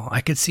as well. I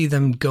could see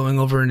them going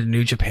over into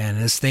New Japan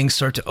as things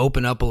start to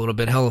open up a little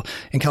bit. Hell,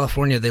 in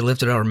California, they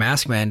lifted our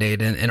mask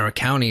mandate in our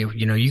county.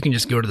 You can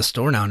just go to the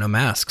store now, no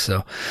mask.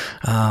 So,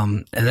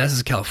 and this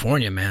is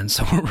California, man.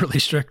 So we're really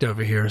strict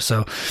over here.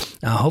 So,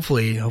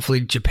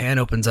 hopefully Japan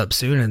opens up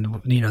soon,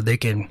 and they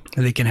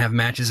can have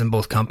matches in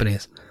both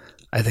companies.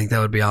 I think that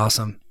would be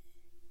awesome.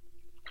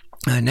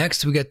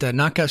 Next, we got the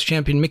Knockouts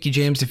champion Mickie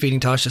James defeating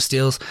Tasha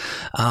Steelz.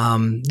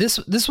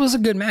 This was a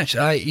good match.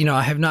 I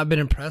have not been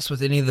impressed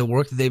with any of the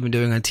work that they've been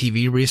doing on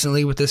TV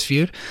recently with this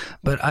feud,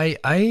 but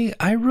I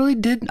really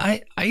did.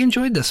 I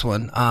enjoyed this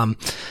one.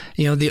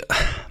 The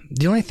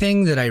only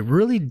thing that I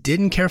really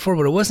didn't care for,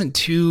 but it wasn't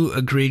too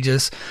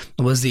egregious,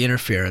 was the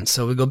interference.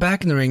 So we go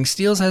back in the ring.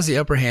 Steelz has the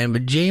upper hand,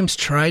 but James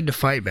tried to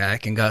fight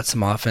back and got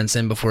some offense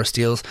in before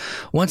Steelz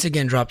once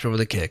again dropped her with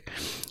a kick.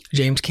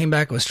 James came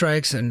back with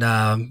strikes and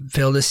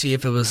failed to see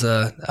if it was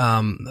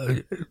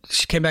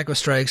she came back with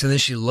strikes, and then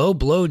she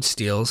low-blowed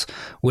Steelz,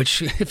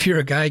 which, if you're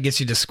a guy, gets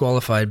you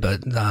disqualified,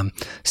 but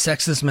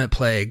sexism at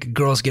play.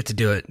 Girls get to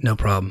do it, no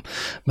problem.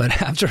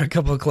 But after a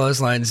couple of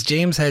clotheslines,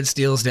 James had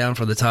Steelz down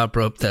for the top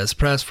rope Thez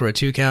press for a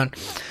 2 count.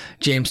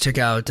 James took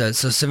out, so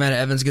Savannah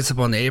Evans gets up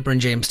on the apron.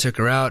 James took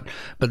her out,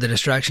 but the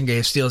distraction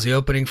gave Steelz the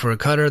opening for a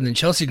cutter. And then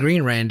Chelsea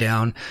Green ran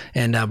down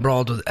and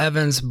brawled with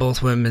Evans.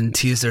 Both women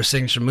teased their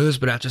signature moves,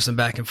 but after some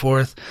back and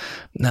forth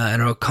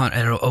and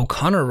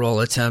O'Connor roll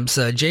attempts,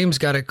 James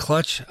got a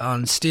clutch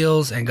on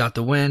Steelz and got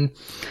the win.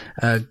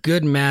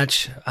 Good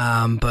match,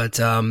 but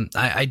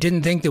I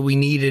didn't think that we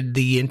needed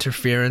the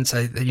interference.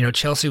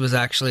 Chelsea was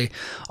actually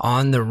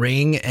on the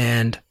ring,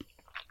 and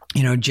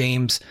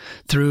James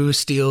threw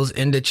Steelz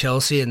into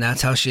Chelsea, and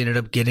that's how she ended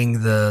up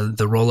getting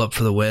the roll up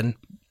for the win.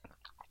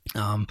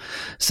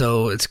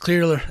 So it's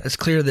clear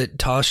that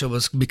Tasha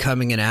was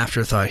becoming an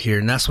afterthought here,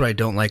 and that's what I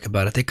don't like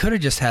about it. They could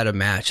have just had a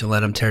match and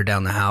let him tear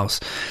down the house,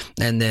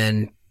 and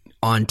then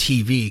on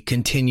TV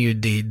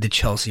continued the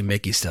Chelsea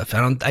Mickie stuff.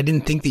 I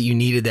didn't think that you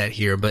needed that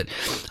here, but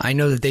I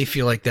know that they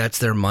feel like that's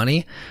their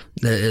money.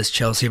 That is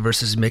Chelsea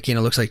versus Mickie, and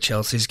it looks like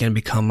Chelsea's going to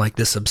become like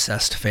this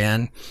obsessed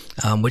fan,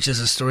 which is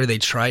a story they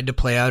tried to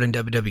play out in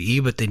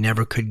WWE, but they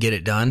never could get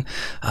it done.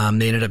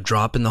 They ended up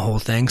dropping the whole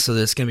thing, so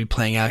that's going to be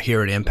playing out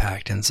here at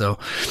Impact, and so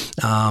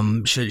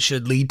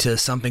should lead to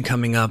something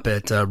coming up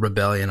at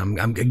Rebellion.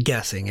 I'm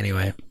guessing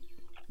anyway.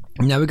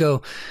 Now we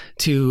go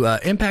to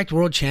Impact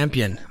World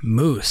Champion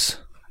Moose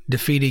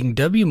defeating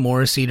W.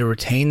 Morrissey to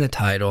retain the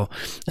title.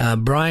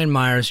 Brian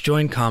Myers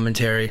joined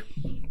commentary.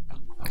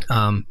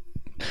 I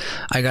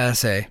gotta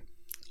say,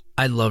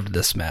 I loved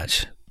this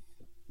match.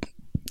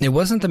 It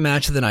wasn't the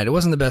match of the night. It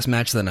wasn't the best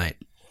match of the night.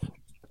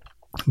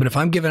 But if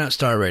I'm giving out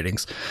star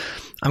ratings,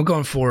 I'm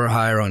going 4 or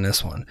higher on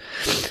this one.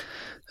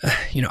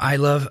 I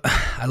love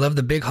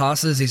the big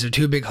hosses. These are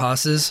 2 big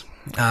hosses.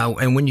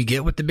 And when you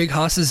get with the big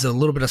hosses, a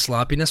little bit of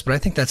sloppiness, but I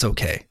think that's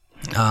okay.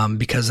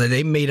 Because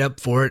they made up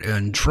for it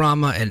in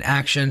drama and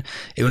action.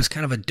 It was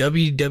kind of a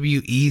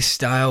WWE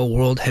style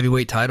world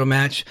heavyweight title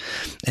match.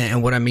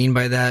 And what I mean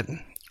by that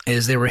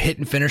is they were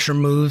hitting finisher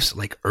moves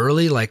like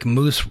early, like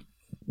Moose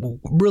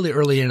really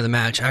early into the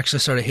match actually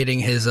started hitting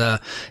his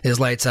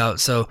lights out.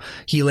 So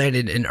he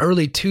landed an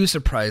early 2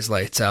 surprise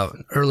lights out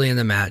early in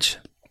the match.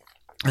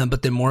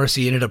 But then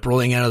Morrissey ended up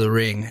rolling out of the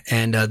ring,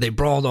 and they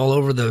brawled all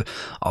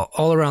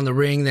around the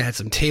ring. They had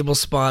some table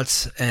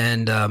spots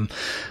and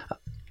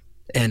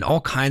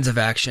all kinds of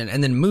action.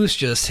 And then Moose,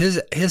 just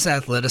his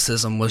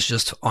athleticism was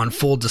just on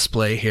full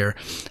display here.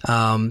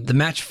 The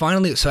match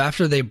finally, so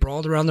after they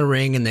brawled around the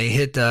ring and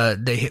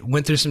they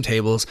went through some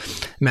tables,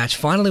 match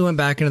finally went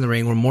back into the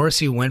ring where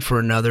Morrissey went for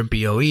another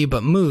BOE,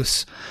 but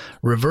Moose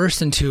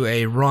reversed into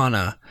a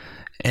Rana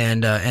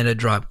and a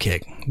drop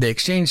kick. They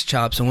exchanged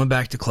chops and went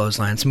back to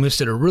clotheslines. Moose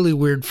did a really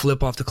weird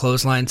flip off the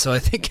clothesline. So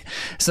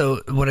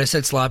when I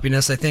said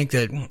sloppiness, I think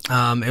that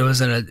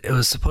it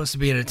was supposed to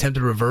be an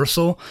attempted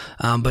reversal,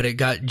 but it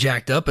got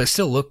jacked up. It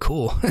still looked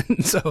cool.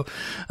 So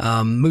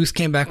Moose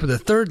came back with a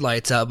third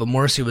lights out, but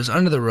Morrissey was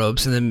under the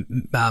ropes, and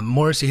then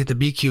Morrissey hit the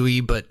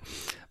BQE, but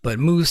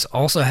Moose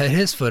also had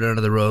his foot under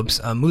the ropes.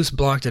 Moose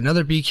blocked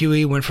another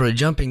BQE, went for a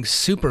jumping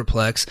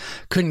superplex,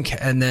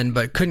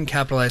 couldn't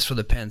capitalize for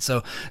the pin.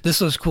 So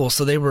this was cool.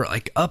 So they were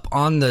like up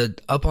on the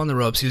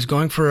ropes. He was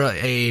going for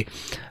he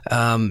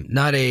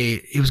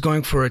was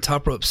going for a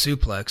top rope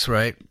suplex,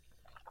 right?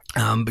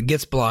 But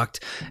gets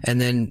blocked,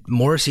 and then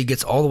Morrissey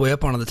gets all the way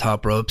up onto the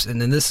top ropes,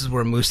 and then this is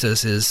where Moose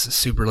does his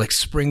super like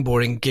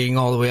springboarding, getting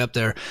all the way up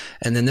there,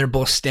 and then they're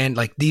both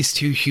like these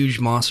two huge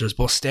monsters,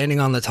 both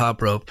standing on the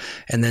top rope,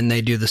 and then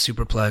they do the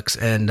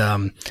superplex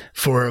and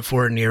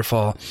for a near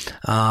fall.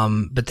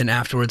 But then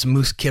afterwards,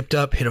 Moose kipped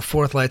up, hit a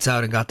fourth lights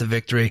out, and got the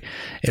victory.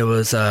 It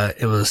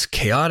was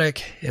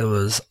chaotic. It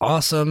was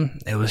awesome.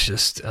 It was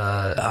just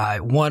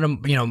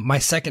my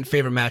second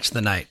favorite match of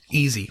the night.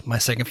 Easy, my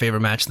second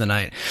favorite match of the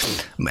night.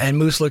 And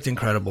Moose looked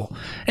incredible.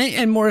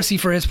 And Morrissey,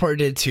 for his part,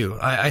 did too.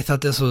 I thought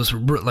this was,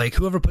 like,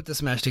 whoever put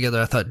this match together,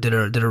 I thought did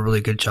a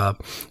really good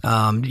job.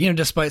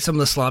 Despite some of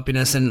the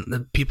sloppiness,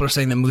 and people are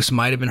saying that Moose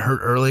might have been hurt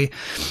early,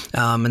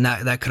 and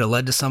that could have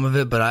led to some of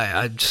it, but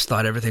I just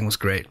thought everything was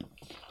great.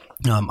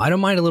 I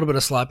don't mind a little bit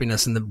of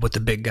sloppiness with the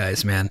big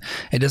guys, man.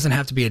 It doesn't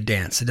have to be a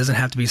dance. It doesn't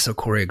have to be so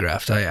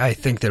choreographed. I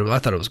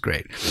thought it was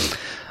great.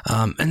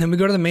 And then we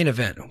go to the main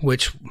event,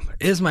 which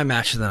is my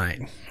match of the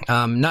night.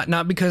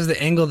 Not because of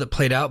the angle that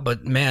played out,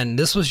 but man,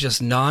 this was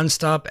just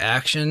nonstop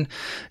action.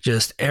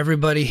 Just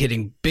everybody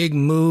hitting big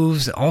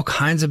moves, all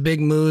kinds of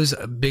big moves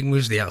to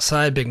the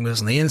outside, big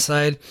moves on the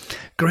inside.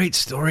 Great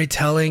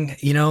storytelling.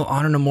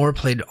 Honor No More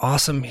played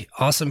awesome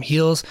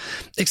heels,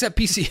 except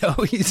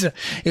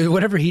PCO.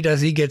 Whatever he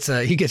does, he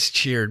gets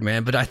cheered,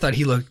 man. But I thought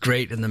he looked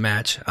great in the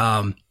match.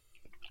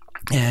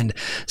 And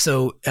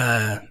so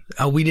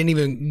we didn't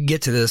even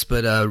get to this,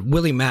 but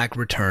Willie Mack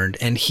returned,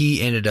 and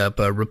he ended up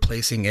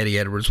replacing Eddie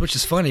Edwards, which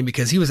is funny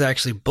because he was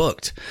actually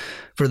booked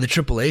for the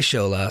AAA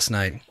show last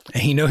night,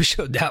 and he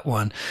no-showed that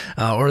one,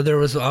 or there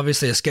was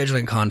obviously a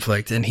scheduling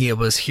conflict, and he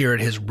was here at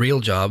his real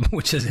job,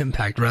 which is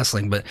Impact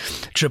Wrestling, but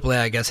AAA,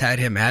 I guess, had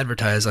him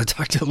advertised. I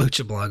talked to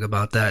Lucha Blog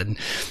about that,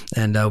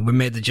 and we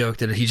made the joke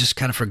that he just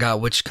kind of forgot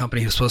which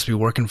company he was supposed to be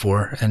working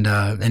for,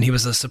 and he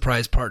was a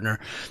surprise partner.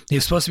 He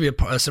was supposed to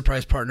be a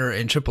surprise partner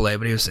in AAA,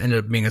 but he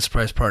ended up being a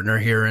surprise partner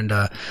here in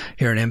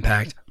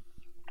Impact.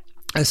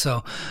 And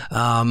so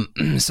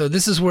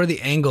this is where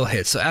the angle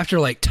hits. So after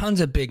like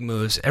tons of big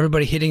moves,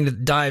 everybody hitting the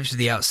dives to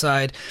the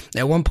outside.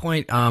 At one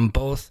point,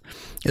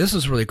 this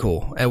was really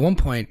cool. At one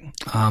point,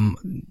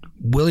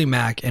 Willie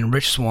Mack and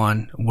Rich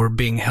Swann were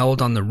being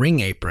held on the ring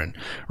apron,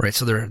 right?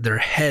 So their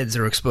heads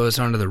are exposed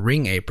onto the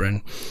ring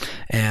apron,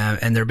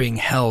 and they're being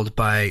held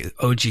by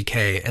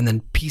OGK, and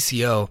then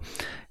PCO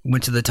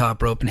went to the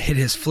top rope and hit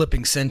his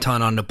flipping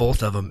senton onto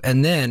both of them.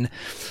 And then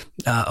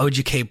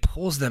OGK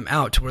pulls them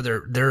out to where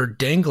they're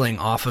dangling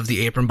off of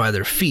the apron by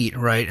their feet,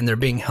 right? And they're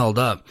being held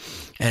up.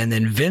 And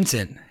then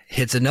Vincent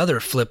hits another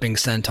flipping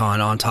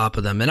senton on top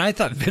of them. And I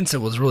thought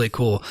Vincent was really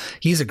cool.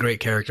 He's a great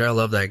character. I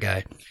love that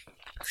guy.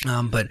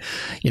 But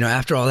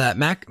after all that,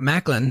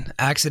 Macklin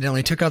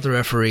accidentally took out the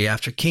referee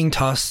after King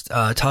tossed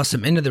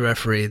him into the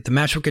referee. The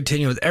match will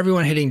continue with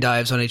everyone hitting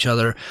dives on each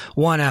other,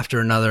 one after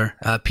another.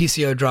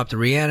 PCO dropped the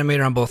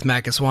reanimator on both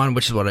Mack and Swann,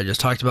 which is what I just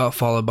talked about,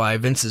 followed by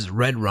Vince's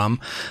Red Rum.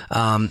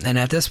 And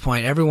at this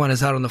point, everyone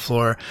is out on the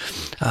floor.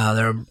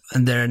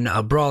 Then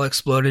a brawl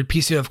exploded.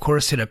 PCO, of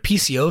course, hit a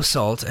PCO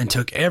salt and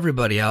took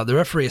everybody out. The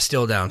referee is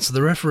still down. So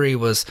the referee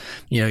was,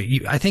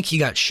 I think he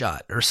got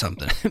shot or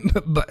something.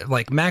 but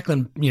like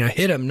Macklin,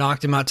 hit him,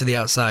 knocked him out to the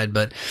outside,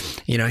 but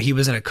he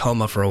was in a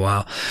coma for a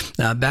while.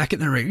 Back in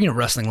the ring,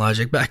 wrestling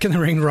logic, back in the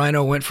ring,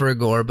 Rhino went for a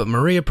gore, but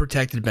Maria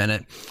protected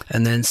Bennett,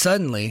 and then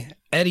suddenly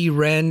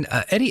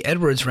Eddie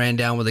Edwards ran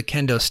down with a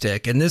kendo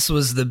stick, and this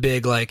was the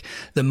big,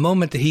 the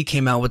moment that he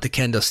came out with the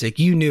kendo stick,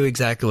 you knew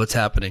exactly what's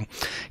happening.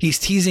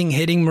 He's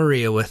hitting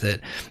Maria with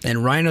it,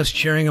 and Rhino's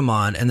cheering him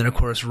on, and then of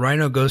course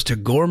Rhino goes to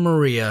gore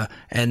Maria,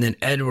 and then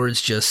Edwards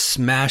just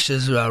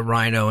smashes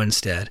Rhino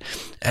instead.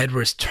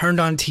 Edwards turned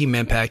on Team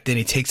Impact, then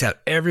he takes out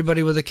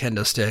everybody with a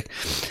kendo stick,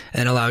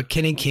 and allowed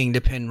Kenny King to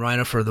pin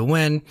Rhino for the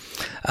win.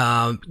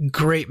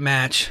 Great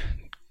match.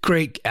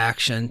 Great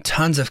action,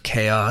 tons of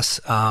chaos,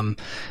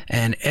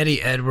 and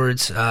Eddie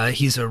Edwards,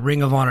 he's a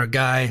Ring of Honor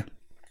guy.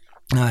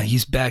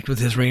 He's back with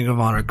his Ring of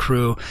Honor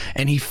crew,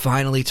 and he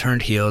finally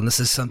turned heel. And this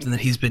is something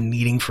that he's been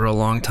needing for a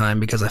long time,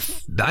 because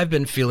I've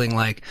been feeling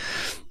like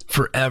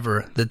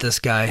forever that this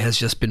guy has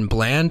just been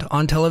bland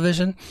on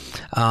television.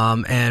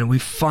 And we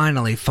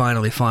finally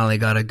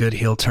got a good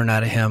heel turn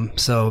out of him.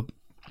 So,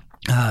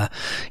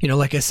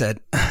 like I said,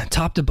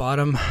 top to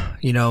bottom,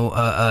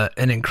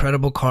 an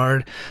incredible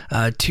card,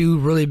 2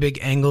 really big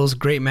angles,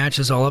 great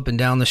matches all up and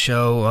down the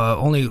show,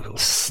 only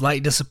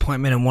slight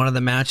disappointment in one of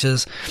the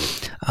matches.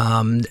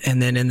 And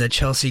then in the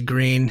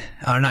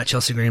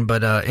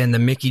in the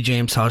Mickie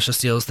James Sasha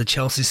Steels, the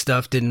Chelsea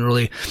stuff didn't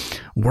really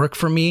work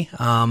for me.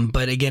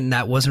 But again,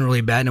 that wasn't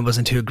really bad and it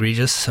wasn't too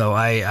egregious. So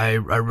I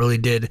really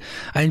did.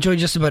 I enjoyed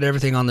just about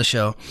everything on the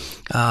show.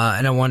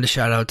 And I wanted to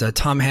shout out to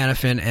Tom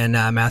Hannafin and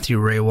Matthew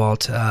Raywalt.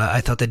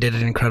 I thought they did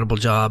an incredible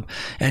job,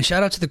 and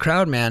shout out to the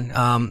crowd, man.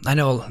 I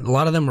know a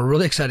lot of them were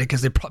really excited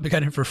because they probably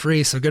got in for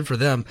free, so good for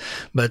them.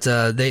 But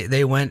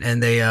they went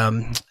and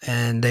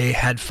they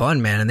had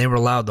fun, man, and they were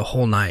loud the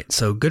whole night.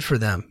 So good for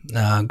them.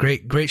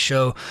 Great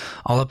show,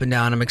 all up and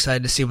down. I'm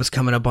excited to see what's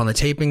coming up on the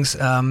tapings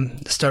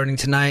starting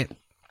tonight.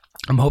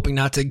 I'm hoping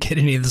not to get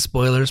any of the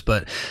spoilers,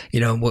 but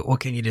what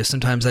can you do?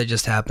 Sometimes that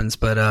just happens.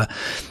 But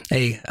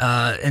hey,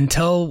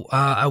 until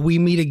we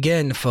meet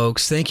again,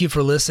 folks, thank you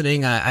for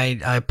listening. I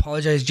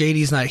apologize,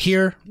 JD's not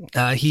here.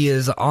 He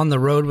is on the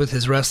road with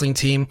his wrestling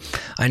team.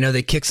 I know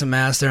they kicked some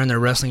ass there in their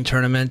wrestling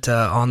tournament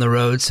on the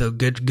road, so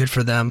good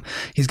for them.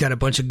 He's got a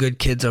bunch of good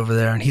kids over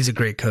there, and he's a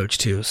great coach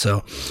too.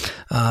 So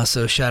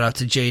shout out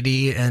to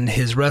JD and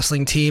his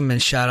wrestling team,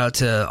 and shout out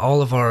to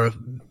all of our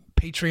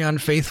Patreon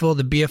faithful,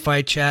 the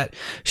BFI chat.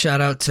 Shout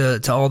out to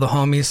all the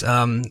homies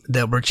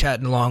that were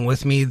chatting along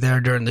with me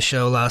there during the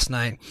show last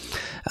night.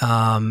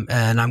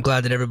 And I'm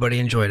glad that everybody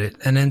enjoyed it.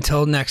 And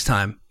until next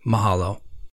time, mahalo.